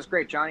 Johnny Bravo's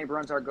great. Johnny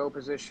runs our go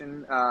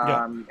position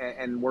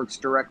and works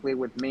directly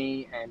with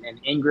me and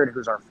Ingrid,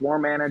 who's our floor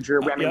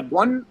manager. I mean,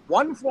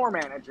 one floor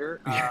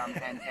manager,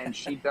 and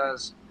she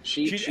does.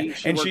 She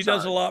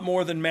does a lot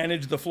more than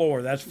manage the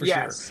floor. That's for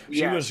sure.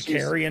 She was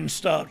carrying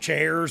stuff,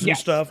 chairs and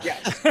stuff.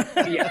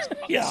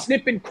 Yes.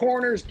 Snipping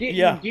corners,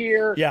 getting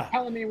gear,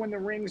 telling me when the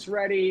ring's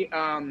ready.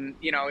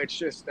 You know, it's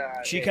just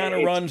she kind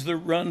of runs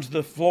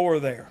the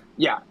floor there.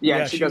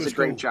 She does a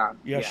great job.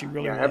 She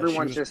really was.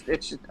 Everyone's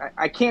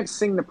I can't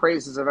sing the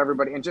praises of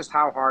everybody and just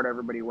how hard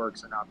everybody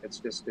works enough. And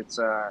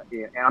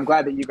I'm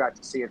glad that you got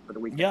to see it for the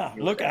weekend. Yeah,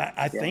 look,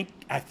 I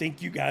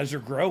think you guys are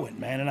growing,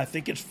 man, and I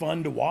think it's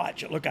fun to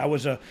watch. Look, I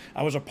was a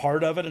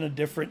part of it in a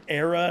different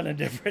era and a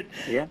different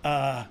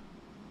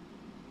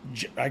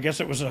I guess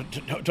it was a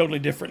totally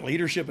different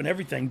leadership and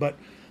everything, but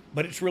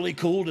it's really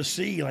cool to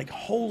see, like,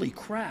 holy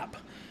crap,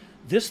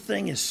 this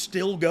thing is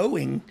still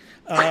going.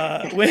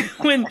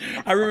 When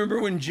I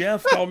remember when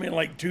Jeff called me in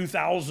like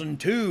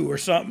 2002 or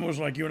something, was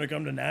like, you want to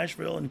come to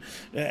Nashville and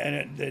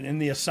in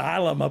the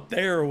asylum up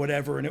there or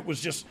whatever, and it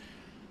was just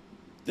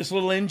this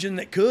little engine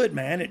that could,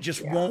 man. It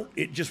just won't.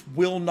 It just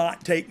will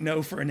not take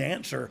no for an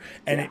answer,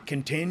 and it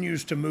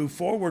continues to move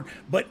forward.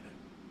 But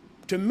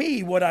to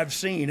me, what I've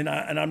seen, and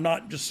I'm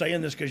not just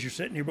saying this because you're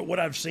sitting here, but what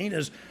I've seen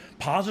is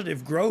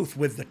positive growth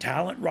with the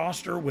talent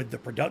roster, with the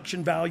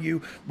production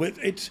value.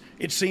 It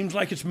seems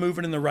like it's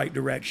moving in the right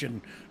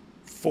direction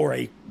for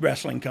a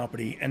wrestling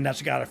company, and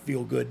that's got to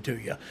feel good to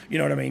you. You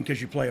know what I mean?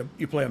 Because you play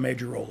a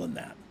major role in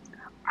that.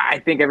 I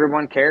think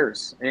everyone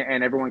cares,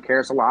 and everyone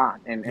cares a lot,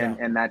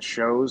 and that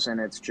shows.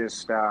 And it's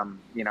just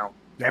you know,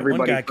 that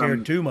everybody. One guy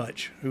cared too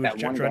much. Who was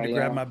trying to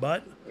grab my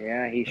butt?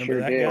 Yeah, he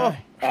Remember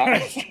sure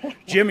did.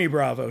 Jimmy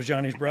Bravo,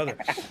 Johnny's brother.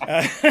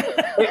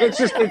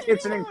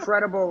 It's an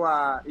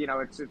incredible. You know,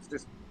 it's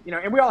just, you know,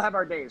 and we all have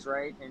our days,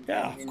 right? And,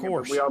 of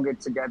course. We all get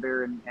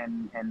together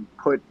and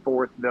put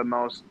forth the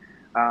most,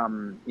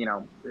 you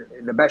know,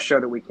 the best show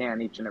that we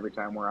can each and every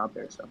time we're out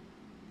there. So.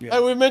 Yeah.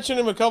 Hey, we mentioned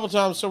him a couple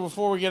times, so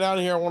before we get out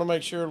of here, I want to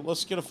make sure,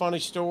 let's get a funny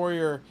story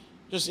or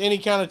just any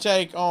kind of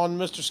take on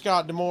Mr.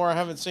 Scott D'Amore. I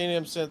haven't seen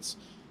him since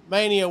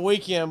Mania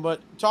weekend.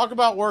 But talk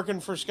about working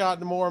for Scott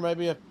D'Amore.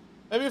 Maybe a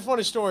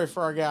funny story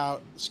for our guy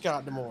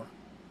Scott D'Amore.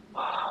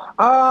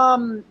 I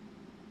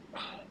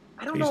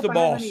don't He's know the if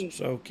boss, I have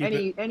so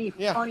keep any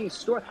funny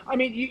story. I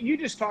mean, you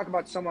just talk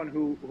about someone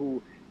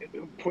who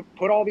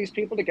put all these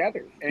people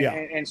together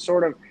and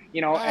sort of,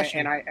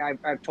 and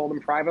I've told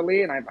him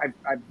privately, and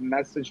I've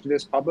messaged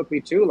this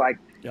publicly too, like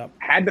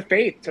had the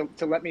faith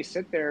to let me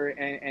sit there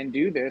and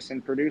do this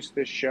and produce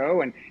this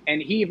show.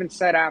 And he even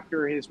said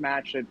after his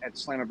match at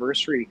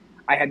Slammiversary,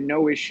 I had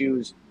no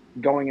issues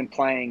going and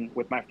playing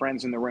with my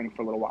friends in the ring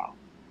for a little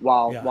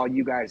while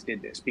you guys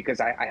did this, because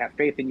I have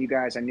faith in you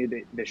guys. I knew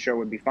that the show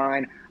would be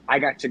fine. I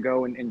got to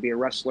go and be a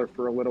wrestler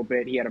for a little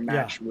bit. He had a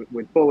match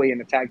with Bully in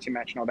the tag team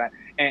match and all that,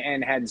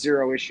 and had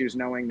zero issues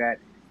knowing that,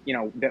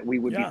 that we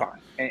would be fine.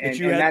 And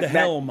you had the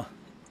helm.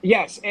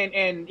 Yes.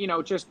 And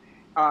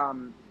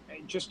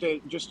just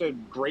a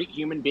great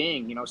human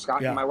being.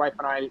 Scott and my wife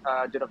and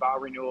I did a vow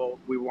renewal.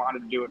 We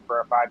wanted to do it for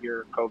our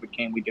 5-year. COVID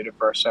came. We did it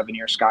for our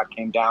 7-year. Scott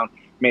came down,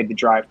 made the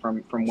drive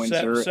from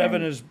Windsor.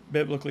 Seven is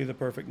biblically the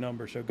perfect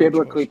number. So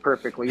biblically,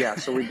 perfectly, yeah.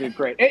 So we did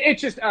great.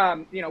 It's just,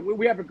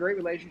 we have a great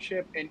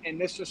relationship, and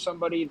this is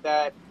somebody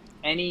that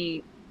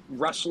any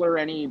wrestler,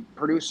 any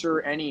producer,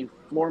 any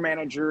floor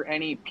manager,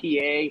 any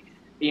PA,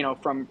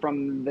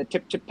 from the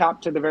tip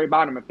top to the very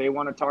bottom, if they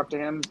want to talk to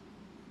him,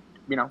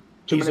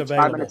 2 minutes,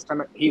 available. 5 minutes, 10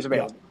 minutes, he's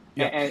available.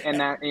 Yeah. And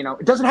that,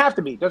 it doesn't have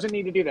to be, doesn't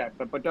need to do that,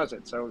 but does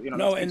it? So,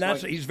 no, and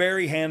he's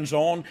very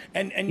hands-on.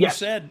 And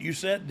yes. you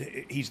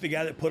said he's the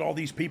guy that put all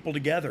these people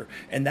together.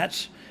 And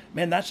that's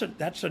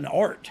an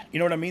art. You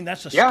know what I mean?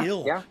 That's a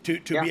skill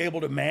to be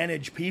able to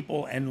manage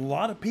people. And a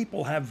lot of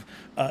people have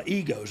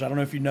egos. I don't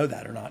know if you know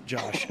that or not,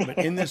 Josh, but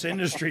in this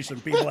industry,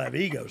 some people have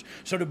egos.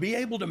 So to be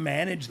able to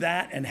manage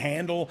that and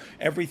handle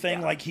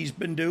everything like he's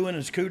been doing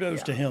is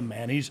kudos to him,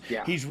 man.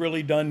 He's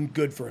really done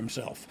good for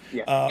himself.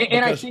 Yeah.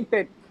 And I think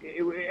that,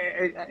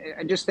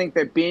 I just think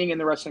that being in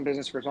the wrestling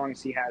business for as long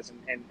as he has,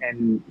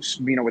 and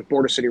with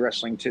Border City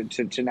Wrestling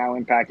to now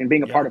Impact, and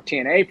being a part of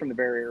TNA from the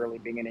very early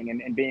beginning,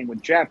 and being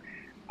with Jeff,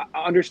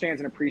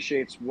 understands and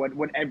appreciates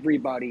what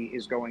everybody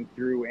is going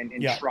through and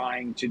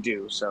trying to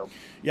do. So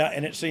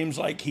and it seems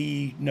like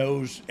he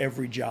knows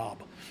every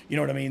job. You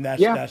know what I mean?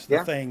 That's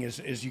the thing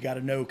is you got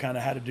to know kind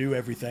of how to do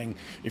everything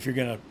if you're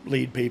going to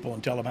lead people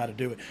and tell them how to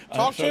do it.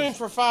 Talk to him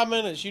for 5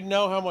 minutes. You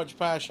know how much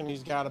passion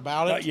he's got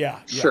about it.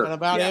 Sure. And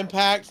about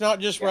Impact, not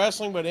just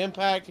wrestling, but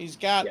Impact. He's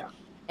got,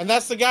 and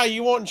that's the guy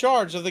you want in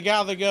charge, of the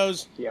guy that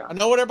goes, I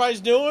know what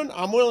everybody's doing.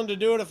 I'm willing to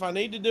do it if I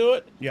need to do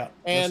it. Yeah.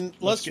 And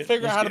let's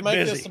figure out how to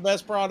make this the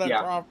best product.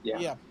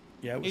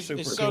 Yeah, it was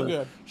super cool. So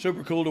good.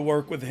 Super cool to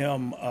work with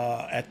him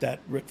at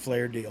that Ric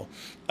Flair deal.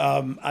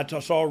 I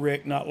saw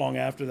Rick not long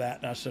after that,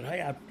 and I said,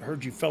 "Hey, I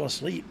heard you fell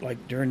asleep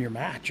like during your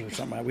match or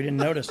something. We didn't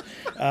notice."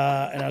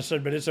 And I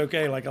said, "But it's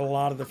okay. Like a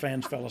lot of the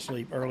fans fell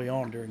asleep early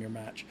on during your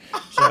match."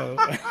 So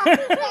it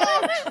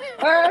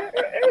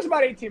was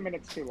about 18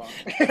 minutes too long.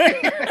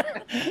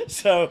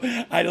 So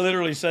I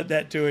literally said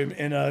that to him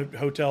in a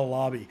hotel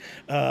lobby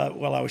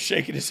while I was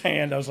shaking his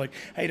hand. I was like,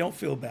 "Hey, don't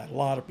feel bad. A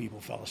lot of people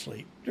fell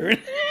asleep during."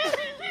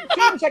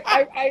 It's like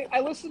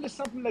I listened to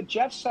something that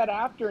Jeff said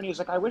after, and he was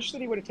like, "I wish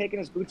that he would have taken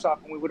his boots off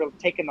and we would have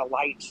taken the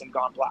lights and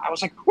gone black." I was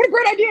like, "What a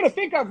great idea to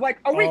think of! Like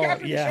a week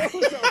after the show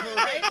was over,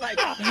 right?" Like,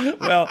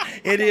 well,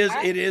 it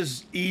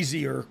is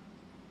easier,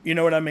 you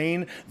know what I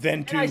mean,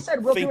 than to. And I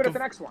said we'll do it at the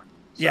next one.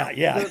 So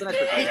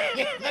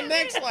the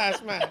next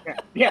last match.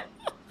 Yeah.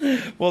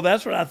 Well,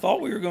 that's what I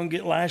thought we were going to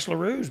get Lash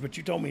LaRue's, but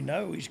you told me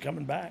no, he's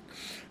coming back.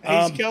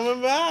 He's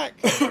coming back.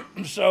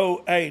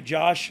 So, hey,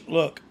 Josh,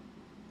 look,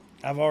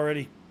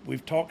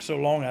 we've talked so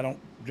long, I don't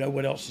know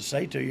what else to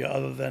say to you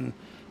other than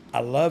I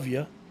love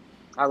you.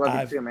 I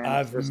love you too, man.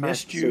 I've missed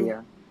nice to you. see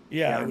you.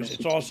 Yeah,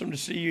 it's awesome to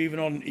see you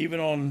even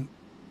on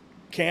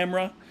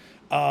camera.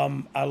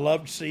 I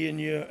loved seeing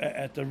you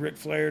at the Ric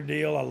Flair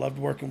deal. I loved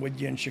working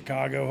with you in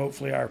Chicago.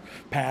 Hopefully our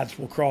paths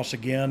will cross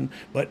again.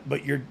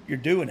 But you're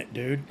doing it,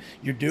 dude.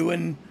 You're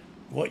doing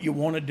what you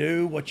want to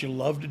do, what you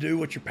love to do,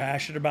 what you're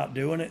passionate about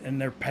doing it,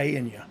 and they're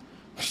paying you.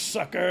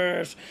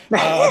 Suckers.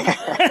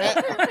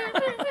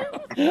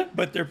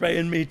 But they're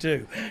paying me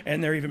too,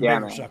 and they're even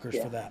bigger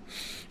suckers for that.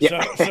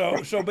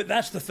 So, but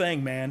that's the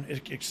thing, man.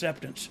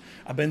 Acceptance.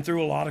 I've been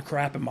through a lot of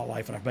crap in my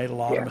life, and I've made a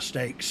lot of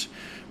mistakes,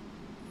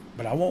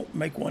 but I won't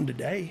make one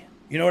today.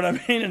 You know what I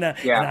mean? And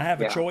I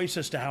have a choice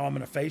as to how I'm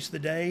going to face the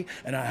day.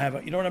 And I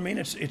have you know what I mean?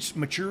 It's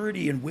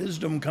maturity and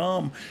wisdom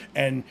come.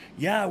 And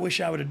I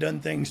wish I would have done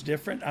things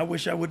different. I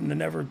wish I wouldn't have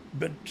never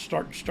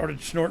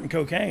started snorting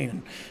cocaine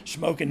and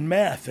smoking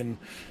meth and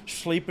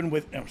sleeping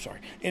with. I'm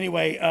sorry.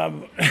 Anyway,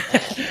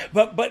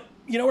 but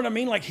you know what I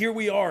mean? Like, here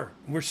we are.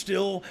 We're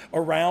still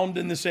around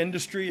in this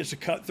industry. It's a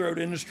cutthroat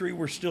industry.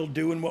 We're still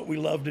doing what we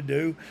love to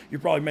do. You're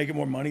probably making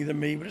more money than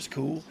me, but it's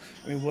cool.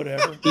 I mean,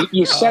 whatever.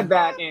 You said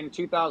that in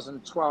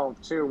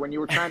 2012, too, when you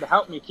were trying to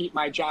help me keep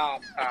my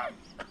job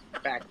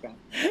back then.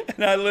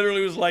 And I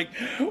literally was like,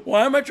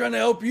 why am I trying to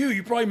help you?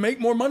 You probably make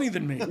more money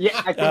than me.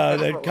 Yeah, I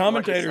think the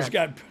commentators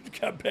got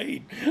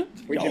paid.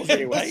 We did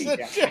pretty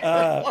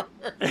well.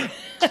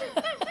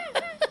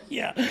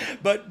 Yeah,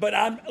 But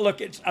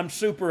I'm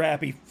super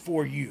happy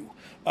for you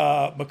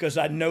because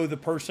I know the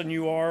person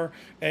you are,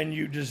 and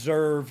you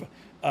deserve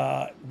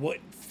what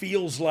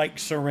feels like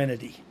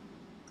serenity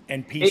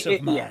and peace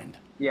of mind.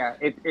 Yeah.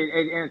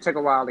 It took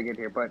a while to get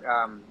here, but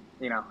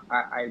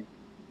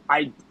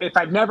if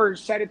I've never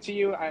said it to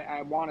you,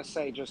 I want to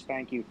say just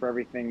thank you for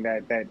everything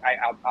that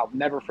I'll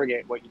never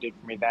forget what you did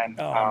for me then.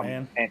 Oh,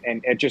 man.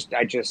 And I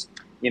just,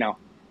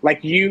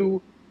 like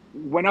you,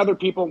 when other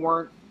people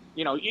weren't,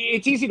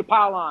 it's easy to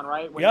pile on,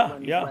 right? When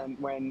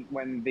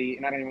the,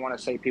 and I don't even want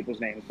to say people's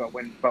names, but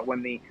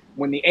when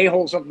the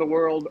a-holes of the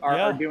world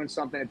are doing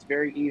something, it's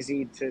very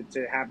easy to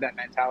have that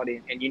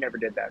mentality, and you never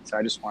did that. So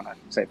I just want to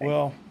say thank you.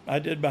 Well, I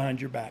did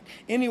behind your back.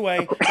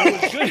 Anyway,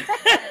 it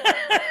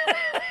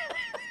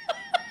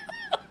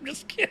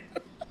was good.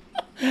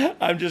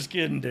 I'm just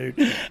kidding, dude.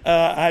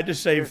 I had to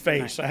save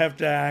face. I have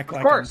to act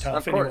like I'm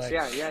tough anyway.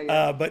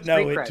 Yeah. But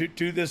no,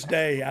 to this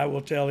day, I will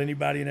tell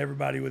anybody and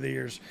everybody with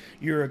ears,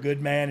 you're a good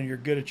man and you're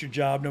good at your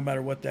job, no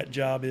matter what that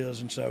job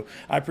is. And so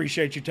I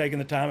appreciate you taking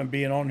the time and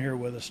being on here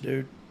with us,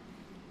 dude.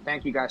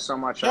 Thank you guys so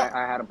much.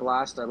 I had a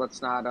blast.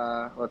 Let's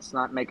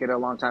not make it a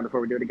long time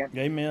before we do it again.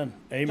 Amen.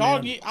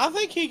 Dog, I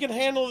think he can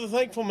handle the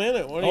thankful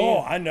minute.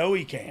 I know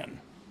he can.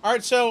 All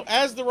right, so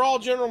as the Raw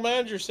general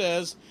manager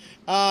says,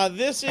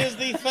 this is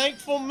the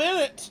thankful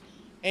minute,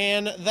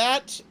 and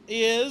that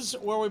is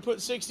where we put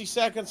 60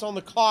 seconds on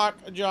the clock,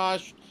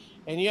 Josh,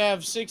 and you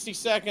have 60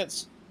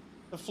 seconds.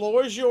 The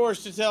floor is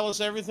yours to tell us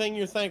everything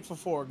you're thankful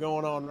for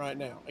going on right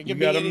now. It You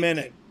got a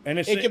minute. And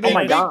it could be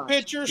a big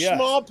picture,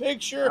 small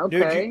picture.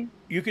 Okay. Dude,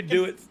 you could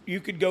do it. You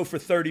could go for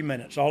 30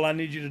 minutes. All I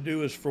need you to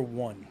do is for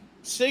one.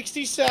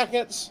 60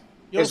 seconds.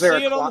 Is there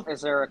a clock?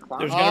 There's going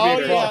to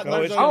be a clock.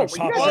 There's an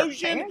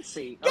explosion.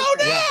 Fancy. Go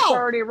now! It's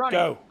already running.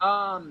 Go.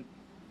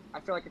 I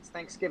feel like it's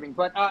Thanksgiving,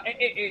 but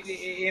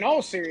in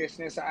all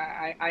seriousness,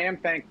 I am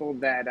thankful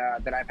that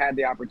I've had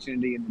the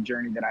opportunity and the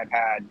journey that I've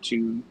had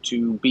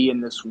to be in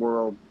this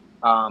world.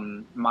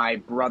 My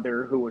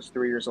brother, who was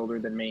 3 years older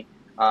than me,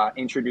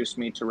 introduced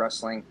me to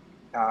wrestling.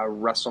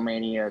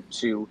 WrestleMania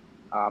 2.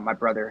 My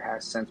brother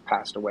has since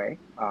passed away.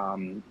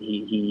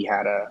 He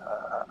had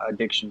a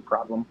addiction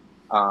problem.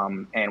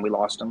 And we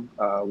lost him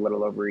a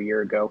little over a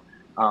year ago.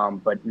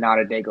 But not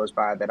a day goes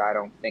by that I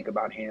don't think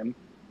about him.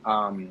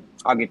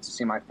 I'll get to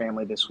see my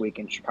family this week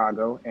in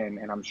Chicago,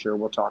 and I'm sure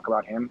we'll talk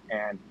about him.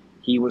 And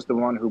he was the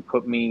one who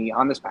put me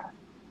on this path.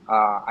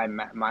 I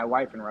met my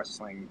wife in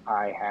wrestling.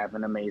 I have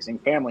an amazing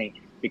family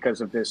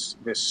because of this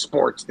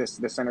sports,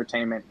 this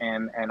entertainment,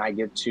 and I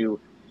get to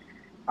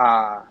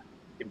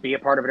be a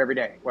part of it every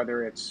day,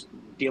 whether it's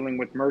dealing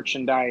with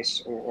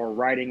merchandise or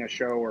writing a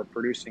show or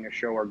producing a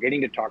show or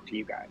getting to talk to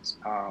you guys.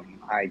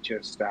 I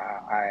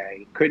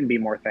couldn't be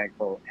more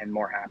thankful and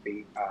more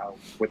happy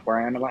with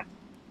where I am in life.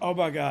 Oh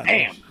my God!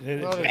 Bam!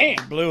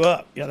 It blew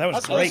up. Yeah, that was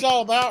That's great. what it's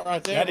all about,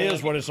 right there. That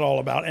is what it's all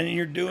about, and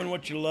you're doing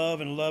what you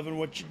love and loving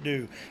what you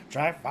do. If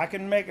I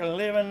can make a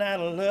living out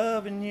of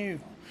loving you,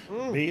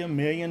 be a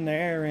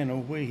millionaire in a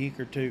week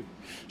or two.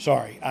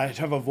 Sorry, I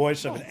have a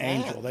voice of an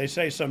angel. They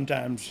say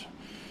sometimes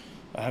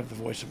I have the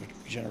voice of a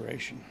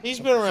generation. He's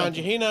been around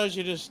you. He knows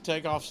you just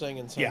take off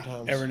singing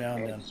sometimes. Yeah, every now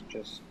and then. It's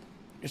just,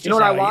 it's you know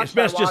what I watched? It's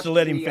best just to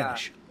let him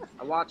finish.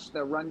 I watched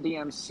the Run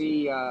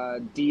DMC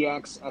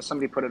DX.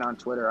 Somebody put it on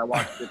Twitter. I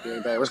watched it the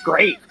other day. It was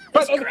great.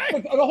 But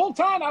the whole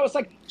time I was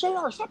like,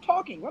 JR, stop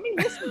talking. Let me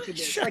listen to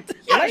this.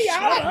 Lay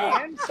out,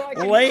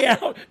 man. Lay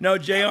out. No,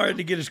 JR had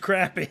to get his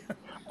crap in.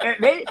 And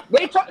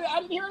they talked.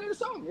 I didn't hear any of the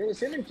song. It was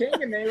him and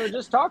King, and they were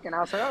just talking.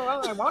 I was like, oh,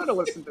 well, I wanted to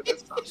listen to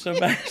this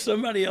song.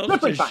 Somebody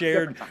else just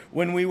shared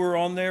when we were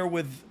on there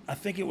with, I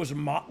think it was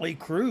Motley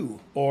Crue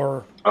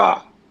or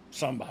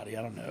somebody.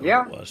 I don't know who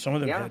it was. Some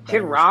of them had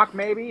Kid Rock,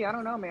 maybe. I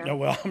don't know, man. No,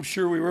 well, I'm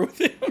sure we were with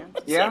him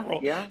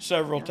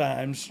several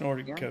times.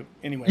 Snorted coke.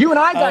 Anyway, you and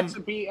I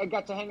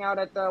got to hang out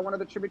at one of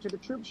the Tribute to the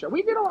Troops show.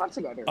 We did a lot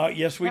together.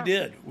 Yes, we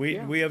did.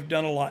 We have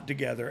done a lot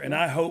together, and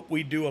I hope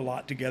we do a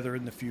lot together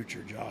in the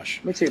future,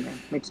 Josh. Me too, man.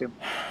 Me too.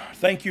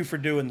 Thank you for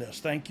doing this.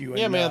 Thank you.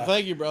 Yeah, man.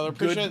 Thank you, brother.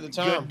 Appreciate the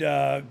time.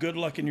 Good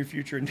luck in your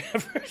future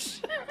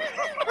endeavors.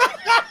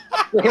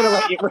 We're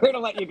gonna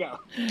let you go.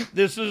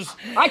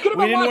 I could have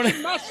been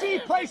watching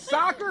Messi play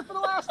soccer for the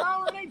last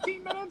hour and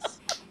 18 minutes.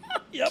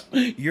 Yep,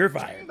 you're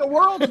fired. The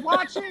world's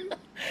watching.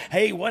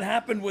 Hey, what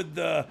happened with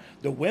the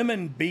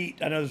women beat?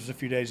 I know this was a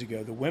few days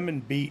ago. The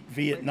women beat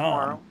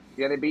Vietnam.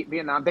 Yeah, they beat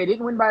Vietnam. They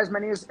didn't win by as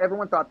many as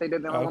everyone thought they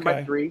did. They only won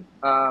by 3.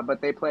 But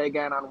they play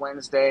again on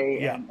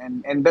Wednesday,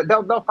 and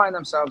they'll find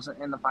themselves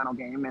in the final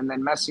game. And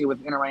then Messi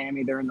with Inter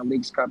Miami, they're in the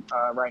Leagues Cup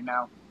right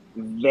now.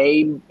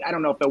 I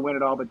don't know if they'll win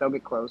it all, but they'll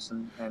get close.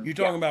 And you're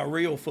talking about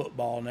real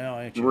football now,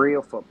 ain't you?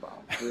 Real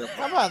football.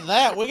 How about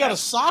that? We got a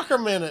soccer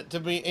minute to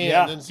be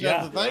in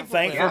instead of the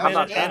thankful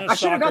minute. I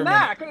should have done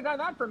that. I could have done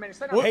that for a minute.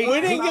 We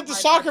didn't get the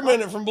soccer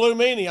minute from Blue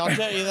Meanie, I'll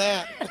tell you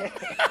that.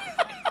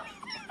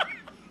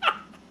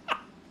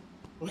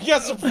 We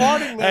got some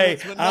farting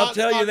minutes. Hey, I'll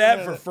tell you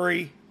that for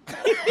free.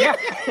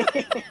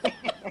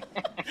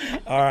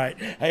 All right.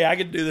 Hey, I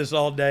could do this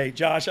all day.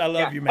 Josh, I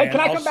love you, man. Hey, can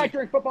I come back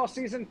during football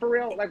season for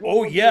real? Like, Oh,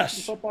 we'll do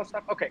yes. some football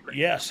stuff? Okay, great.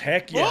 Yes,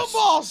 heck yes.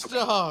 Football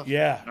stuff.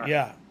 Yeah,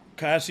 yeah.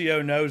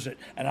 Cassio knows it,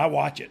 and I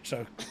watch it.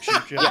 So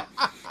shoot.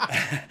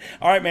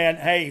 All right, man.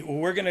 Hey, well,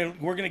 we're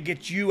gonna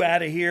get you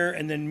out of here,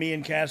 and then me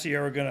and Cassio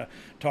are gonna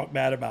talk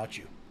bad about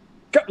you.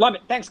 Good. Love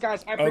it. Thanks,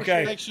 guys. I appreciate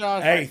Okay. it. Thanks,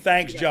 Josh. Hey,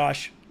 thanks,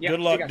 Josh. Yeah, Good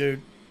see you luck, guys.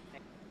 dude.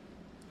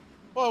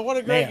 Well, what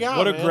a great Man, guy.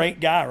 what a man. great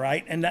guy,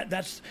 right? And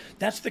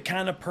that's the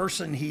kind of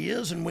person he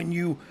is. And when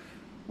you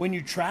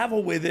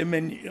travel with him,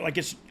 and like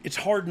it's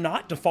hard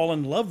not to fall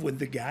in love with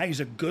the guy.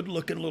 He's a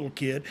good-looking little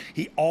kid.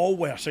 He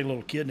always, I say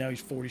little kid, now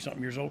he's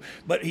 40-something years old,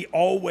 but he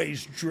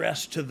always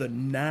dressed to the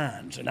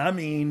nines, and I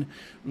mean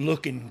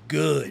looking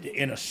good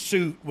in a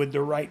suit with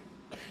the right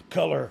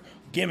color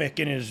gimmick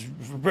in his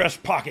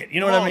breast pocket.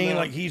 You know what I mean? Man.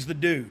 Like he's the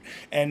dude,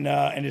 and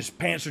his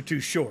pants are too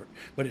short,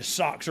 but his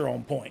socks are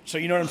on point. So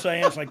you know what I'm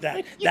saying? It's like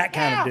that that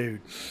kind of dude,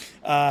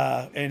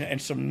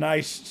 and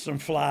some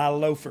fly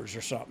loafers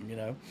or something, you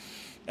know.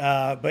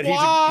 But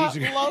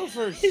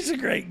he's a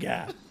great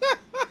guy.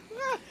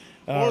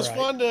 Well, it's right.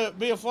 fun to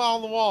be a fly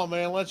on the wall,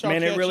 man. Let y'all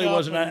Man, catch it really up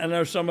wasn't. and- I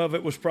know some of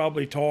it was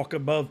probably talk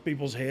above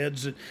people's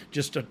heads,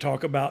 just to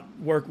talk about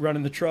work,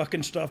 running the truck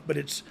and stuff. But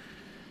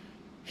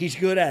he's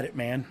good at it,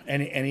 man,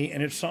 and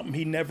it's something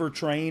he never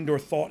trained or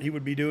thought he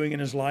would be doing in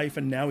his life,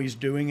 and now he's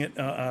doing it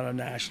on a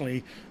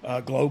nationally,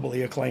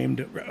 globally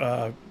acclaimed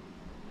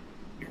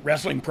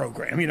wrestling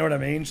program. You know what I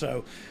mean?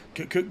 So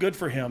good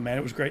for him, man.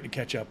 It was great to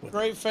catch up with.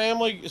 Great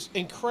family,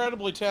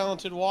 incredibly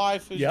talented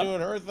wife who's Yep.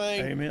 doing her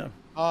thing. Amen.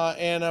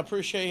 And I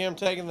appreciate him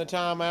taking the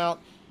time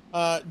out.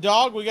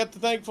 Dog, we got the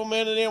thankful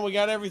minute in. We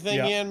got everything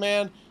Yep. in,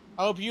 man.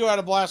 I hope you had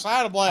a blast. I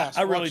had a blast.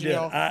 I really watching did.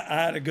 y'all.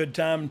 I had a good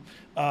time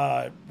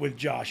with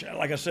Josh.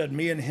 Like I said,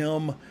 me and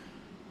him,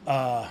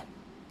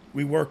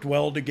 we worked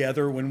well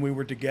together when we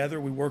were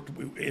together.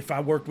 If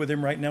I worked with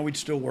him right now, we'd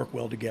still work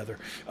well together.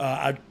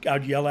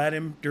 I'd yell at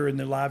him during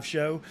the live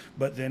show,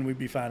 but then we'd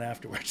be fine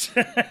afterwards.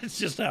 It's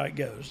just how it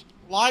goes.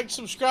 Like,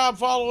 subscribe,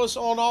 follow us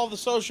on all the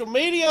social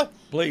media.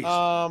 Please.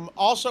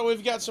 Also,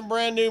 we've got some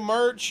brand new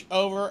merch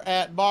over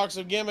at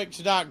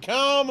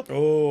boxofgimmicks.com.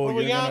 Oh, What do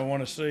we you're got? going to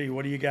want to see.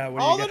 What do you got?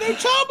 All you the got? new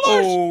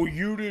tumblers. Oh,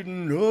 you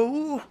didn't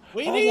know?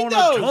 We I need want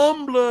those. a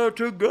tumbler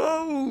to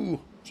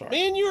go. Sorry.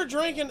 Me and you are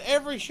drinking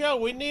every show.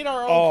 We need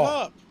our own Oh,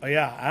 cup.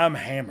 yeah, I'm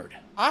hammered.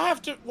 I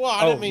have to. Well,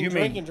 I didn't mean you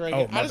drinking.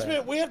 oh, my I just bad.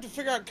 meant we have to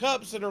figure out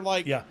cups that are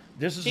like Yeah,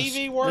 this is TV This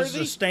is worthy.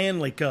 a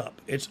Stanley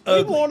Cup. It's We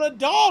ugly. want a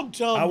dog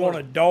tumbler. I want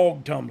a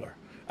dog tumbler.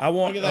 I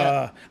want. Look at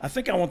that. I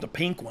think I want the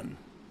pink one.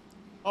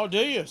 Oh, do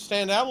you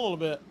stand out a little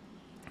bit?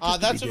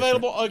 That's be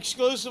available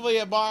exclusively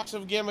at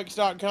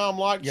boxofgimmicks.com.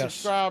 Like, Yes.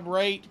 subscribe,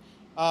 rate,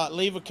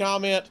 leave a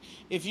comment.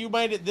 If you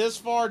made it this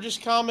far,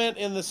 just comment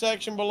in the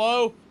section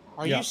below.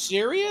 Are Yeah. you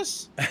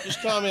serious?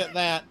 Just comment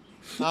that.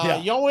 Yeah.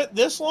 Y'all went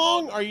this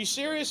long? Are you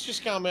serious?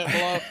 Just comment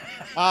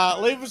below.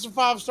 Leave us a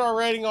 5-star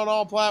rating on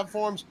all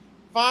platforms.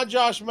 Find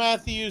Josh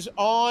Mathews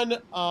on.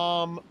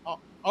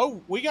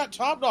 We got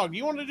Top Dog.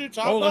 You want to do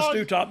Top Dog? Let's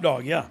do top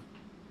dog. Yeah.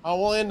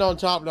 We'll end on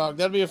Top Dog.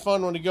 That'll be a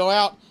fun one to go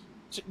out.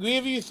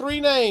 Give you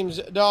 3 names,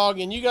 Dog,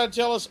 and you got to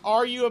tell us: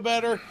 are you a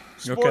better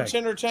sports Okay.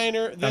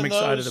 entertainer than I'm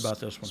excited those about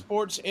this one.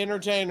 sports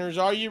entertainers?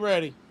 Are you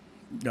ready?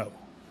 No,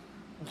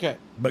 Okay.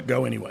 but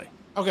go anyway.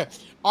 Okay.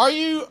 Are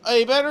you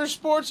a better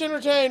sports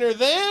entertainer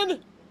than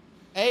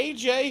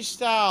AJ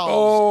Styles?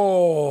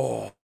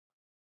 Oh.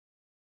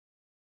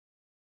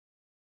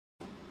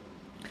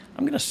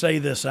 I'm going to say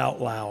this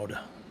out loud,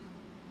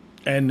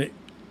 and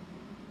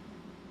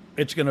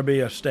it's going to be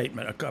a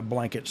statement, a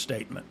blanket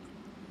statement.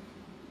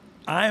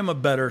 I am a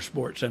better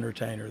sports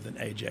entertainer than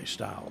AJ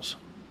Styles.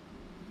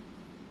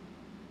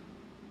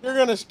 You're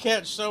going to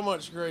catch so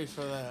much grief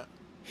for that.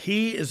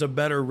 He is a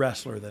better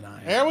wrestler than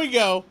I am. There we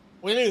go.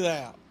 We knew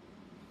that.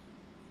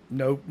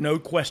 No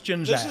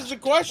questions This asked. is the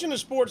question of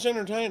sports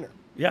entertainer.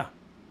 Yeah.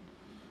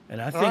 And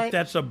I think right.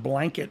 that's a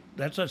blanket,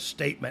 that's a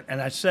statement.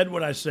 And I said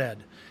what I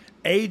said.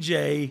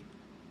 AJ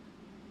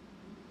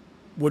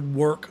would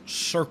work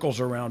circles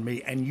around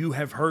me, and you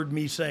have heard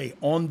me say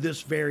on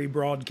this very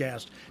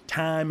broadcast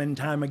time and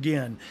time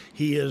again,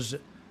 he is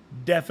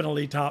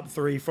definitely top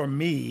 3 for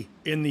me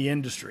in the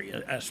industry,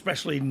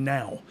 especially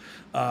now.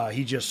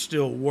 He just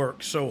still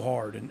works so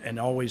hard and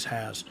always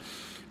has,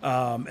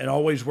 and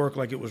always worked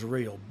like it was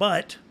real.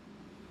 But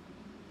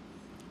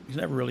he's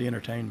never really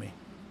entertained me.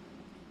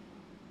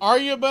 Are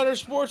you a better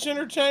sports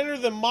entertainer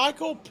than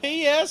Michael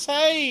P.S.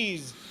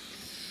 Hayes?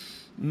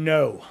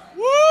 No.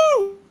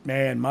 Woo!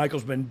 Man,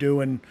 Michael's been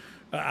doing,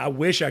 I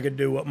wish I could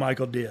do what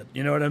Michael did.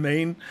 You know what I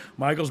mean?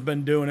 Michael's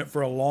been doing it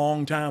for a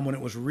long time when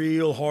it was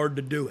real hard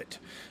to do it.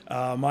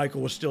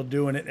 Michael was still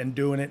doing it and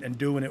doing it and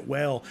doing it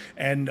well.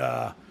 And,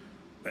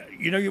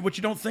 you know, what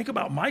you don't think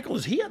about Michael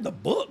is he had the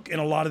book in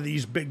a lot of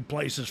these big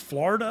places.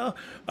 Florida,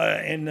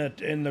 in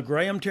the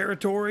Graham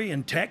territory,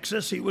 in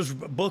Texas, he was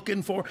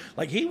booking for,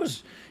 like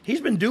he's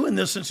been doing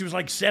this since he was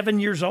like 7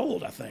 years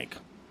old, I think.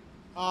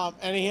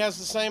 And he has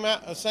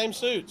the same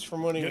suits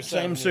from when he was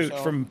Same 7 years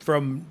suit old.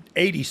 from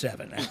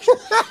 87, actually.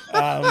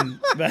 And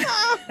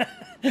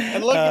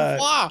looking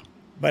fly.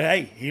 But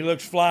hey, he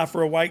looks fly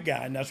for a white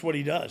guy, and that's what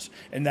he does.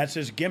 And that's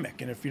his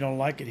gimmick. And if you don't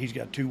like it, he's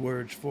got 2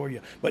 words for you.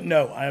 But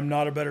no, I am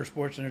not a better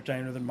sports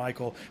entertainer than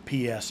Michael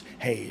P.S.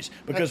 Hayes.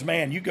 Because,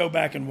 man, you go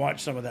back and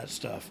watch some of that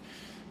stuff.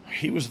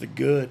 He was the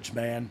goods,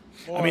 man.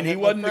 Boy, I mean, he the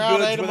wasn't the crowd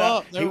goods ate 'em without.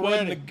 up. They were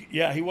ready.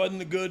 He wasn't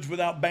the goods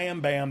without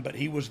Bam Bam, but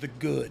he was the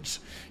goods.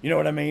 You know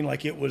what I mean?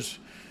 Like it was.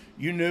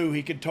 You knew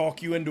he could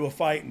talk you into a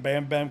fight, and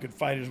Bam Bam could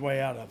fight his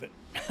way out of it.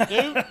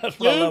 That's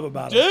what I love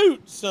about him.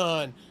 Dude,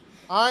 son.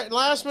 All right,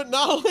 last but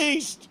not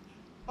least,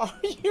 are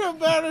you a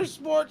better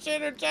sports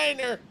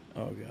entertainer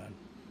Oh God.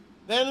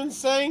 than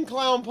Insane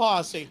Clown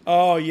Posse?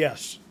 Oh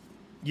yes,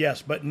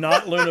 but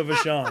not Luna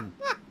Vachon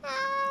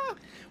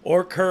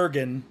or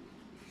Kurgan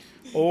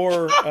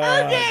or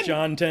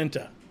John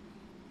Tenta.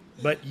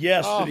 But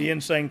yes to the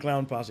Insane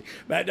Clown Posse.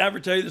 Matt, did I ever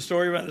tell you the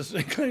story about this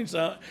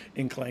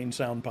Insane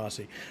Sound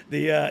Posse?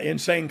 The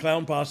Insane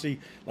Clown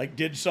Posse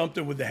did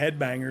something with the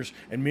Headbangers,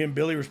 and me and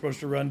Billy were supposed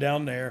to run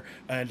down there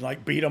and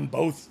beat them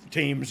both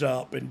teams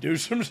up and do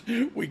some.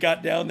 We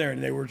got down there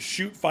and they were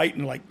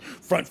fighting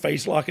front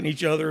face locking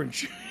each other and.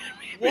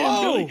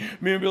 Whoa!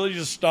 Me and Billy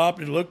just stopped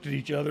and looked at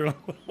each other,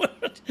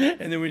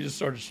 and then we just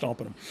started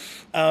stomping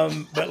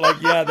them. But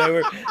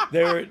the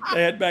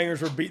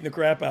Headbangers were beating the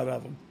crap out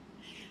of them.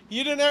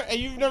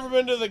 You've never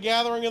been to the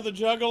Gathering of the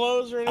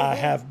Juggalos or anything? I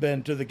have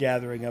been to the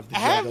Gathering of the Juggalos.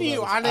 Have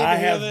you? I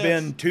have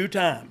been 2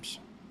 times.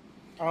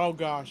 Oh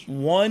gosh.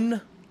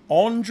 One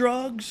on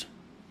drugs,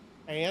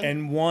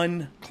 and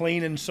 1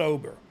 clean and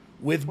sober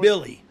with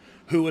Billy,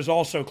 who was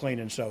also clean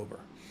and sober.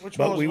 Which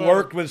one but was we better?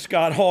 worked with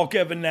Scott Hall,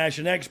 Kevin Nash,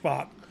 and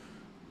X-Pac,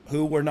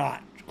 who were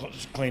not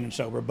clean and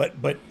sober.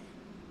 But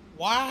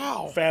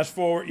wow. Fast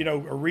forward, a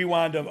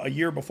rewind of a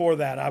year before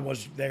that, I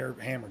was there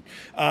hammered,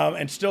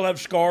 and still have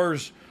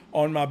scars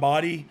on my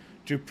body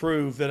to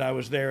prove that I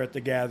was there at the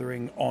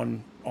gathering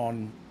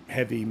on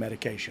heavy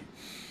medication.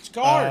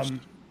 Scars?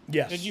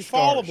 Yes. Did you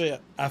fall a bit?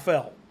 I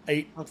fell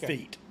 8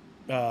 feet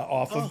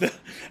off of the.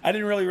 I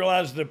didn't really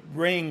realize the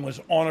ring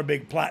was on a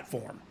big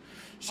platform.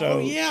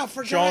 So I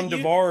forgot Sean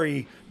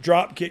Davari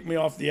drop kicked me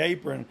off the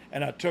apron,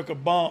 and I took a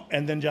bump,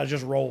 and then I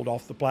just rolled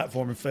off the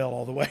platform and fell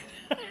all the way.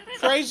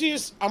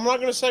 Craziest. I'm not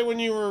going to say when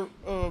you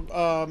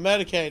were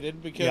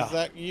medicated because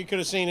that you could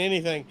have seen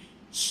anything.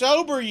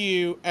 Sober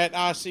you at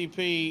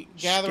ICP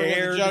Gathering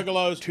of the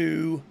Juggalos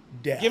to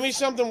death. Give me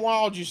something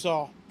wild you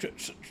saw.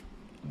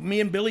 Me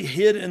and Billy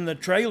hid in the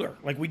trailer.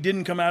 We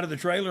didn't come out of the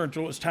trailer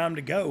until it was time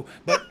to go.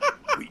 But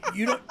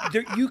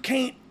you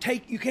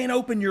can't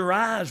open your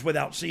eyes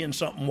without seeing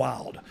something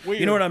wild. Weird.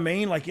 You know what I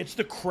mean? It's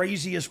the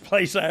craziest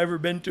place I ever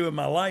been to in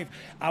my life.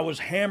 I was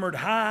hammered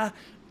high.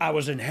 I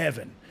was in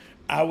heaven.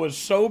 I was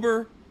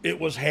sober. It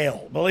was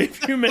hell, believe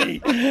you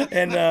me.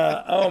 And,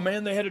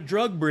 they had a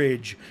drug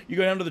bridge. You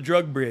go down to the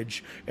drug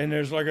bridge, and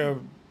there's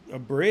a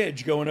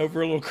bridge going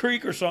over a little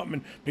creek or something,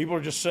 and people are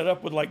just set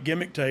up with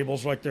gimmick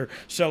tables, they're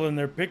selling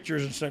their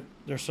pictures, and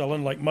they're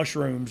selling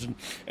mushrooms,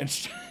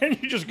 and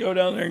you just go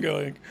down there and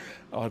go,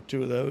 I'll have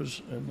 2 of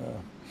those and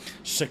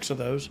 6 of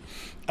those.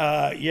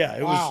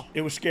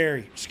 It was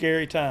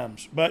scary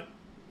times, but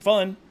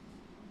fun.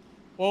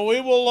 Well,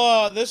 we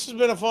will. This has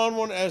been a fun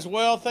one as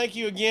well. Thank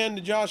you again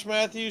to Josh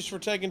Mathews for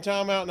taking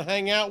time out and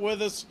hang out with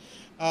us.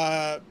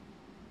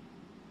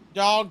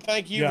 Dog,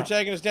 thank you for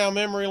taking us down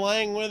memory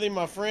lane with him,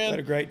 my friend. Had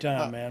a great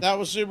time, man. That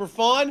was super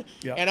fun,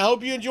 and I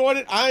hope you enjoyed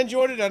it. I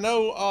enjoyed it. I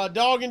know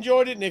Dog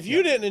enjoyed it, and if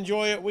you didn't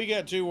enjoy it, we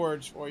got 2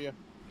 words for you.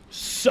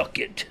 Suck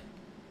it.